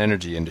time and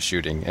energy into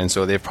shooting, and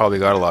so they've probably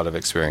got a lot of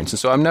experience. And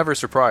so I'm never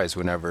surprised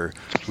whenever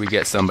we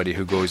get somebody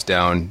who goes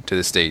down to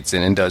the States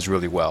and does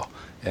really well.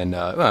 And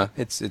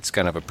it's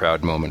kind of a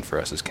proud moment for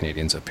us as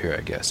Canadians up here,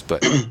 I guess.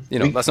 But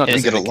let's not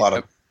think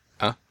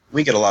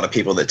we get a lot of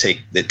people that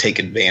take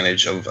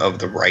advantage of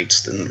the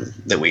rights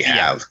that we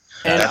have.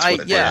 And that's what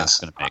it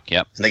is.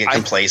 Yep. And they get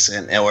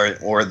complacent,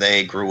 or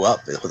they grew up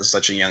with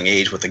such a young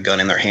age with a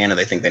gun in their hand, and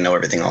they think they know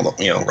everything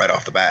right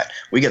off the bat.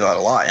 We get that a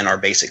lot in our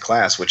basic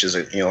class, which is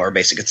our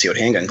basic concealed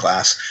handgun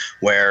class,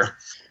 where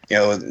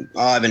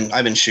I've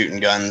been shooting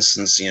guns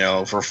since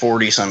for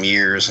 40 some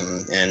years,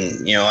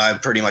 and I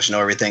pretty much know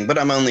everything. But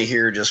I'm only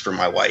here just for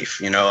my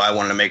wife. I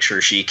wanted to make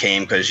sure she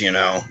came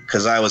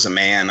because I was a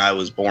man. I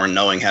was born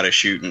knowing how to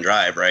shoot and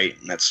drive, right?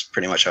 And that's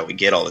pretty much how we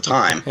get all the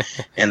time.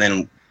 And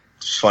then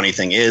funny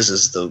thing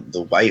is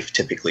the wife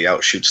typically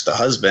outshoots the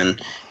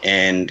husband,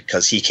 and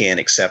because he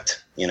can't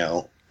accept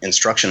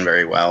instruction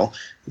very well,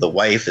 the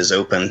wife is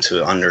open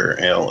to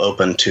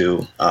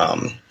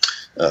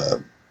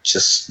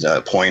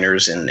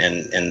pointers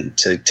and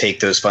to take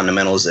those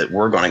fundamentals that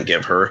we're going to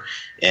give her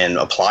and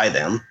apply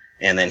them,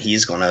 and then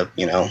he's going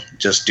to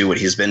just do what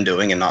he's been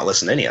doing and not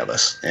listen to any of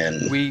us.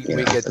 And we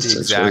get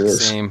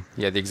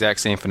the exact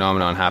same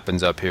phenomenon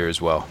happens up here as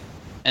well.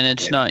 And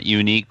it's not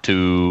unique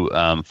to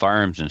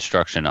firearms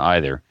instruction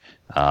either.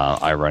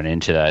 I run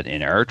into that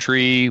in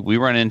archery. We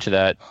run into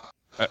that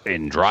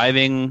in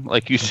driving,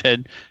 like you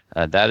said.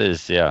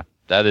 That's a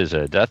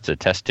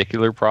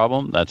testicular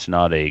problem. That's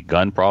not a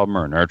gun problem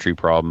or an archery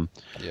problem.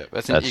 Yeah,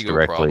 that's an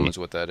ego problem is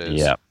what that is.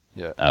 Yeah,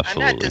 I'm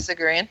absolutely. not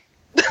disagreeing.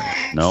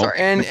 No. Sorry.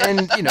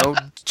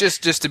 And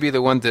just to be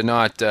the one to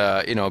not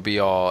be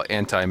all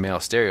anti-male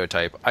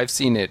stereotype, I've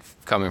seen it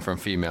coming from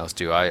females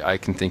too. I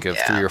can think of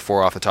 3 or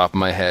 4 off the top of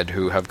my head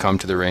who have come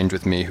to the range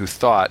with me who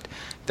thought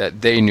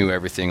that they knew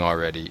everything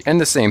already, and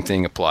the same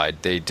thing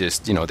applied. They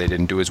just they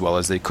didn't do as well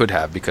as they could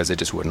have because they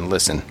just wouldn't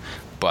listen.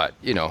 But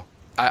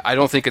I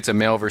don't think it's a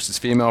male versus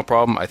female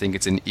problem. I think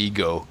it's an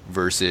ego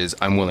versus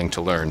I'm willing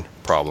to learn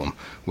problem.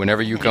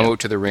 Whenever you come out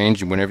to the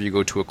range and whenever you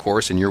go to a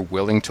course and you're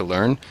willing to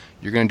learn,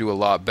 you're going to do a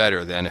lot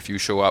better than if you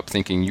show up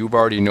thinking you've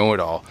already know it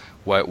all.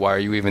 Why are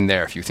you even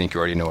there if you think you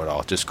already know it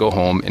all? Just go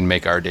home and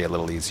make our day a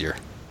little easier.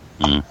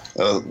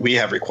 We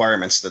have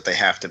requirements that they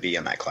have to be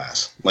in that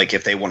class. Like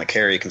if they want to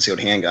carry a concealed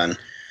handgun,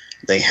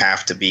 they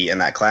have to be in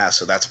that class,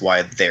 so that's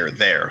why they're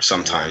there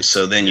sometimes. Right.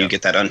 So then you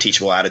get that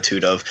unteachable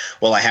attitude of,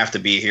 well, I have to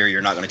be here.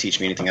 You're not going to teach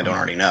me anything I don't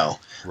already know.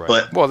 Right.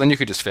 But well, then you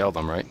could just fail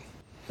them, right?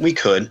 We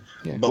could.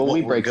 Yeah. But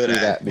we break through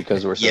that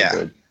because we're so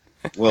good.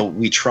 Well,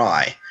 we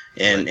try.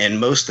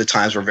 And most of the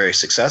times we're very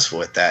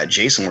successful at that.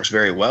 Jason works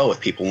very well with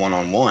people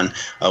one-on-one.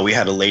 We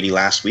had a lady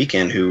last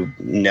weekend who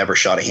never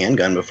shot a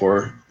handgun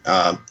before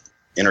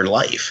in her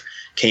life.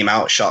 Came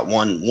out, shot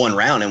one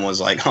round, and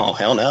was like, "Oh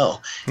hell no!"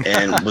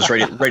 and was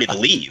ready to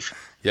leave.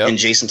 Yep. And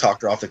Jason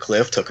talked her off the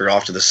cliff, took her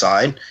off to the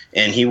side,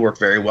 and he worked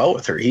very well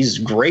with her. He's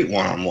great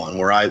one-on-one,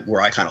 where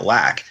I kind of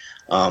lack.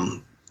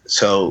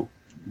 So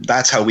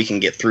that's how we can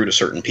get through to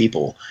certain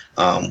people.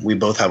 We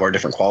both have our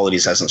different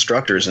qualities as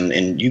instructors,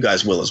 and you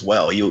guys will as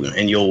well.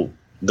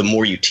 The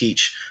more you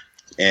teach,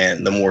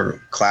 and the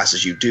more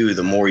classes you do,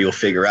 the more you'll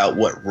figure out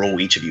what role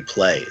each of you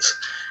plays.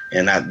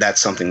 And that's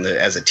something that,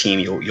 as a team,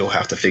 you'll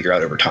have to figure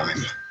out over time.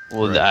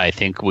 Well, right. I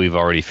think we've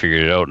already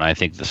figured it out, and I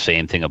think the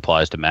same thing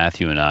applies to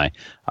Matthew and I.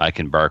 I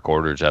can bark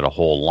orders at a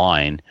whole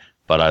line,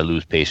 but I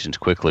lose patience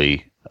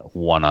quickly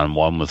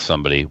one-on-one with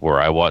somebody.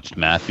 Where I watched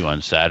Matthew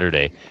on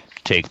Saturday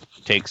take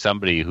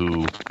somebody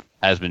who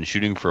has been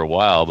shooting for a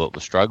while but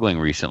was struggling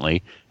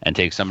recently, and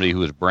take somebody who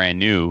was brand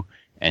new,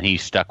 and he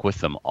stuck with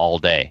them all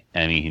day.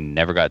 I mean, he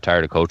never got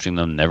tired of coaching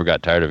them, never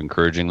got tired of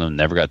encouraging them,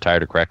 never got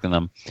tired of correcting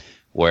them.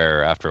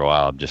 Where after a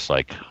while, I'm just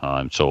like, oh,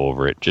 I'm so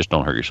over it. Just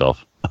don't hurt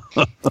yourself.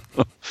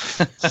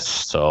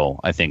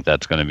 So I think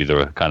that's going to be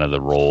the kind of the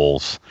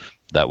roles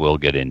that we'll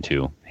get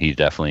into. He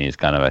definitely is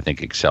kind of, I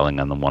think, excelling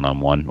on the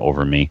one-on-one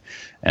over me,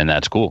 and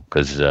that's cool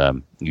because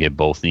you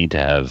both need to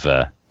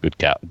have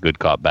good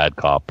cop, bad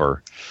cop,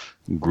 or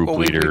group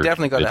leader. We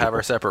definitely got to have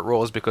our separate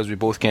roles because we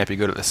both can't be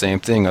good at the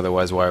same thing.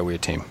 Otherwise, why are we a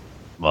team?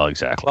 Well,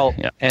 exactly. Well,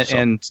 yeah.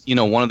 And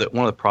one of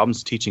the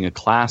problems teaching a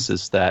class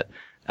is that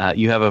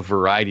you have a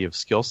variety of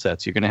skill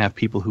sets. You're going to have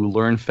people who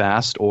learn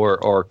fast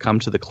or come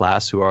to the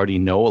class who already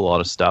know a lot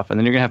of stuff, and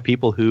then you're going to have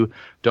people who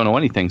don't know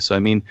anything. So I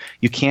mean,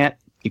 you can't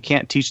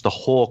teach the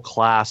whole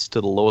class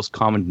to the lowest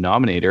common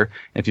denominator.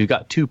 And if you've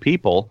got 2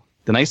 people,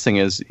 the nice thing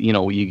is,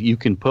 you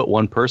can put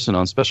one person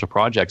on special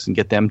projects and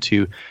get them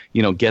to,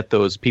 get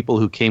those people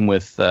who came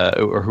with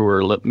or who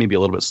are maybe a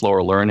little bit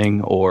slower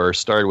learning or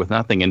started with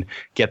nothing and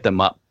get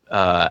them up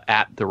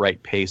at the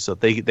right pace, so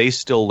they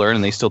still learn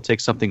and they still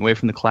take something away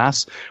from the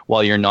class,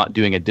 while you're not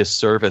doing a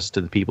disservice to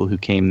the people who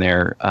came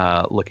there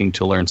looking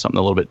to learn something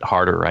a little bit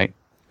harder, right?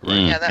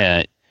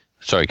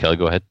 Sorry, Kelly,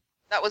 go ahead.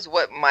 That was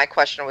what my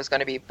question was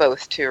going to be,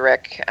 both to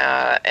Rick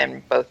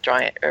and both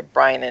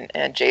Brian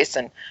and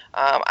Jason.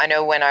 I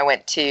know when I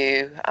went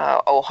to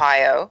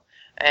Ohio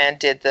and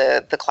did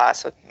the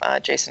class with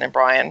Jason and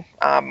Brian,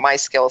 my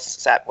skill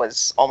set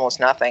was almost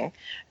nothing.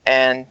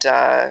 And,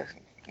 I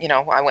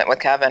went with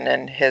Kevin,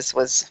 and his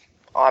was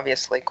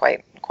obviously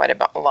quite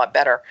a lot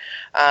better.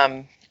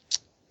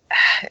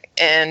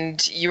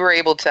 And you were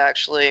able to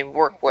actually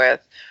work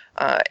with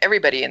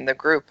everybody in the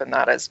group and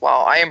that as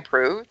well. I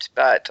improved,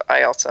 but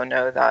I also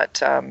know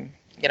that,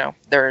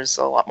 there's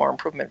a lot more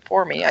improvement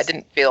for me. I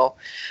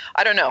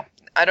don't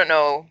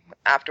know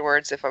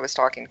afterwards if I was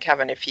talking to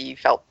Kevin, if he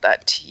felt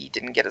that he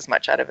didn't get as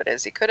much out of it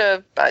as he could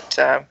have, but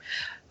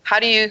how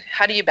do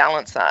you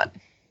balance that?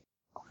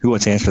 Who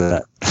wants to answer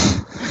that?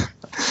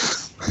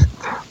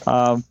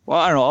 Well,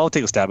 I don't know. I'll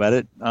take a stab at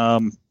it.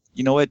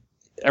 You know what?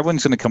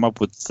 Everyone's going to come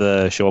up with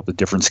show up with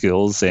different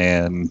skills,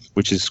 and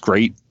which is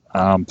great.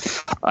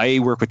 I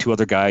work with two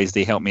other guys.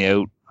 They help me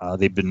out.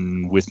 They've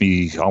been with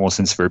me almost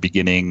since the very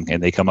beginning,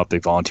 and they come up, they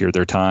volunteer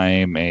their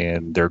time,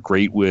 and they're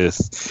great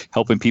with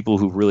helping people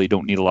who really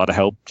don't need a lot of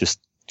help, just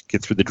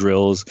get through the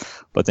drills.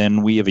 But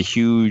then we have a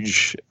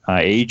huge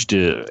age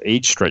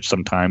stretch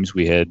sometimes.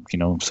 We had,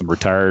 some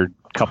retired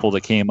couple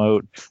that came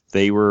out.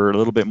 They were a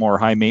little bit more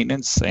high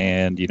maintenance,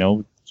 and,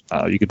 you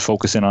could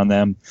focus in on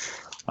them.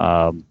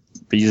 But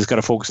you just got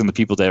to focus on the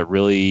people that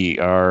really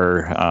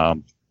are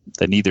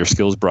that need their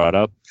skills brought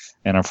up.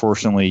 And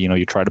unfortunately,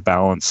 you try to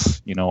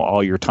balance,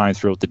 all your time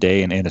throughout the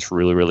day, and it's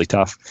really, really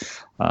tough.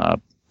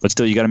 But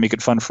still, you got to make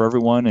it fun for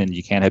everyone, and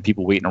you can't have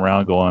people waiting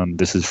around going,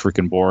 this is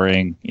freaking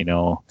boring.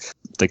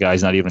 The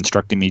guy's not even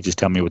instructing me, just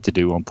tell me what to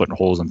do. I'm putting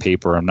holes in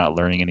paper. I'm not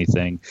learning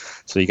anything.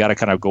 So you got to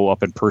kind of go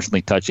up and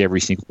personally touch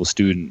every single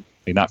student.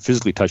 Not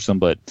physically touch them,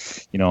 but,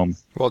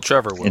 Well,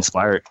 Trevor will.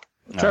 Inspire it.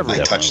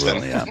 I touch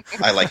them. Yeah.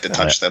 I like to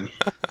touch them.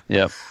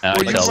 Yep. I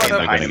tell them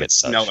they're going to get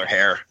smell their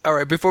hair. All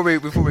right. Before we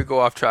go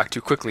off track too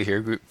quickly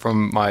here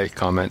from my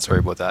comment, sorry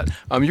about that.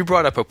 You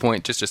brought up a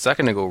point just a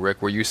second ago,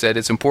 Rick, where you said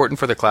it's important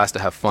for the class to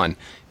have fun.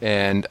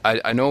 And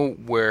I know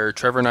where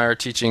Trevor and I are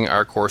teaching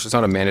our course, it's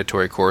not a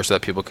mandatory course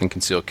that people can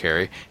conceal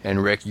carry.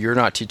 And Rick, you're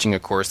not teaching a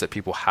course that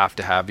people have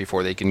to have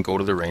before they can go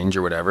to the range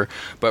or whatever.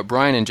 But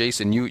Brian and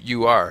Jason,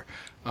 you are.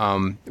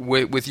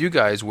 With you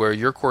guys, where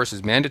your course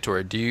is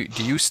mandatory, do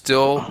you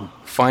still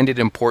find it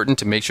important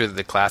to make sure that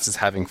the class is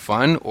having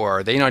fun, or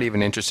are they not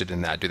even interested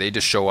in that? Do they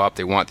just show up,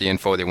 they want the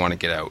info, they want to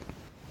get out?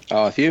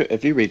 Oh,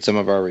 if you read some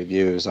of our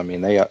reviews, I mean,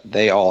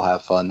 they all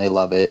have fun. They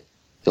love it.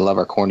 They love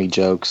our corny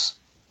jokes,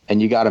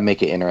 and you got to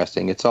make it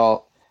interesting. It's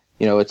all,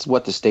 it's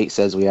what the state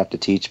says we have to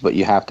teach, but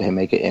you have to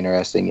make it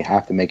interesting. You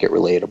have to make it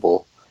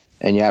relatable,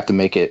 and you have to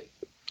make it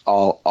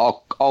all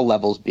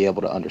levels be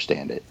able to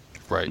understand it.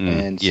 Right.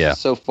 And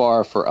so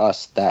far for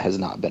us, that has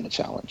not been a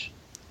challenge.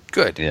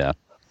 Good. Yeah.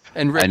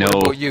 And Rick, what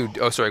about you?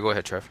 Oh, sorry. Go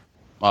ahead, Trev.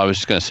 I was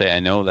just going to say,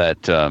 I know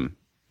that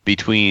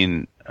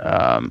between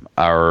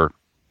our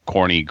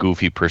corny,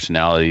 goofy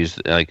personalities,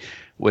 like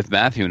with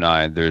Matthew and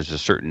I, there's a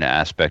certain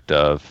aspect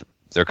of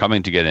they're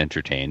coming to get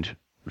entertained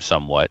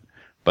somewhat,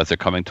 but they're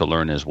coming to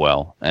learn as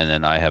well. And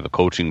then I have a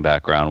coaching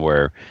background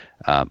where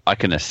I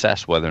can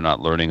assess whether or not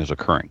learning is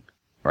occurring,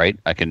 right?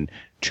 I can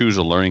choose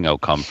a learning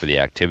outcome for the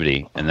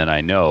activity, and then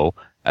I know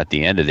at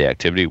the end of the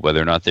activity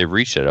whether or not they've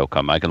reached that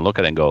outcome. I can look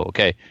at it and go,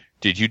 okay,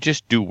 did you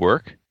just do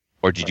work,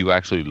 or did you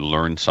actually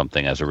learn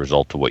something as a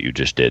result of what you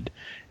just did?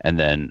 And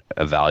then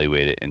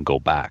evaluate it and go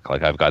back.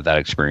 Like I've got that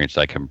experience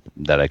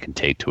that I can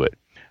take to it.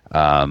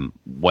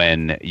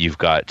 When you've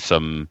got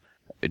some,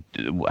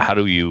 how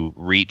do you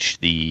reach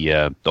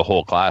the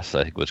whole class?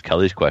 I think was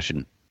Kelly's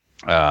question.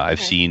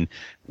 I've seen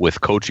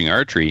with coaching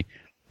archery,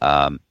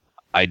 I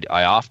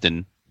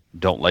often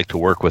don't like to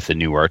work with a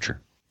new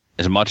archer.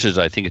 As much as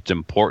I think it's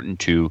important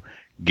to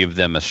give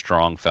them a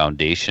strong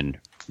foundation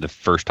the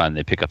first time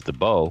they pick up the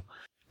bow,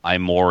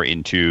 I'm more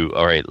into,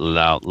 all right,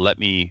 now let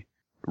me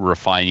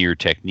refine your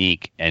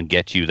technique and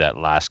get you that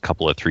last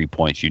couple of 3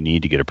 points you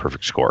need to get a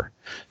perfect score.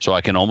 So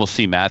I can almost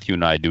see Matthew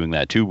and I doing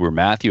that too, where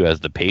Matthew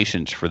has the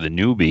patience for the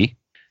newbie.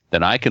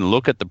 Then I can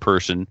look at the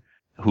person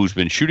who's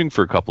been shooting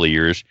for a couple of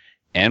years,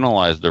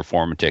 analyze their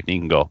form and technique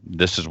and go,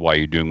 this is why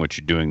you're doing what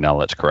you're doing, now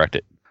let's correct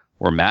it.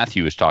 Where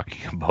Matthew is talking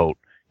about,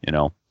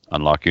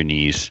 unlock your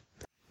knees,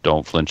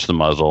 don't flinch the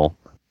muzzle.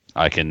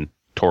 I can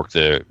tweak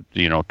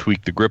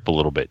the grip a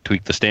little bit,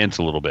 tweak the stance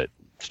a little bit,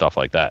 stuff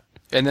like that.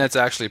 And that's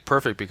actually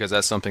perfect, because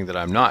that's something that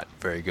I'm not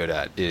very good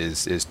at,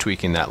 is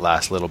tweaking that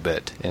last little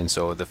bit. And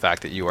so the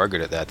fact that you are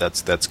good at that,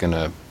 that's going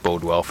to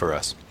bode well for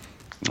us.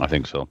 I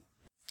think so.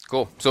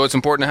 Cool. So it's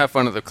important to have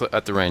fun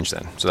at the range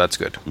then. So that's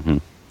good. Mm-hmm.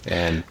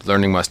 And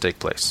learning must take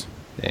place.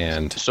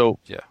 And so,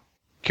 yeah.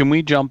 Can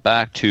we jump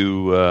back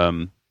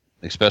to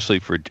especially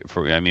for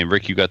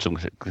Rick, you got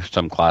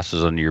some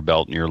classes under your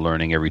belt and you're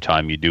learning every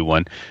time you do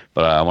one,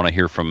 but I want to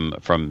hear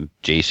from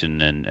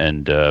Jason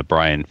and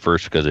Brian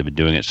first, because they've been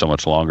doing it so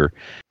much longer.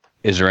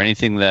 Is there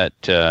anything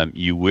that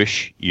you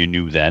wish you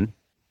knew then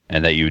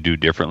and that you would do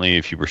differently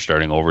if you were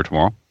starting over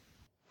tomorrow?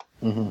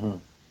 Mm-hmm.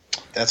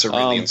 That's a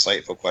really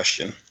insightful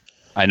question.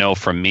 I know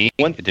from me,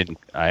 it didn't.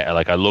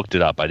 I looked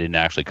it up. I didn't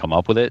actually come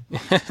up with it.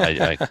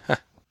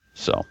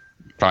 So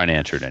trying to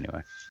answer it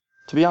anyway.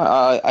 To be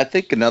honest, I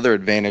think another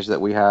advantage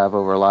that we have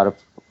over a lot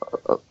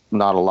of,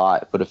 not a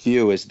lot, but a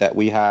few, is that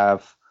we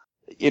have,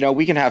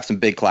 we can have some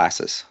big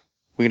classes.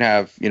 We can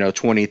have,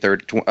 20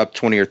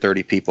 or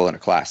 30 people in a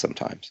class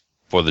sometimes.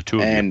 For the two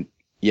of you. And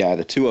yeah,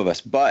 the two of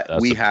us. But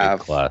That's we a have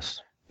big class.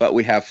 But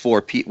we have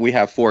we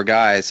have 4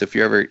 guys. If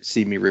you ever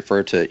see me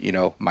refer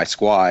to, my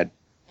squad,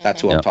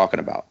 that's who I'm talking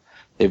about.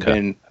 They've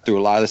been through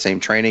a lot of the same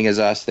training as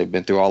us. They've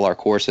been through all our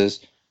courses.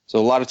 So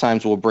a lot of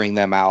times we'll bring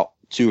them out,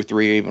 2 or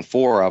 3 or even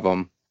 4 of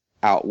them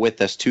out with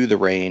us to the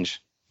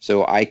range.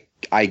 So I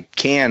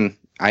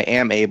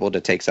am able to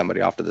take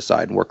somebody off to the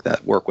side and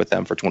work with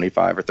them for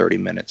 25 or 30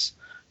 minutes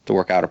to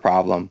work out a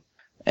problem.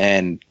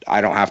 And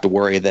I don't have to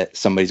worry that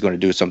somebody's going to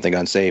do something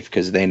unsafe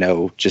because they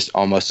know just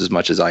almost as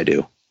much as I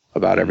do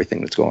about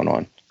everything that's going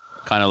on.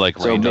 Kind of like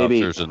range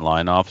officers and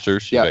line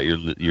officers. You got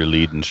your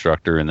lead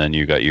instructor, and then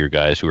you got your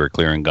guys who are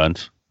clearing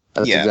guns.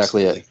 That's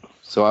exactly it.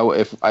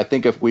 So I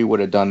think if we would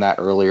have done that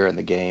earlier in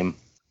the game,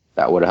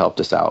 that would have helped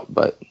us out.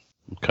 But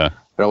it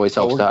always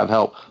helps to have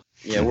help.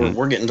 Yeah,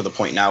 we're getting to the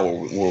point now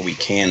where we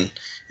can,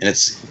 and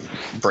it's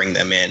bring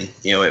them in.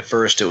 At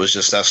first it was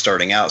just us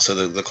starting out,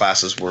 so the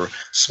classes were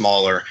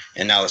smaller,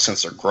 and now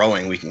since they're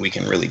growing, we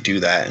can really do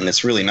that, and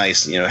it's really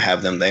nice, to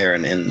have them there.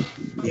 And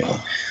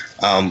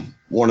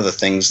one of the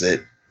things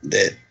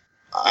that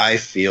I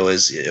feel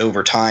is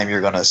over time you're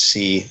going to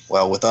see,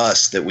 with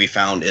us, that we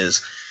found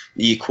is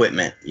the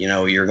equipment.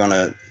 You're going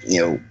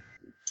to,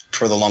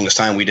 for the longest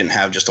time we didn't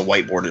have just a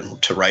whiteboard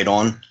to write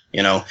on.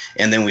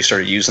 And then we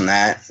started using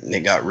that, and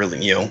it got really,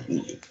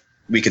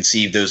 we could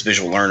see those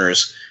visual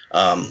learners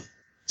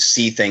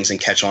see things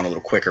and catch on a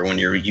little quicker when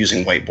you're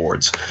using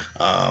whiteboards,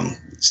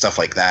 stuff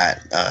like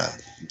that.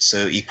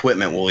 So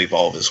equipment will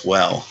evolve as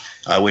well.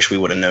 I wish we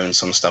would have known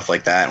some stuff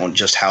like that on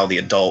just how the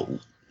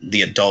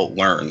adult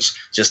learns,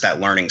 just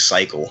that learning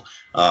cycle.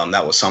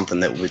 That was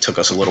something that it took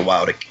us a little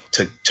while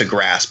to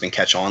grasp and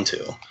catch on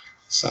to.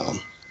 So,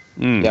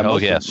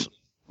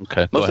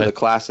 Okay. Most of the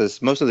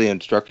classes, most of the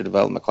instructor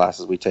development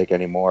classes we take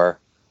anymore,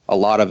 a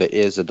lot of it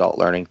is adult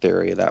learning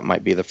theory. That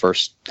might be the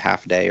first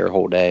half day or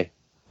whole day.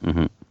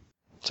 Mm-hmm.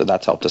 So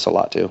that's helped us a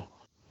lot too.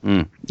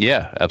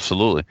 Yeah,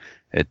 absolutely.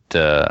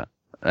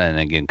 And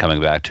again,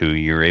 coming back to,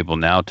 you're able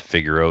now to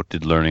figure out,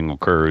 did learning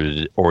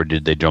occur or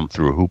did they jump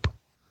through a hoop?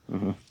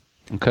 Mm-hmm.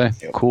 Okay,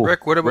 cool.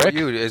 Rick, what about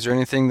you? Is there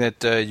anything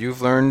that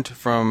you've learned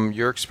from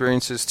your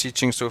experiences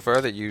teaching so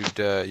far that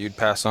you'd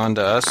pass on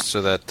to us so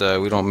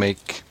that we don't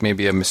make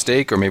maybe a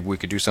mistake, or maybe we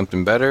could do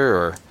something better?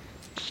 Or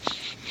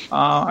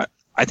I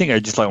think I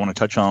just want to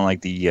touch on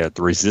the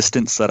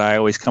resistance that I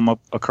always come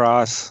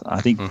across. I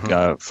think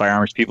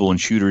firearms people and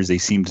shooters, they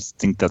seem to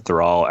think that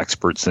they're all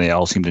experts and they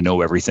all seem to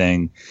know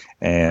everything.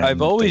 And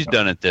I've always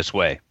done it this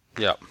way.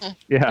 Yeah.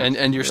 Yeah.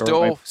 And you're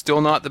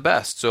still not the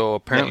best. So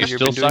apparently you've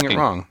been doing it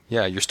wrong.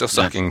 Yeah, you're still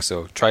sucking.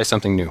 So try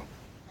something new.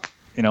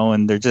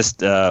 And they're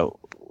just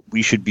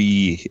we should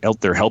be out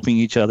there helping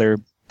each other,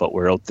 but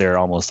we're out there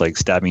almost like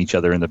stabbing each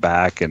other in the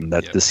back, and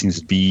that this seems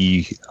to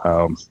be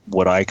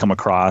what I come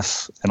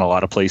across in a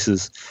lot of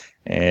places.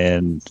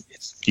 And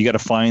you got to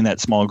find that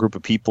small group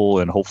of people,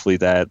 and hopefully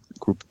that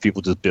group of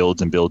people just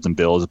builds and builds and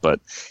builds. But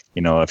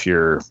if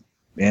you're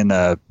in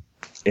a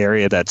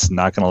area that's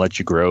not going to let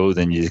you grow,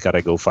 then you just got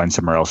to go find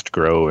somewhere else to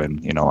grow.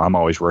 And I'm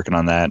always working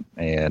on that,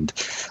 and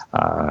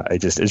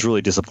it's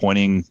really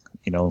disappointing.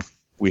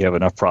 We have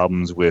enough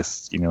problems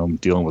with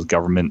dealing with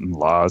government and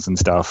laws and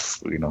stuff,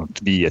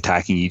 to be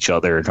attacking each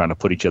other and trying to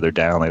put each other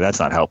down. That's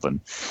not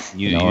helping.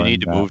 You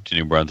need to move to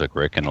New Brunswick,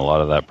 Rick, and a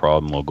lot of that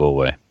problem will go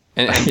away.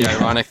 And the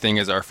ironic thing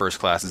is, our first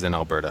class is in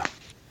Alberta.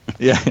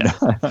 Yeah.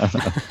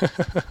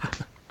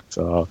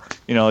 So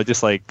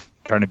just like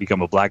trying to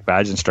become a black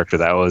badge instructor,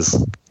 that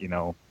was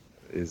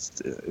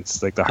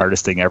it's like the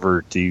hardest thing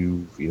ever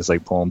to. It's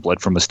like pulling blood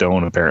from a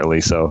stone,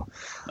 apparently. So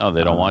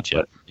they don't want you.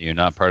 But you're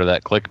not part of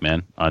that clique,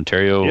 man.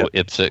 Ontario,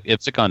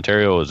 IPSC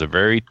Ontario is a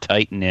very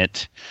tight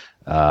knit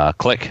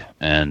clique,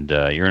 and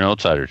you're an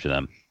outsider to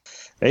them.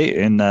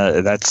 Hey, and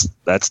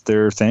that's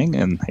their thing,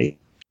 and hey,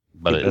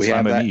 but we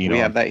have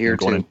that here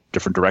going too. In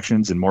different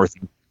directions and more.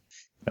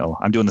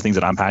 I'm doing the things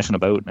that I'm passionate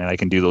about, and I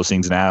can do those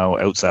things now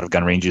outside of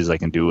gun ranges. I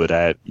can do it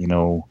at,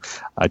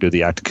 I do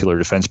the active killer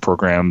defense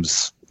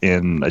programs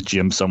in a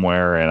gym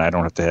somewhere, and I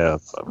don't have to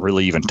have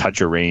really even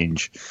touch a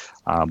range.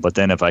 But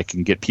then if I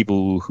can get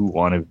people who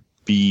want to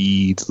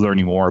be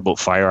learning more about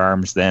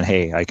firearms, then,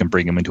 hey, I can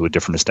bring them into a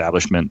different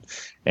establishment,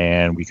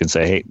 and we can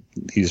say, hey,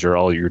 these are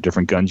all your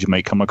different guns you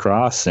might come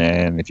across,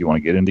 and if you want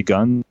to get into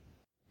guns,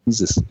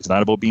 it's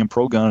not about being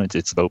pro-gun,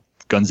 it's about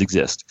guns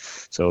exist.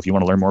 So if you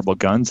want to learn more about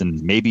guns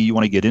and maybe you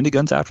want to get into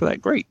guns after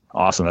that, great.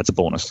 Awesome. That's a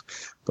bonus.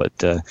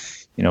 But,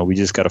 we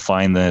just got to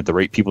find the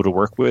right people to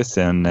work with.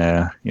 And,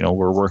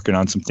 we're working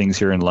on some things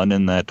here in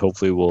London that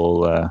hopefully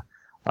will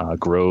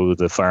grow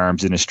the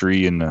firearms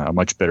industry in a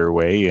much better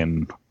way.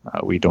 And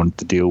we don't have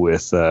to deal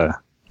with,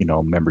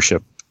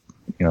 membership,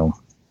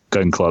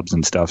 gun clubs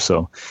and stuff.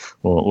 So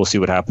we'll see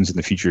what happens in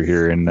the future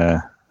here. And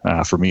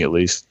for me, at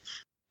least.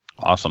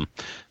 Awesome.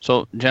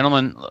 So,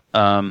 gentlemen,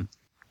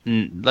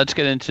 let's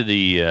get into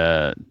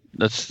the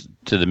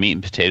meat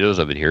and potatoes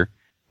of it here.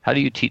 How do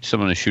you teach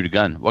someone to shoot a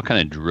gun? What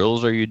kind of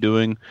drills are you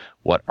doing?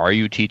 What are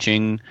you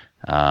teaching?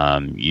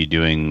 You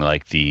doing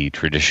like the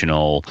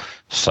traditional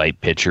sight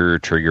picture,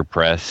 trigger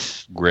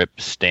press, grip,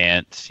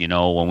 stance? You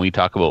know, when we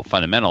talk about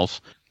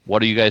fundamentals,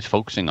 what are you guys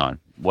focusing on?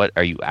 What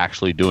are you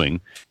actually doing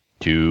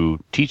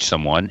to teach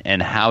someone,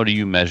 and how do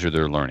you measure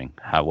their learning?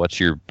 What's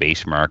your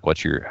base mark?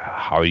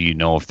 How do you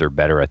know if they're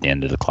better at the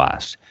end of the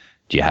class?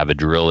 Do you have a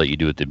drill that you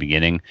do at the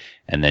beginning,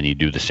 and then you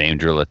do the same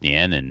drill at the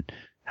end, and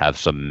have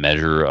some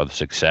measure of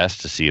success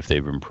to see if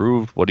they've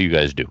improved? What do you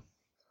guys do?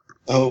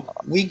 Oh,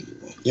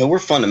 we're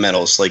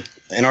fundamentals. Like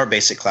in our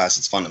basic class,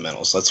 it's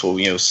fundamentals. That's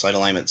what sight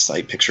alignment,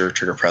 sight picture,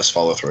 trigger press,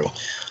 follow through,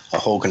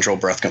 hold control,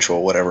 breath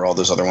control, whatever, all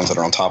those other ones that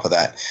are on top of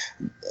that.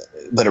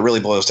 But it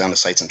really boils down to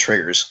sights and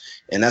triggers.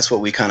 And that's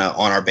what we kind of,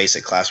 on our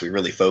basic class, we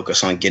really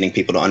focus on getting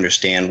people to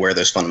understand where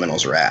those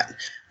fundamentals are at.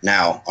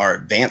 Now, our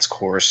advanced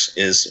course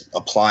is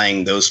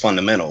applying those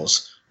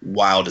fundamentals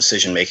while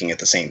decision making at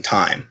the same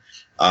time.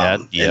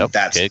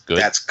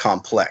 That's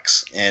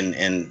complex.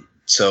 And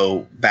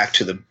so back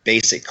to the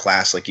basic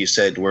class, like you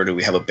said, where do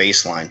we have a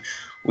baseline?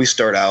 We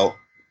start out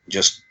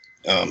just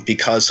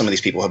because some of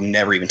these people have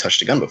never even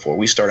touched a gun before.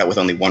 We start out with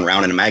only one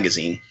round in a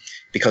magazine,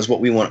 because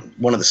what we want,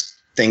 one of the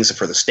things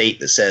for the state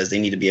that says they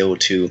need to be able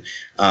to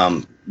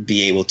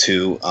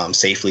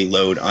safely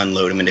load,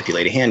 unload, and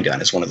manipulate a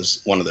handgun is one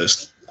of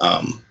those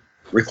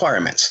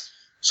requirements.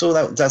 So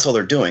that's all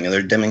they're doing, and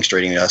they're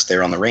demonstrating to us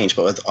there on the range.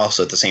 But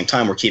also at the same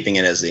time, we're keeping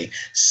it as a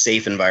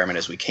safe environment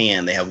as we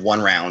can. They have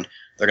one round.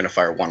 They're going to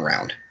fire one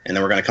round, and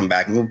then we're going to come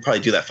back, and we'll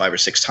probably do that 5 or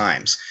 6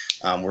 times.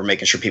 We're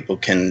making sure people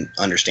can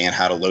understand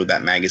how to load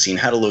that magazine,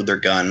 how to load their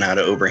gun, how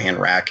to overhand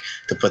rack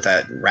to put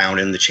that round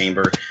in the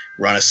chamber,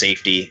 run a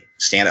safety,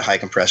 stand at high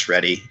compress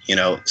ready,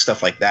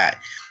 stuff like that.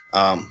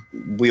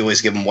 We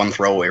always give them one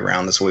throwaway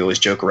round. That's what we always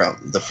joke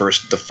around. The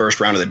first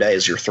round of the day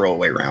is your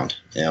throwaway round.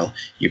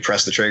 You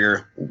press the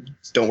trigger.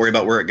 Don't worry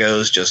about where it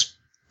goes. Just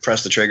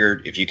press the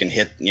trigger. If you can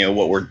hit,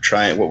 what we're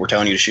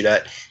telling you to shoot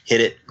at,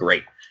 hit it.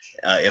 Great.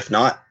 If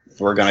not,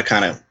 we're going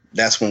to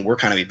that's when we're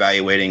kind of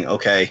evaluating.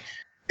 Okay,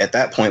 at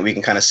that point we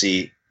can kind of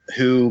see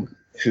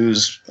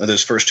who's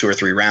those first 2 or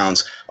 3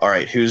 rounds. All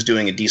right, who's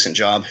doing a decent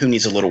job? Who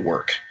needs a little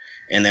work?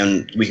 And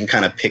then we can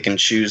kind of pick and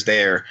choose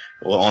there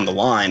on the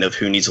line of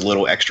who needs a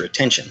little extra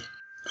attention.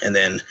 And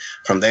then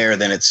from there,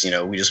 then it's,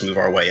 we just move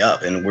our way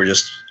up, and we're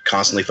just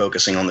constantly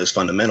focusing on those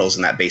fundamentals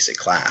in that basic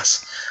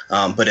class.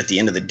 But at the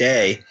end of the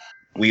day,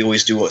 we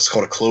always do what's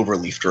called a clover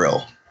leaf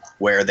drill,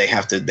 where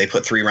they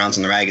put 3 rounds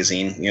in the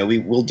magazine.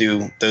 We'll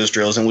do those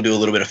drills, and we'll do a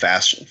little bit of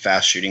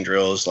fast shooting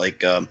drills,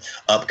 like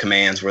up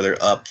commands where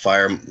they're up,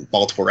 fire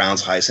multiple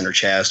rounds, high center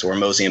chest, or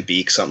Mosey and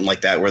beak, something like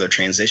that, where they're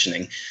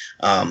transitioning,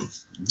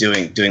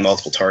 doing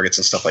multiple targets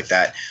and stuff like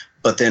that.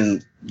 But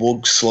then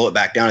we'll slow it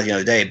back down at the end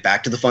of the day,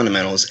 back to the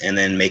fundamentals, and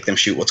then make them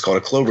shoot what's called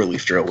a clover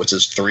leaf drill, which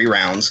is 3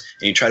 rounds,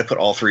 and you try to put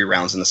all 3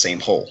 rounds in the same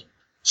hole.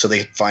 So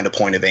they find a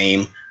point of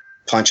aim,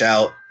 punch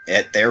out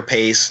at their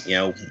pace.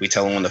 We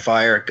tell them when to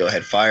fire, go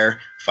ahead, fire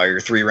your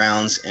 3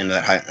 rounds into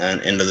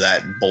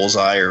that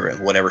bullseye or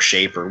whatever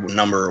shape or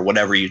number or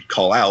whatever you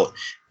call out.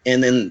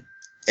 And then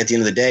at the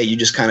end of the day, you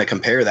just kind of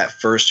compare that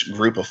first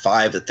group of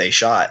 5 that they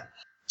shot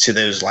to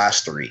those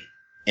last 3.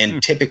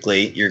 And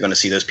typically you're going to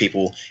see those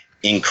people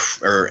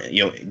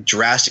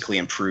drastically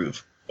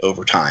improve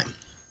over time,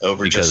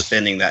 just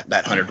spending that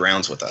 100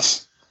 rounds with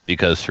us.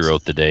 Because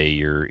throughout the day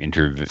you're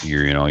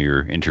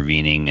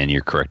intervening, and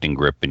you're correcting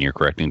grip, and you're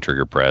correcting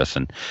trigger press,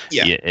 and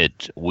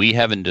we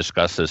haven't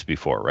discussed this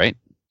before, right?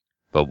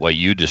 But what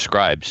you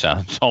described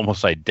sounds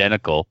almost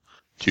identical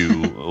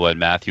to what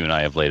Matthew and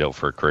I have laid out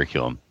for a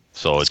curriculum.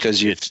 So it's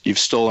because you've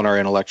stolen our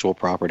intellectual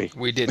property.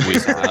 We did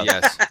recently,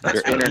 yes.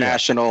 You're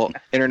international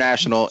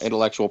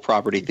intellectual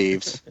property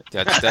thieves.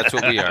 That's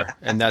what we are,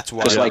 and that's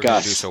why we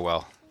do so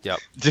well. Yep.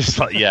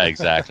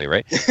 Exactly,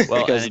 right.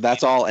 Well, because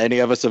that's all any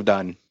of us have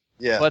done.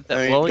 Yeah. But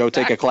go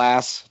take a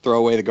class, throw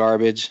away the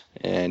garbage,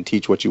 and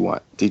teach what you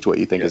want. Teach what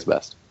you think is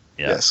best.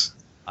 Yeah. Yes.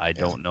 I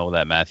don't know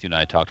that Matthew and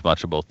I talked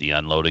much about the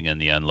unloading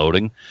and the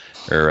unloading,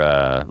 or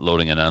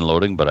loading and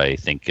unloading, but I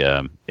think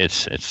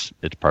it's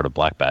part of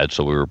Black Badge,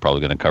 so we were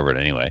probably going to cover it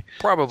anyway.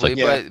 Probably,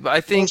 but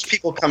I think most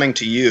people coming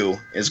to you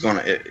is going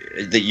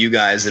to that you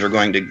guys that are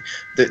going to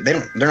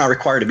they're not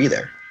required to be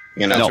there.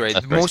 That's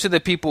right. Most of the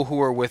people who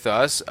are with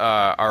us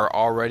are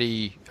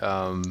already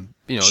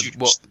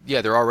shooters.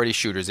 They're already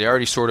shooters. They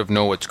already sort of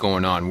know what's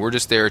going on. We're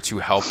just there to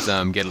help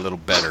them get a little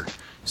better.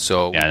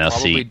 So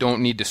we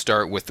don't need to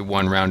start with the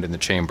 1 round in the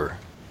chamber.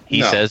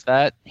 He says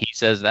that,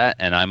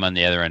 and I'm on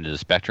the other end of the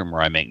spectrum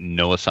where I make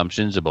no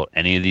assumptions about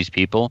any of these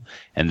people,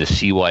 and the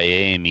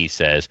CYA in me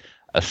says,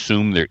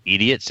 assume they're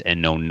idiots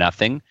and know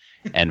nothing,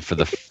 and for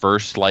the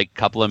first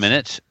couple of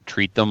minutes,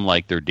 treat them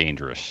like they're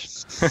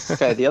dangerous.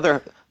 Okay, the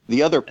other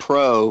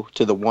pro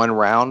to the 1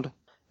 round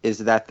is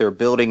that they're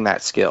building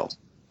that skill.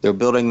 They're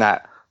building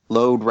that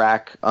load,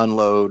 rack,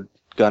 unload,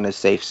 gun is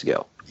safe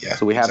skill. Yeah,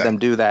 so we have them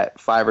do that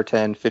 5 or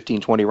 10,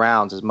 15, 20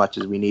 rounds as much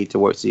as we need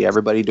to see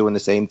everybody doing the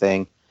same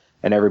thing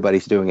and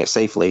everybody's doing it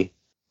safely.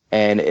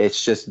 And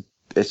it's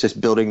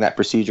just building that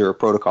procedure or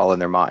protocol in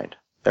their mind.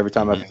 Every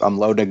time I'm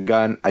loading a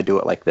gun, I do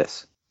it like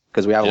this.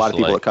 Because we have a lot of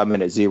people that come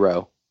in at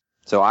 0.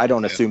 So I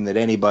don't assume that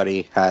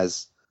anybody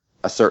has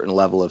a certain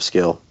level of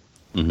skill.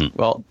 Mm-hmm.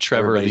 Well,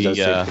 Trevor,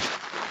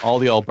 all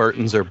the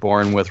Albertans are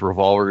born with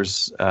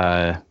revolvers,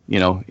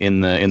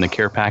 in the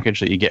care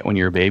package that you get when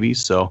you're a baby.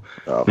 So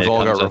we've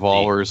all got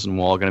revolvers, and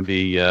we're all going to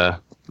be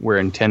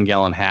wearing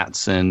 10-gallon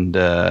hats and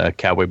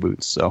cowboy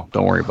boots. So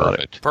don't worry about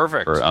it.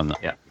 Perfect.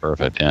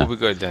 Perfect. Yeah. We'll be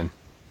good then.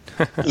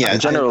 Yeah,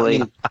 generally.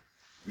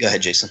 Go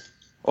ahead, Jason.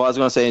 Well, I was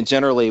going to say, and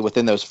generally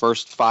within those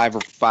first 5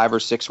 or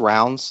 6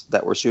 rounds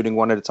that we're shooting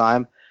one at a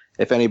time,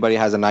 if anybody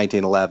has a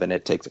 1911,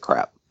 it takes a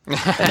crap.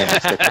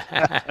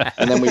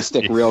 And then we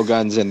stick real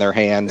guns in their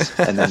hands,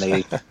 and then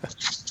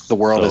the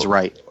world is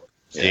right.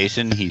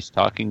 Jason, he's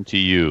talking to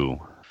you,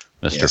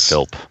 Mr.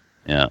 Philp.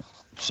 Yeah.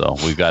 So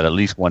we've got at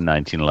least one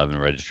 1911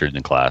 registered in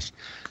the class.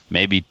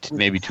 Maybe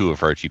 2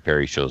 if Archie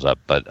Perry shows up,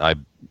 but I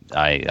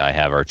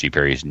have Archie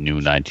Perry's new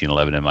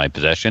 1911 in my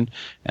possession,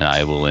 and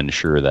I will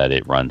ensure that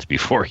it runs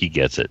before he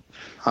gets it.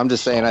 I'm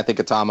just saying, I think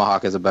a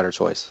Tomahawk is a better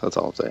choice. That's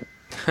all I'm saying.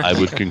 I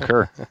would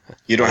concur.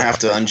 You don't have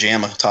to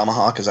unjam a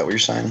Tomahawk. Is that what you're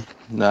saying?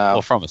 No.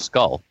 Well, from a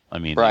skull. I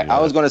mean, right.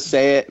 I was going to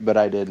say it, but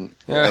I didn't.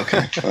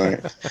 Okay. All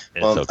right.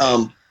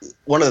 Well,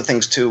 one of the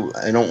things too,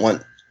 I don't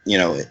want,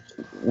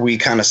 we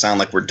kind of sound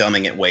like we're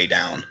dumbing it way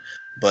down,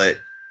 but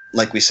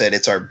like we said,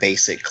 it's our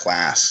basic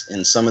class.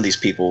 And some of these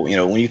people,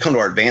 when you come to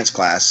our advanced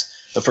class,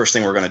 the first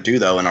thing we're going to do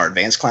though in our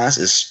advanced class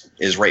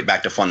is right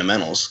back to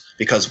fundamentals,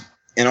 because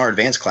in our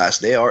advanced class,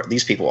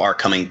 these people are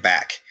coming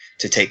back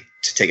to take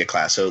a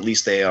class. So at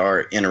least they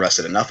are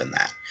interested enough in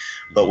that.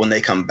 But when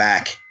they come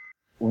back,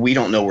 we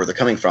don't know where they're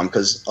coming from,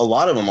 because a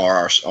lot of them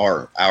are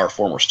our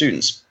former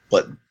students,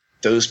 but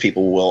those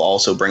people will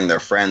also bring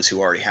their friends who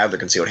already have their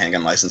concealed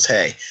handgun license.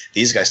 Hey,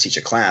 these guys teach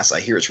a class. I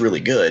hear it's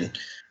really good.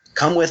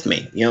 Come with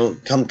me,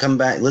 come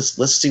back.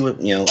 Let's see what,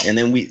 and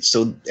then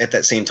so at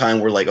that same time,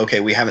 we're like,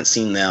 okay, we haven't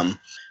seen them.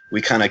 We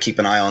kind of keep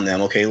an eye on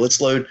them. Okay, let's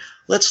load,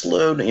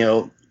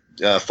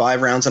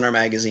 5 rounds in our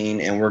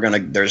magazine,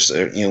 and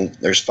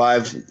there's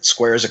 5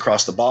 squares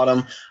across the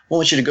bottom. We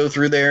want you to go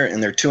through there,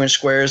 and they're 2-inch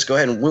squares. Go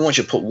ahead, and we want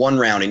you to put 1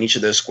 round in each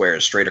of those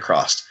squares straight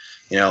across.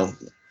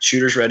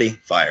 Shooters ready,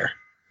 fire.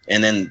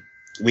 And then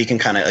we can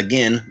kind of,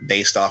 again,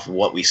 based off of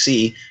what we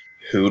see,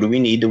 who do we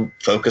need to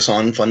focus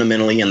on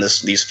fundamentally in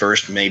these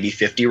first maybe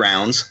 50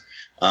 rounds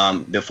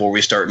before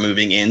we start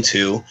moving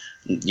into,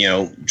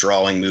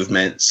 drawing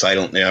movement,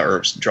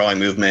 drawing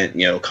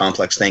movement,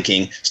 complex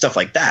thinking, stuff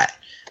like that.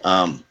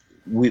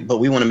 But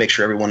we want to make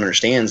sure everyone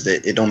understands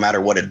that it don't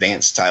matter what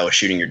advanced style of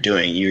shooting you're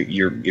doing.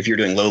 If you're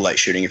doing low light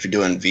shooting, if you're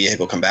doing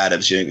vehicle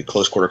combatives, you're doing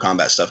close quarter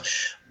combat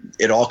stuff,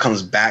 it all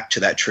comes back to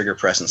that trigger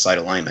press and sight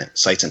alignment.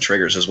 Sights and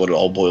triggers is what it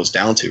all boils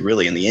down to,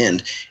 really, in the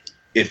end,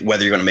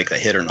 whether you're going to make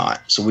that hit or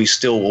not. So we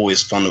still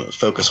always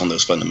focus on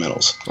those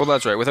fundamentals. Well,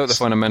 that's right. Without the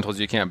fundamentals,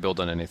 you can't build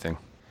on anything.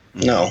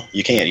 No,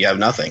 you can't. You have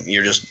nothing.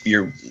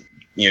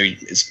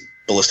 It's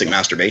ballistic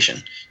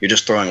masturbation. You're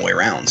just throwing away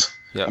rounds.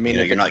 Yeah. I mean,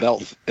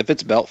 if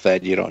it's belt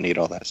fed, you don't need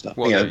all that stuff.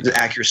 Well, the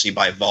accuracy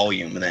by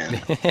volume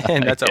then.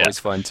 And that's always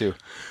fun too.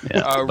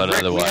 Yeah, but Rick,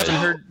 otherwise,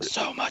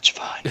 so much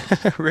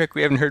fun. Rick,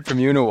 we haven't heard from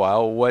you in a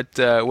while. What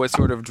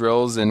sort of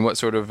drills and what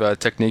sort of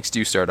techniques do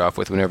you start off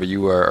with whenever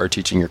you are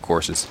teaching your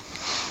courses?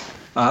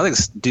 I think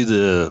do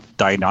the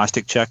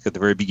diagnostic check at the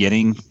very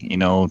beginning,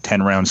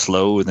 10 rounds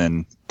slow,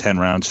 then 10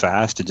 rounds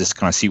fast, to just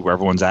kind of see where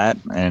everyone's at.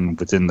 And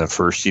within the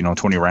first,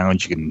 20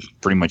 rounds, you can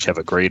pretty much have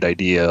a great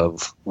idea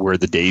of where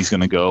the day's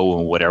going to go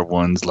and what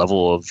everyone's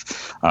level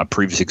of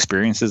previous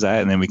experience is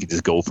at. And then we can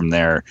just go from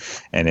there.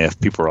 And if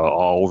people are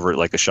all over it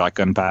like a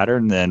shotgun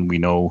pattern, then we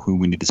know who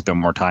we need to spend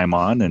more time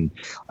on. And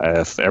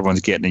if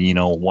everyone's getting,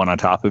 one on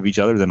top of each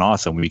other, then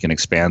awesome. We can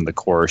expand the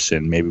course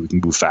and maybe we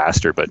can move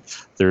faster. But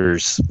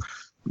there's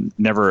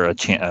never a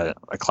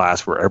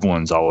class where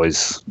everyone's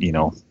always,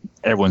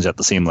 everyone's at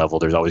the same level.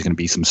 There's always going to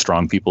be some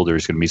strong people.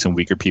 There's going to be some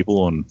weaker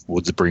people, and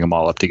we'll just bring them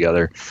all up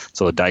together.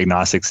 So the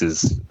diagnostics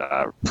is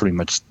pretty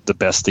much the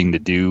best thing to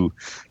do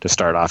to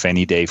start off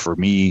any day for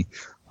me.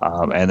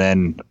 And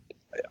then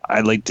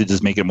I like to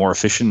just make it more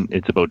efficient.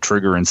 It's about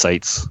trigger and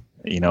sights.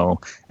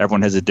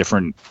 Everyone has a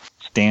different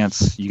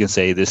stance. You can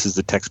say this is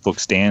the textbook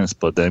stance,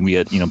 but then we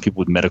had people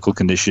with medical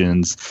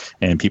conditions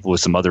and people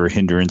with some other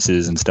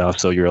hindrances and stuff.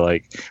 So you're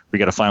like, we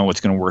got to find what's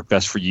going to work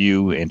best for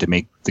you and to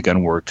make the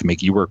gun work, to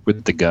make you work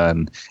with the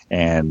gun,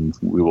 and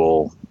we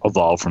will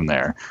evolve from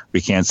there. We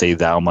can't say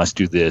thou must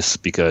do this,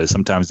 because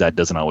sometimes that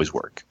doesn't always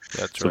work.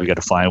 That's so right. We got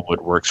to find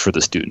what works for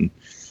the student.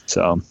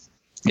 So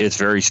it's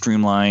very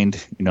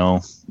streamlined,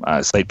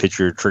 sight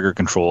picture, trigger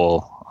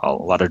control, a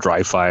lot of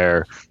dry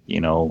fire,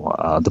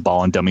 the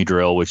ball and dummy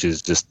drill, which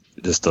is just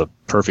the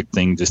perfect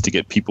thing just to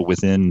get people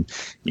within,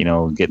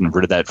 getting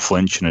rid of that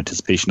flinch and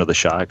anticipation of the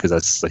shot, because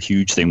that's a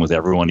huge thing with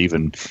everyone,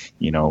 even,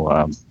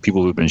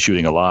 people who've been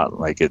shooting a lot.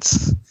 Like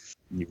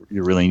you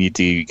really need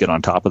to get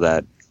on top of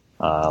that.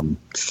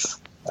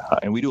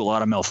 and we do a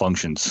lot of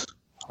malfunctions.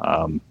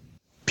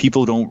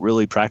 People don't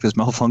really practice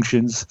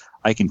malfunctions.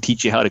 I can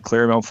teach you how to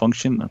clear a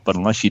malfunction, but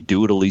unless you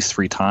do it at least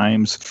 3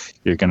 times,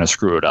 you're going to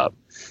screw it up.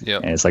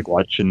 Yep. And it's like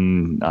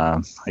watching,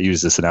 I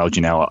use this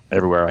analogy now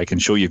everywhere. I can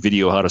show you a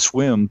video how to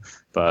swim,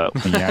 but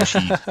when you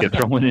actually get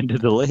thrown into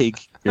the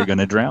lake, you're going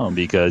to drown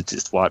because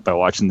just by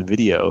watching the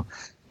video.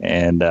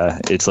 And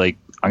it's like,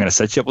 I'm going to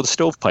set you up with a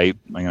stovepipe.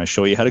 I'm going to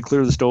show you how to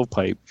clear the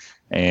stovepipe.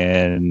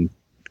 And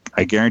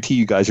I guarantee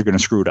you guys are going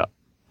to screw it up.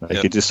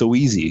 Like, It's just so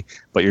easy,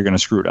 but you're going to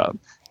screw it up.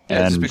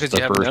 Yeah, it's because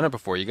you haven't done it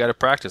before. You got to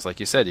practice. Like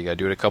you said, you got to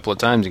do it a couple of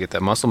times to get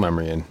that muscle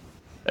memory in.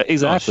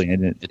 Exactly.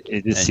 And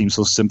it just seems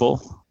so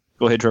simple.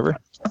 Go ahead, Trevor.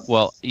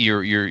 Well,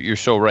 you're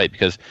so right,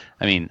 because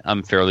I mean,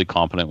 I'm fairly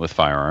competent with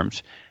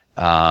firearms,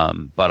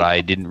 but I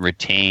didn't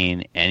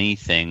retain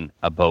anything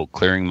about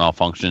clearing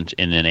malfunctions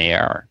in an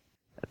AR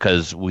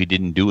because we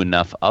didn't do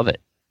enough of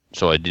it.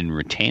 So I didn't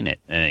retain it,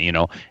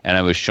 and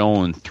I was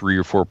shown 3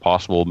 or 4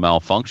 possible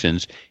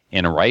malfunctions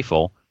in a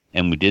rifle,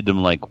 and we did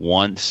them like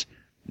once,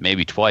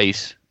 maybe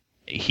twice.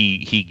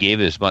 He gave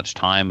as much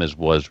time as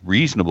was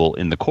reasonable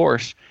in the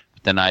course,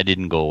 but then I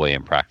didn't go away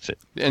and practice it.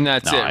 And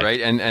that's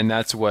right? And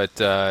that's what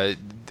I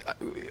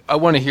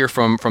want to hear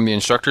from the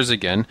instructors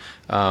again,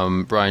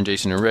 Brian,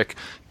 Jason, and Rick.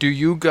 Do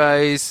you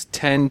guys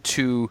tend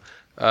to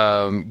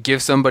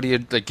give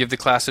the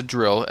class a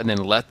drill and then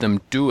let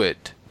them do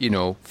it,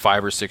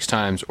 5 or 6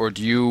 times, or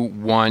do you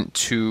want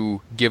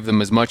to give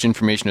them as much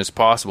information as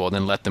possible and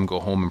then let them go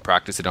home and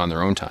practice it on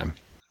their own time?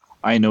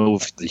 I know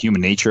the human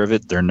nature of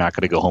it, they're not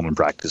going to go home and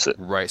practice it.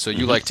 Right, so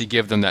you like to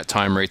give them that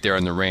time right there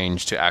on the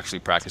range to actually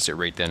practice it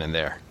right then and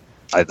there.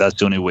 That's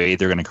the only way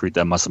they're going to create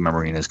that muscle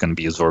memory, and it's going to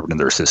be absorbed in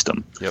their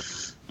system. Yep.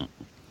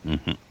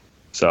 Mm-hmm.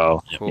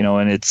 So, cool.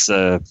 And it's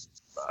the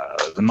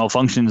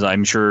malfunctions,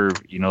 I'm sure,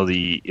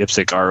 the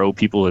IPSC RO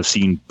people have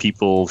seen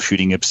people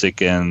shooting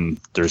IPSC, and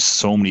there's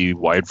so many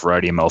wide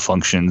variety of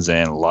malfunctions,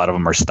 and a lot of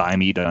them are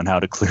stymied on how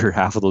to clear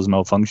half of those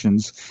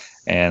malfunctions.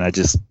 And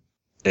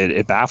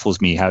it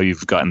baffles me how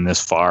you've gotten this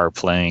far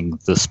playing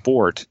the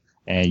sport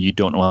and you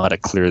don't know how to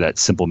clear that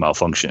simple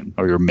malfunction,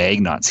 or your mag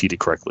not seated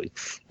correctly,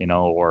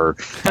 or...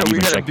 We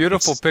had a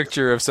beautiful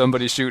picture of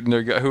somebody shooting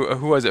their...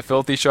 Who was it?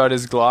 Filthy shot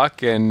his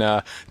Glock,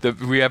 and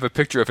we have a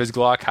picture of his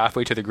Glock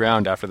halfway to the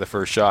ground after the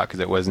first shot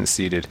because it wasn't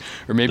seated.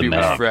 Or maybe it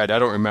was Fred, I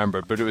don't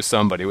remember, but it was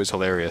somebody. It was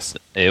hilarious.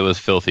 It was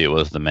Filthy, it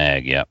was the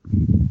mag, yeah.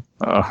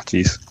 Oh,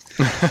 jeez.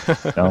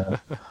 No.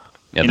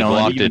 Yeah, the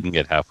Glock didn't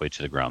get halfway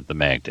to the ground. The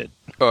mag did.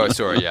 Oh,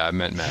 sorry. Yeah, I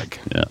meant mag.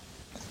 Yeah.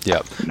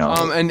 Yep.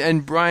 No.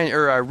 And Brian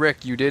or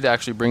Rick, you did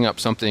actually bring up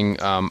something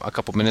a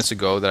couple minutes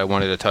ago that I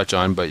wanted to touch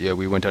on, but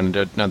we went on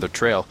another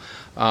trail.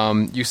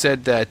 You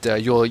said that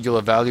you'll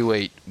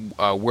evaluate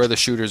where the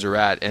shooters are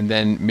at, and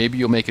then maybe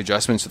you'll make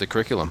adjustments to the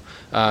curriculum.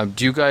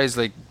 Do you guys,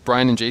 like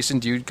Brian and Jason,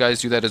 do you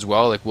guys do that as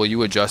well? Like, will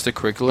you adjust the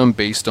curriculum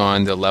based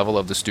on the level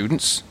of the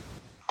students?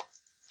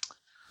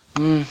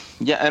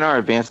 Yeah, in our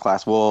advanced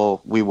class,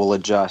 we will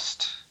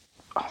adjust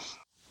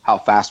how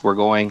fast we're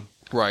going.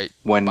 Right.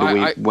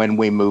 When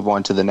we move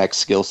on to the next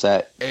skill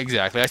set.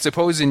 Exactly. I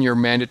suppose in your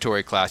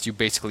mandatory class, you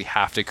basically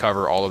have to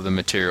cover all of the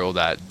material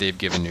that they've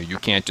given you. You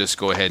can't just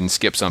go ahead and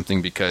skip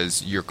something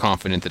because you're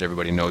confident that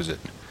everybody knows it.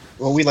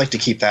 Well, we like to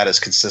keep that as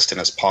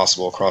consistent as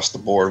possible across the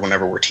board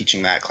whenever we're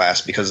teaching that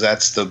class, because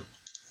that's the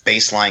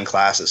baseline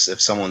classes. If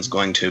someone's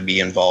going to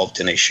be involved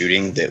in a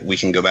shooting, that we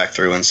can go back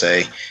through and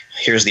say,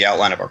 here's the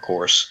outline of our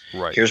course.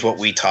 Right. Here's what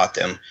we taught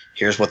them.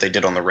 Here's what they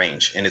did on the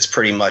range, and it's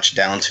pretty much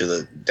down to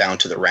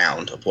the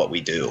round of what we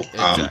do.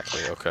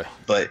 Exactly. Okay.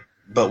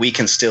 But we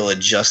can still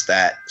adjust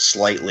that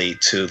slightly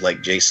to,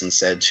 like Jason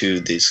said,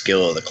 to the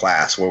skill of the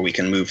class, where we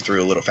can move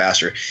through a little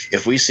faster.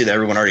 If we see that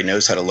everyone already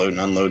knows how to load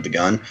and unload the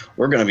gun,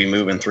 we're going to be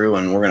moving through,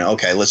 and we're going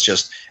to, let's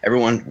just,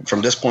 everyone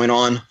from this point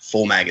on,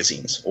 full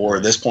magazines. Or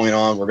this point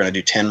on, we're going to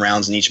do 10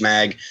 rounds in each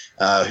mag,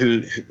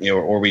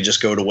 or we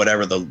just go to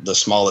whatever the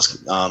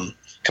smallest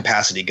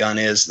capacity gun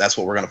is. That's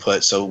what we're going to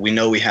put. So we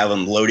know we have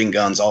them loading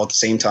guns all at the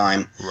same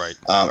time, right?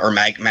 Or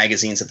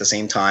magazines at the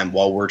same time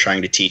while we're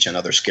trying to teach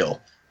another skill.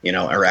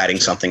 Or adding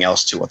something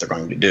else to what they're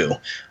going to do.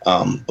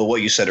 But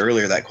what you said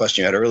earlier, that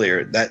question you had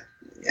earlier, that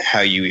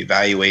how you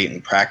evaluate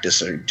and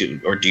practice, or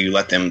do you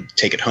let them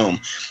take it home?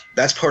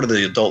 That's part of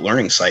the adult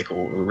learning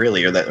cycle,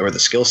 really, or the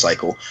skill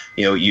cycle.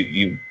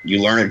 You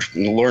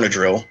learn a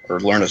drill, or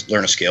learn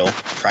a skill,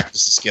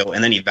 practice the skill,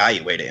 and then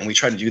evaluate it. And we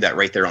try to do that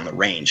right there on the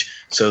range.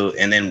 So,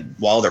 and then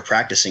while they're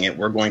practicing it,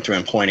 we're going through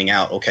and pointing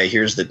out, okay,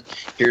 here's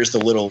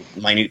the little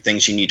minute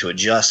things you need to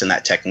adjust in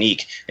that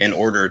technique in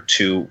order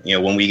to,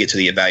 when we get to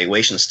the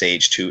evaluation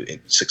stage, to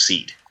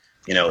succeed.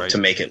 Right. To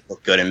make it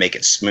look good and make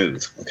it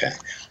smooth. Okay,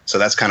 so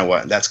that's kind of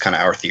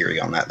our theory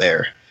on that.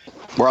 There,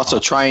 we're also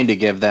trying to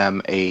give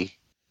them a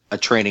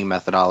training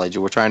methodology.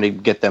 We're trying to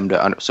get them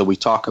to so we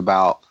talk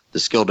about the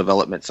skill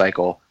development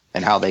cycle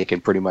and how they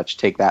can pretty much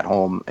take that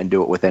home and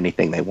do it with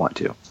anything they want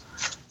to,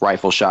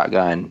 rifle,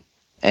 shotgun,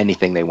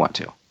 anything they want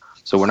to.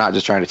 So we're not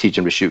just trying to teach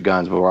them to shoot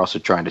guns, but we're also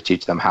trying to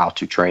teach them how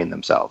to train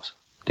themselves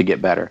to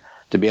get better,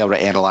 to be able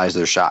to analyze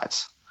their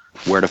shots,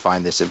 where to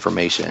find this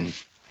information,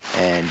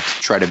 and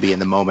try to be in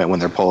the moment when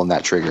they're pulling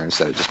that trigger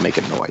instead of just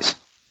making noise.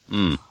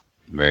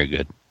 Very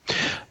good.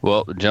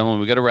 Well, gentlemen,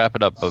 we got to wrap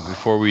it up. But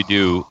before we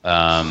do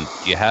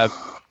you have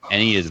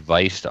any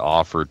advice to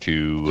offer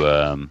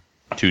to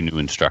new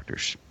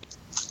instructors?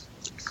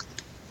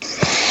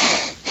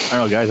 I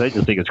don't know, guys. I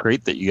just think it's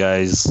great that you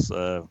guys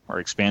are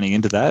expanding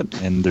into that,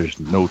 and there's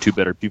no two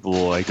better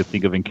people I could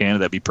think of in Canada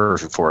that'd be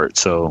perfect for it.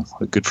 So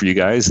good for you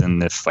guys,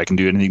 and if I can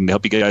do anything to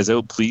help you guys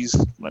out, please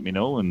let me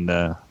know. And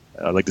I'd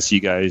like to see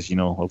you guys,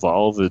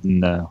 evolve,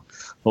 and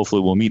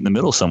hopefully we'll meet in the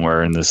middle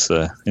somewhere in this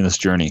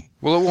journey.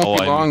 Well, it won't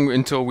be long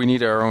until we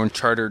need our own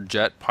chartered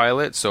jet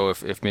pilot. So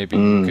if maybe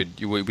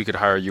we could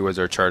hire you as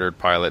our chartered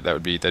pilot,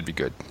 that'd be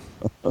good.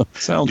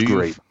 Sounds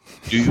great.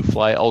 Do you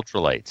fly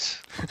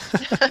ultralights?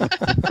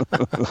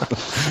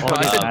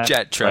 I said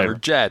jet, Trevor.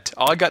 Jet.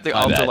 I got the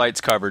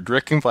ultralights covered.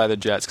 Rick can fly the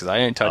jets because I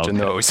ain't touching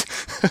those.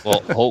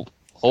 Well,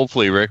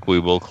 hopefully, Rick, we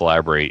will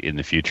collaborate in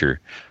the future.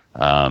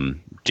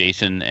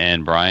 Jason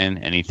and Brian,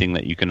 anything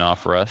that you can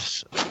offer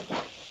us?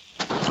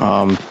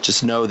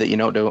 Just know that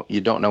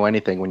you don't know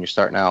anything when you're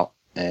starting out,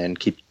 and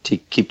keep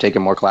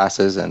taking more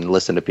classes and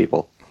listen to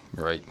people.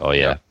 Right. Oh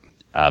yeah.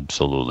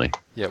 Absolutely.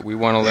 Yeah, we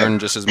want to learn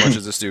just as much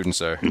as the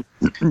students are.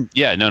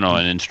 Yeah, no.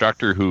 An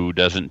instructor who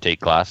doesn't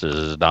take classes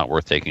is not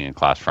worth taking a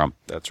class from.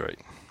 That's right.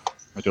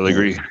 I totally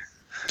agree.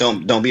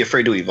 Don't be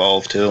afraid to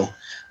evolve too.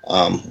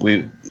 I've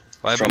been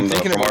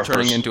thinking about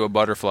turning into a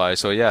butterfly,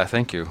 so yeah,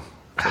 thank you.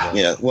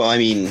 Yeah, well, I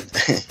mean,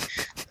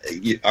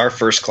 our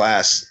first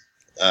class,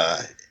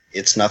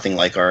 it's nothing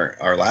like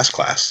our last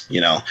class,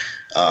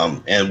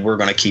 and we're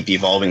going to keep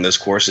evolving those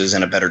courses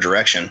in a better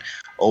direction.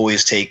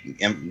 Always take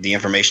the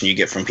information you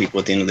get from people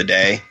at the end of the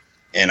day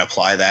and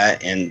apply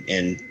that.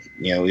 And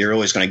you're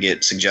always going to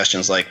get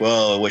suggestions like,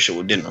 well, I wish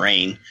it didn't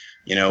rain.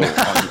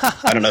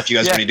 I don't know if you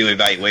guys are going to do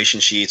evaluation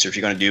sheets or if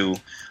you're going to do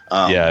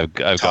I've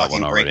got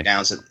one already.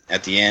 Breakdowns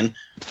at the end.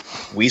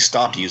 We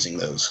stopped using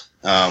those.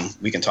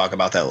 We can talk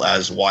about that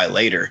as why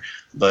later,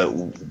 but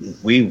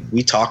we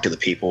talk to the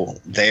people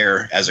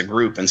there as a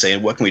group and say,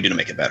 what can we do to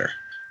make it better?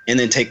 And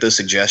then take those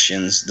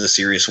suggestions, the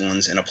serious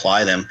ones, and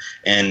apply them.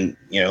 And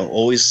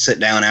always sit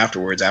down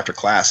afterwards, after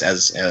class,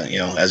 as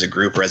a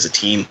group or as a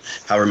team,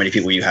 however many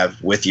people you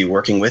have with you,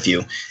 working with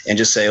you, and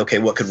just say, okay,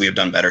 what could we have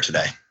done better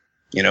today?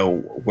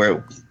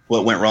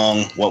 What went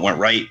wrong, what went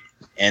right,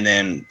 and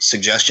then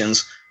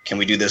suggestions. Can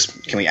we do this?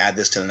 Can we add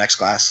this to the next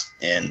class?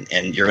 And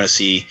you're going to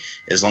see,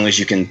 as long as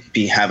you can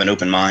have an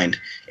open mind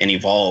and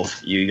evolve,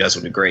 you guys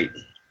will do great.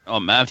 Oh,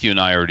 Matthew and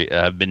I already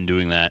have been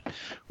doing that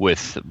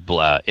with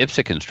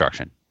IPSC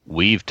instruction.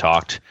 We've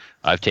talked.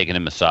 I've taken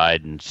him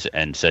aside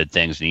and said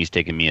things, and he's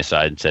taken me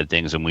aside and said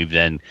things, and we've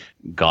then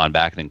gone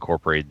back and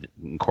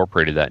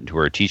incorporated that into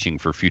our teaching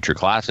for future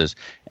classes.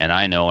 And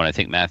I know, and I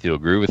think Matthew will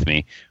agree with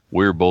me,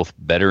 we're both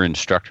better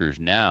instructors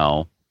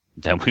now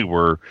than we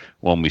were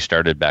when we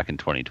started back in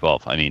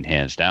 2012. I mean,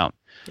 hands down.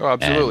 Oh,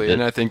 absolutely.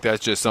 And I think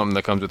that's just something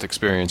that comes with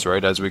experience,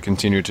 right? As we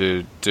continue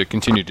to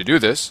do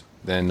this,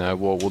 then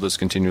we'll just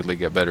continually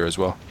get better as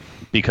well.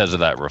 Because of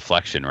that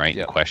reflection, right?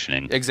 Yeah.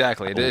 Questioning.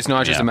 Exactly. It's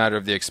not just a matter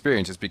of the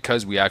experience. It's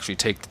because we actually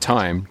take the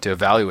time to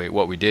evaluate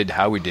what we did,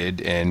 how we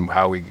did, and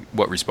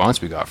what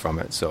response we got from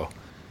it. So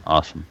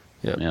awesome.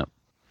 Yeah.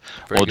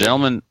 Well, good.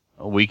 Gentlemen,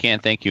 we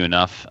can't thank you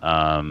enough.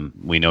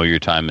 We know your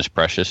time is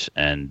precious,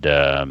 and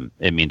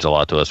it means a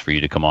lot to us for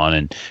you to come on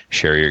and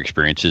share your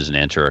experiences and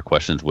answer our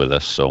questions with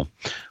us. So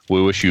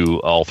we wish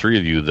you, all three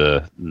of you,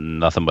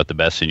 nothing but the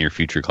best in your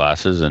future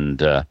classes,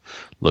 and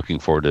looking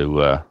forward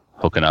to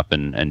hooking up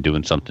and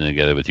doing something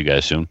together with you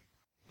guys soon.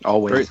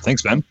 Always. Great.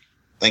 Thanks, Ben.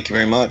 Thank you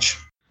very much.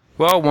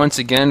 Well, once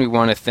again, we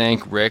want to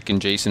thank Rick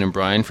and Jason and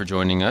Brian for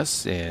joining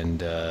us.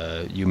 And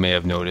you may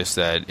have noticed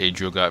that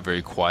Adriel got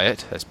very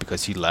quiet. That's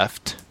because he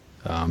left.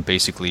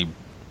 Basically,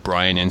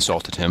 Brian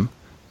insulted him,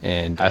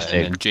 and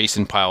then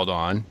Jason piled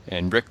on.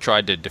 And Rick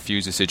tried to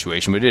defuse the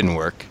situation, but it didn't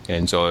work.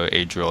 And so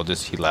Adriel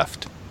he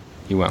left.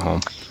 He went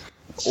home.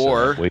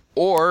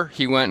 Or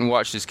he went and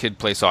watched his kid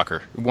play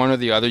soccer. One or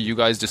the other. You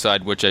guys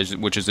decide which is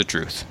the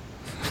truth.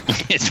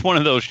 It's one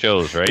of those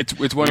shows, right?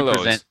 It's one of those.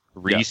 Present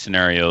three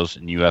scenarios,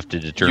 and you have to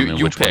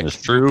determine which one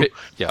is true.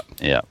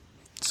 Yeah.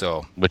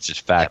 So which is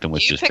fact and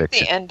which is fiction. You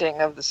pick the ending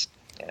of the.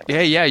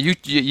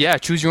 Yeah.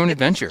 Choose your own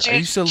adventure. I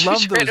used to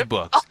love those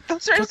books. Oh,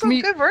 those are so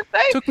good, weren't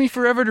they? Took me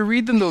forever to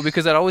read them though,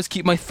 because I'd always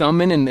keep my thumb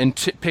in and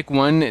pick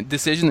one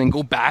decision, then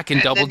go back and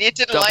double. And you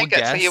didn't like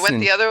it, so you went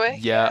the other way.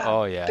 Yeah.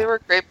 Oh yeah. They were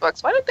great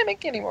books. Why don't they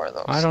make any more of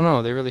those? I don't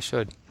know. They really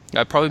should.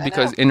 Probably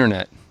because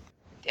internet.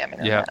 Damn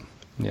internet.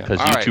 Yeah.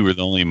 Because you two were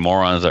the only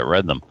morons that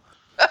read them.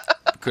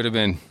 Could have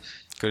been.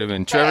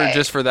 Trevor,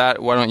 just for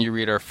that, why don't you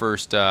read our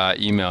first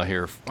email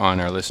here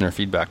on our listener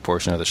feedback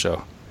portion of the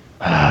show?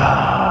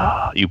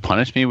 You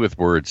punish me with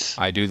words.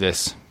 I do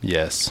this,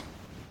 yes.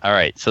 All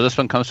right, so this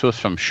one comes to us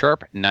from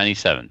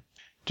Sharp97.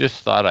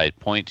 Just thought I'd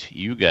point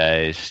you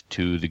guys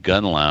to the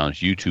Gun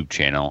Lounge YouTube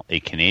channel, a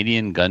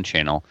Canadian gun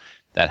channel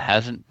that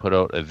hasn't put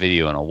out a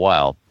video in a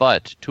while,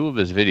 but 2 of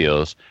his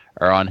videos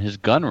are on his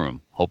gun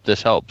room. Hope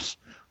this helps.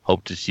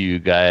 Hope to see you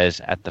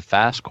guys at the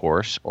FAST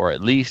course, or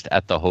at least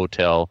at the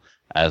hotel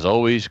As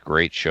always,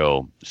 great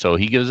show. So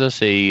he gives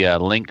us a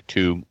link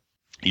to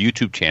a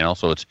YouTube channel.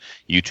 So it's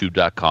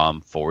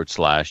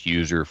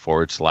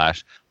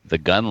youtube.com/user/The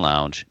Gun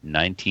Lounge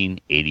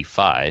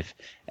 1985.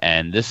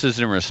 And this is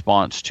in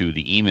response to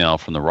the email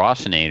from the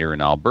Rossinator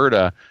in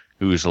Alberta,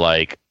 who's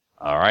like,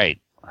 all right,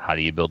 how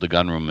do you build a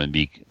gun room and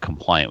be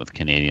compliant with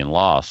Canadian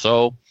law?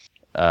 So,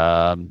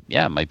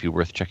 it might be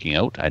worth checking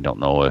out. I don't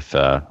know if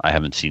I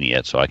haven't seen it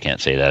yet, so I can't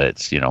say that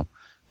it's,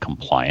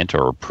 compliant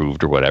or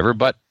approved or whatever,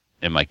 but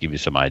it might give you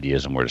some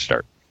ideas on where to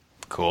start.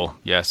 Cool.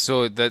 Yeah,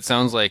 so that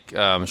sounds like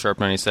Sharp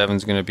 97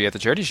 is going to be at the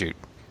charity shoot.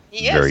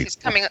 Yes,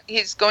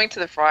 he's going to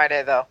the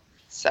Friday, though.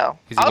 So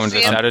is he going to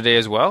the Saturday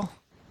as well?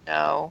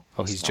 No.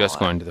 Oh, he's just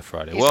going to the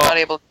Friday.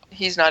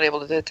 He's not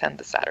able to attend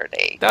the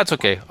Saturday. That's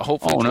okay.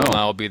 Hopefully,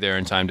 I'll be there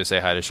in time to say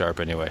hi to Sharp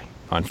anyway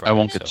on Friday. I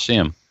won't get to see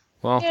him.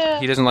 Well,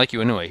 he doesn't like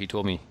you anyway. He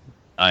told me.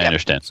 I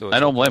understand. So I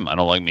don't blame him. I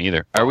don't like me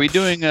either. Are we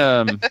doing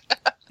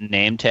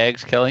name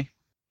tags, Kelly?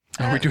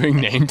 Are we doing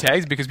name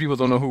tags because people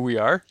don't know who we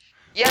are?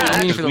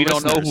 Yeah. We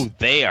don't know who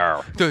they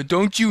are.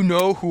 Don't you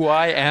know who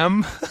I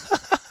am?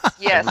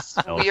 Yes,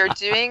 we are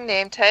doing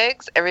name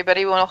tags.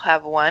 Everybody will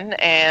have one,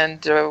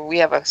 and we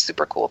have a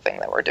super cool thing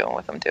that we're doing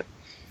with them too.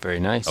 Very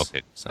nice.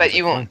 Okay. But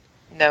you won't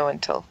know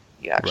until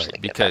you actually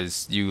get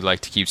because you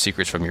like to keep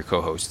secrets from your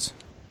co-hosts.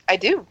 I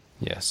do.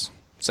 Yes.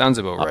 Sounds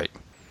about right.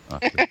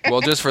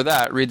 Well, just for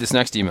that, read this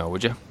next email,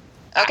 would you?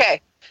 Okay.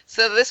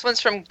 So this one's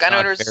from Gun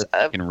Owners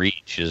of... can read.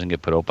 She doesn't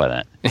get put out by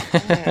that.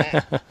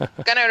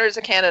 Gun Owners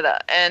of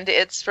Canada, and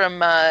it's from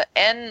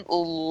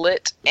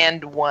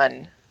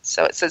NLit&1.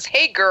 So it says,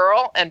 hey,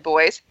 girl and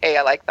boys. Hey,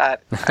 I like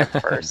that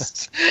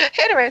first.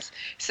 Anyways,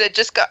 he said,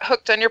 just got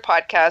hooked on your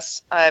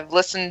podcast. I've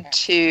listened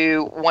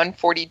to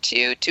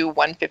 142 to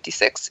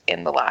 156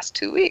 in the last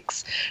 2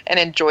 weeks and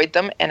enjoyed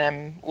them, and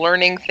I'm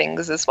learning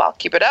things as well.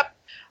 Keep it up.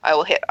 I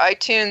will hit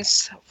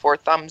iTunes for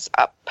thumbs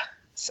up.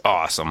 So,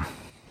 awesome.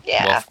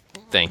 Yeah. Well,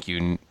 thank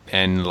you,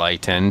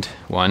 Enlightened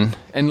One.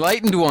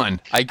 Enlightened One.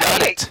 I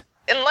got it.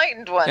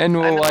 Enlightened One.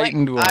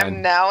 Enlightened One.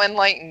 I'm now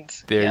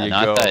enlightened. There you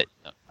go.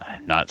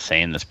 I'm not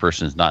saying this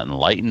person's not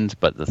enlightened,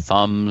 but the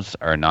thumbs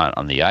are not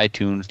on the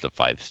iTunes. The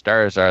 5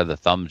 stars are. The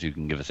thumbs you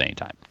can give us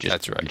anytime.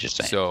 That's right. Just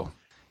saying. So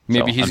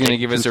maybe he's going to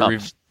give us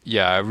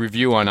a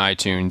review on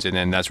iTunes, and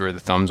then that's where the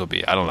thumbs will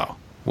be. I don't know.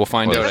 We'll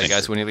find out, I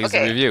guess, when he leaves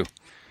the review.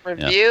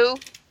 Review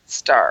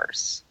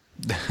stars.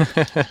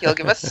 He'll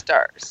give us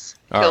stars.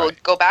 He'll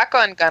go back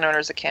on Gun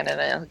Owners of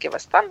Canada and he'll give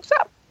us thumbs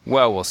up.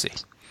 Well, we'll see.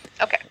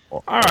 Okay.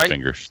 All right.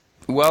 Fingers.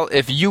 Well,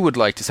 if you would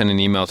like to send an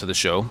email to the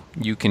show,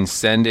 you can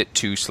send it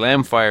to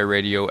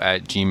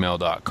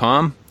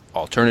slamfireradio@gmail.com.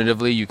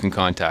 Alternatively, you can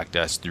contact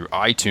us through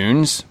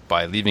iTunes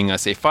by leaving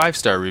us a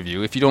 5-star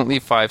review. If you don't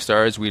leave 5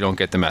 stars, we don't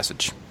get the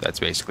message. That's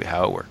basically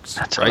how it works.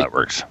 That's right? How that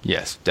works.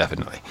 Yes,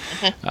 definitely.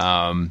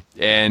 And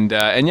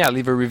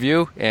leave a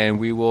review, and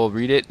we will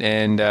read it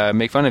and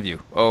make fun of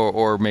you,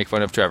 or make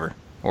fun of Trevor,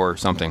 or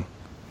something.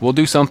 We'll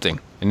do something,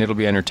 and it'll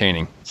be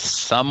entertaining.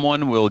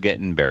 Someone will get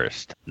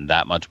embarrassed.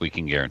 That much we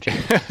can guarantee.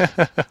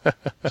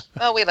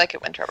 Well, we like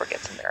it when Trevor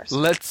gets embarrassed.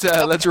 Let's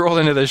roll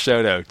into the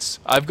shout-outs.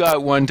 I've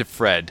got one to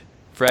Fred.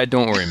 Fred,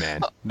 don't worry,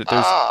 man.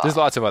 There's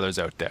lots of others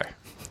out there.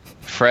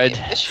 Fred,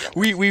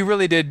 we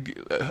really did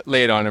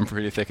lay it on him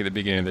pretty thick at the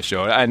beginning of the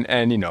show, and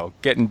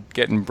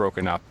getting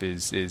broken up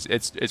is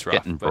it's rough.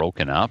 Getting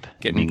broken up,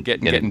 getting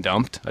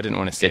dumped. I didn't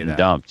want to say that. Getting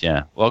dumped,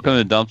 yeah. Welcome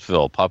to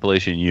Dumpsville,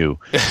 population U.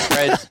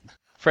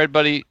 Fred,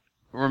 buddy,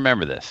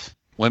 remember this: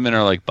 women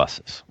are like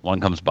buses. One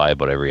comes by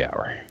about every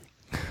hour,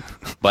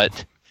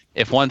 but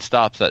if one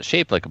stops that's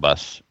shaped like a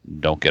bus,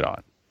 don't get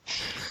on.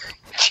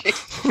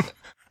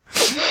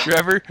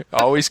 Trevor,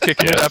 always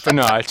kicking it up a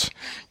notch.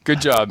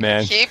 Good job,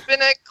 man. Keeping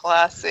it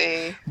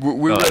classy. We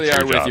really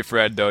are with you,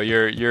 Fred. Though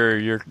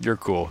you're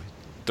cool.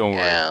 Don't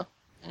worry. Yeah.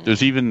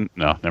 There's even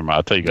never mind.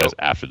 I'll tell you guys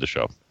after the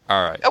show.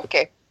 All right.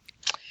 Okay.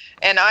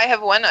 And I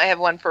have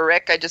one for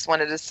Rick. I just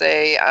wanted to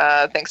say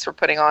thanks for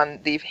putting on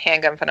the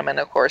Handgun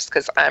Fundamental course,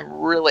 because I'm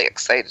really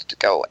excited to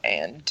go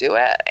and do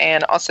it,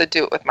 and also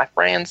do it with my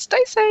friend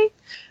Stacy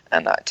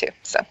and that too.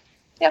 So.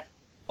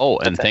 Oh,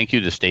 and thank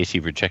you to Stacy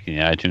for checking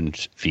the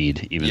iTunes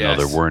feed, even though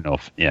there were no...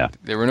 Yeah.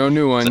 There were no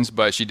new ones,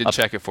 but she did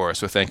check it for us,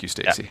 so thank you,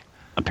 Stacy. Yeah.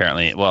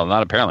 Apparently, well,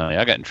 not apparently.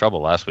 I got in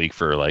trouble last week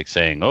for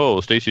saying,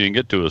 oh, Stacy didn't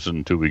get to us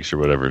in 2 weeks or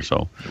whatever,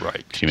 so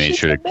she made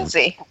sure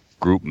to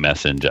group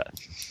message.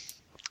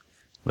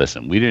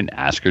 Listen, we didn't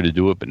ask her to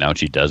do it, but now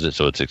she does it,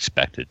 so it's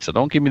expected. So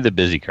don't give me the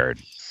busy card.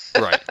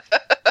 Right.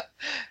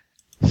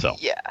 So.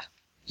 Yeah.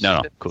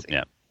 No, cool.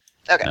 Yeah.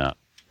 Okay.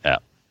 Yeah.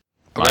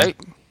 All right.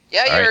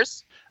 Yeah, all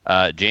yours.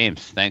 Right.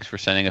 James, thanks for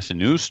sending us a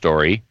news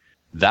story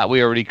that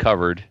we already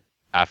covered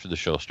after the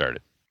show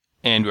started.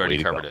 And we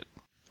already covered it.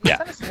 Yeah.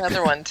 There's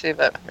another one, too,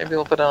 but maybe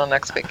we'll put it on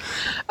next week.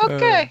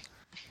 Okay.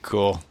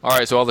 Cool. All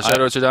right, so all the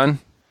shout-outs are done?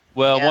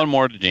 Well, one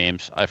more to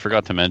James. I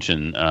forgot to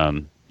mention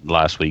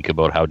last week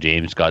about how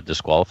James got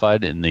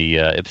disqualified in the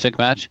IPSC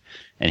match,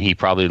 and he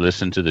probably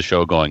listened to the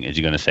show going, is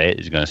he going to say it?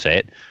 Is he going to say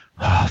it?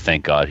 Oh,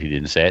 thank God he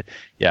didn't say it.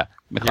 Yeah.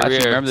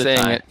 McClatchy, remember the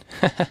time?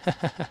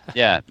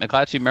 Yeah,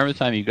 McClatchy, remember the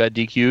time you got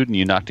DQ'd and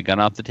you knocked a gun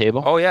off the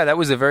table? Oh yeah, that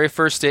was the very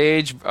first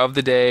stage of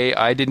the day.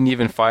 I didn't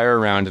even fire a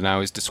round, and I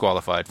was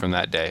disqualified from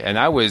that day. And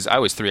I was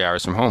 3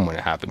 hours from home when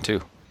it happened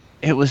too.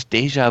 It was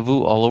deja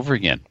vu all over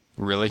again.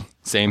 Really?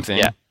 Same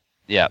thing?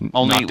 Yeah.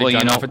 Only, knocked a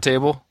gun off a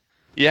table?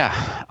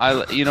 Yeah.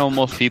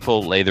 Most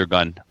people lay their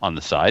gun on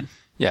the side.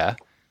 Yeah.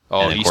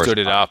 Oh, you stood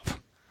it up.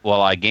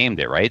 Well, I gamed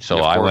it, right? So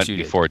Yeah, I went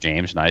before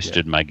James, and I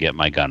stood my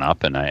gun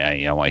up, and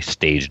I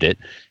staged it,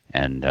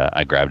 and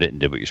I grabbed it and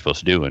did what you're supposed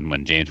to do. And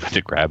when James went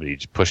to grab it, he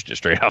just pushed it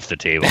straight off the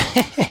table.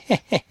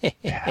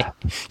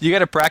 You got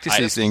to practice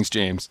these things,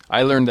 James.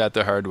 I learned that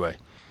the hard way.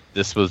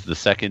 This was the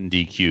second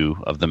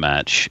DQ of the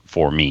match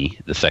for me.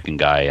 The second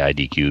guy I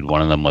DQ'd.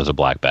 One of them was a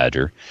black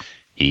badger.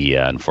 He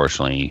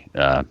unfortunately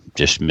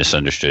just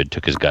misunderstood,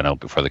 took his gun out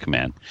before the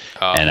command.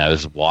 And I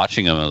was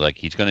watching him. I was like,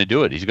 he's going to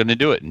do it. He's going to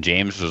do it. And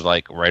James was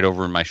like right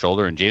over my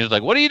shoulder. And James was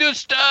like, what are you doing?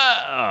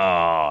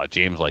 Oh,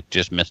 James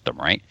just missed him,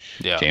 right?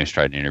 Yeah. James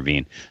tried to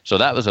intervene. So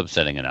that was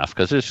upsetting enough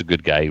because this is a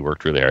good guy. He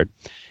worked really hard.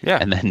 Yeah.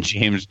 And then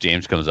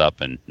James comes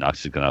up and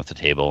knocks his gun off the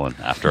table. And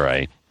after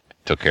I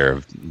took care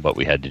of what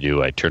we had to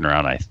do, I turned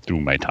around. I threw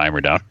my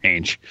timer down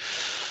range.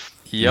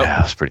 Yep. Yeah,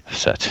 I was pretty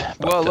upset.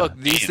 Well, look,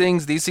 these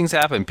things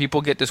happen.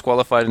 People get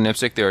disqualified in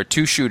IPSC. There are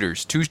two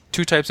shooters,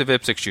 two types of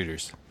IPSC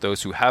shooters: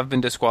 those who have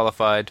been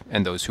disqualified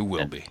and those who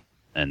will be.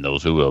 And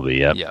those who will be,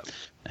 yep.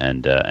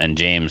 And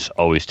James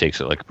always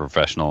takes it like a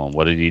professional. And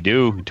what did he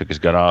do? He took his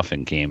gun off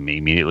and came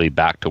immediately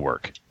back to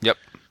work. Yep.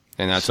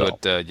 And that's and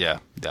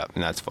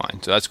that's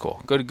fine. So that's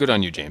cool. Good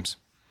on you, James.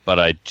 But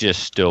I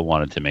just still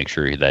wanted to make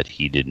sure that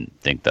he didn't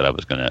think that I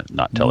was going to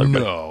not tell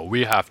everybody. No,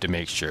 we have to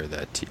make sure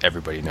that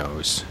everybody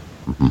knows.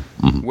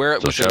 Mm-hmm. Wear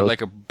it with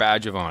like a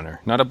badge of honor.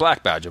 Not a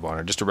black badge of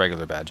honor, just a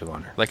regular badge of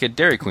honor. Like a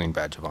Dairy Queen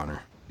badge of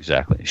honor.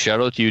 Exactly. Shout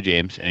out to you,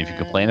 James. And if you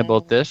complain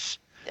about this,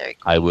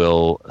 I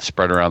will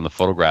spread around the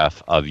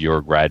photograph of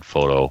your grad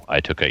photo I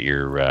took at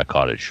your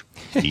cottage.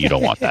 You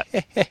don't want that.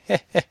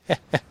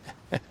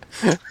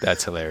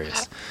 That's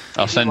hilarious.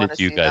 I'll send it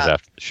to you guys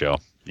after the show.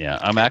 Yeah,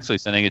 I'm actually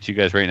sending it to you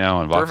guys right now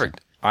on Voxer.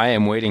 Perfect. I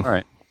am waiting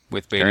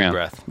with bated Carry on.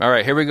 breath. All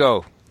right, here we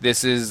go.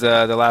 This is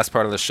the last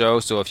part of the show,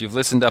 so if you've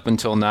listened up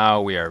until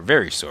now, we are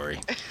very sorry.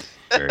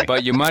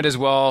 But you might as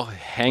well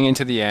hang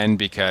into the end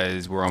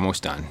because we're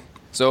almost done.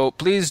 So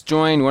please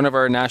join one of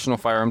our national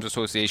firearms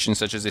associations,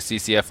 such as the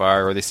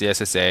CCFR or the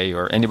CSSA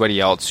or anybody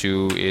else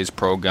who is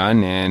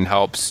pro-gun and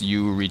helps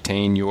you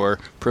retain your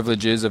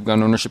privileges of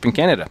gun ownership in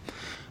Canada.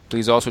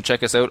 Please also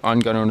check us out on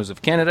Gun Owners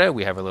of Canada.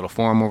 We have a little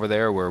forum over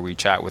there where we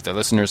chat with the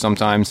listeners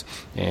sometimes,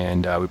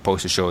 and we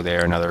post a show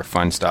there and other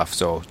fun stuff,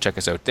 so check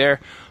us out there.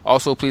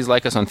 Also, please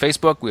like us on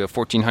Facebook. We have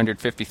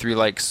 1,453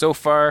 likes so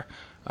far.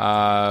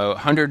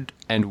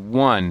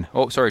 101.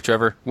 Oh, sorry,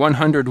 Trevor.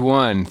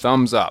 101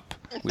 thumbs up.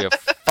 We have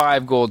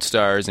 5 gold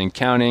stars and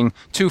counting,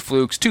 2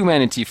 flukes, 2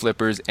 manatee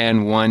flippers,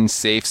 and 1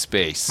 safe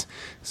space.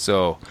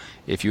 So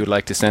if you would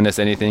like to send us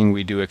anything,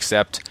 we do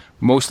accept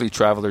mostly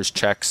travelers'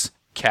 checks,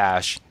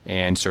 cash,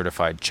 and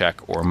certified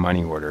check or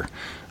money order.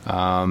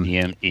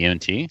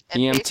 EMT?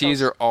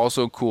 EMTs are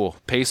also cool.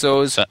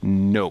 Pesos,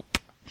 nope.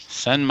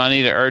 Send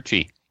money to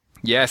Archie.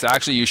 Yes,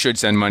 actually, you should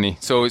send money.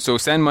 So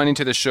send money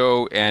to the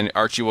show, and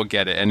Archie will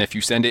get it. And if you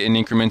send it in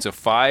increments of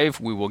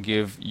 5, you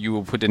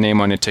will put the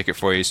name on a ticket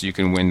for you, so you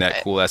can win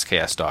that cool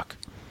SKS stock.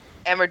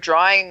 And we're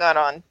drawing that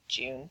on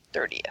June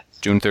 30th.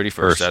 June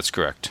 31st. That's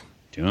correct.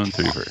 June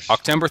 31st.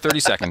 October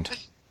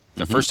 32nd.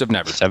 The 1st of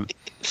never.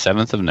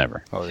 7th of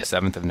never. Oh, the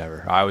 7th of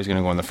never. I was going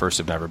to go on the 1st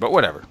of never, but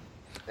whatever.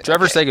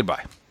 Trevor, say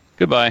goodbye.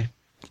 Goodbye.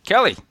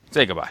 Kelly,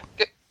 say goodbye.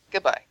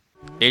 Goodbye.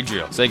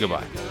 Adriel, say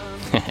goodbye.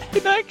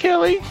 Good night,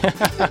 Kelly.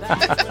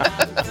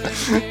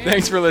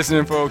 Thanks for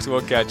listening, folks.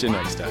 We'll catch you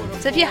next time.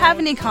 So if you have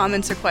any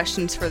comments or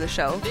questions for the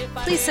show,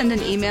 please send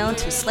an email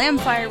to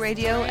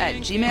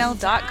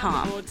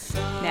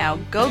slamfireradio@gmail.com. Now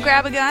go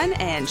grab a gun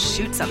and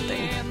shoot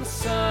something.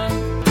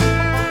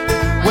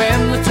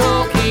 When the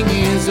talking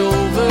is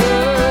over,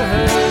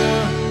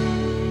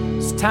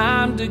 it's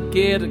time to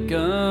get a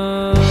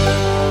gun.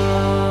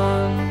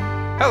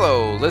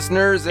 Hello,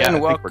 listeners,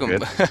 and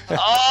welcome.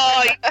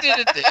 Oh, you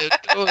did it,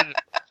 dude.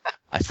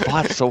 I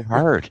fought so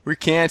hard. We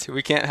can't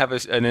have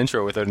an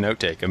intro without an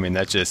outtake. I mean,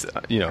 that's just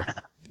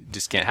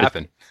just can't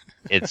happen.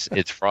 It's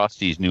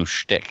Frosty's new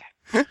shtick.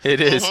 It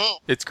is.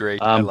 It's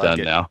great. I'm I like done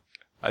it. now.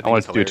 I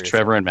want to do it to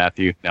Trevor and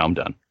Matthew. Now I'm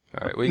done.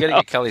 All right, we got to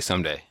get Kelly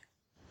someday.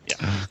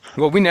 Yeah.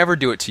 Well, we never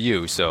do it to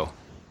you, so.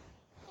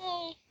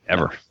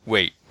 Ever.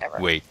 Wait,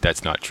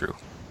 that's not true.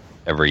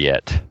 Ever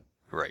yet.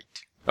 Right.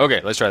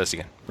 Okay, let's try this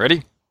again.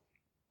 Ready?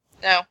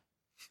 No.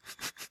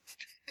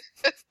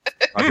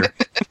 Roger.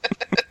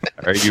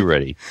 Are you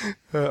ready?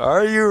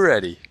 Are you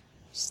ready?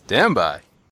 Stand by.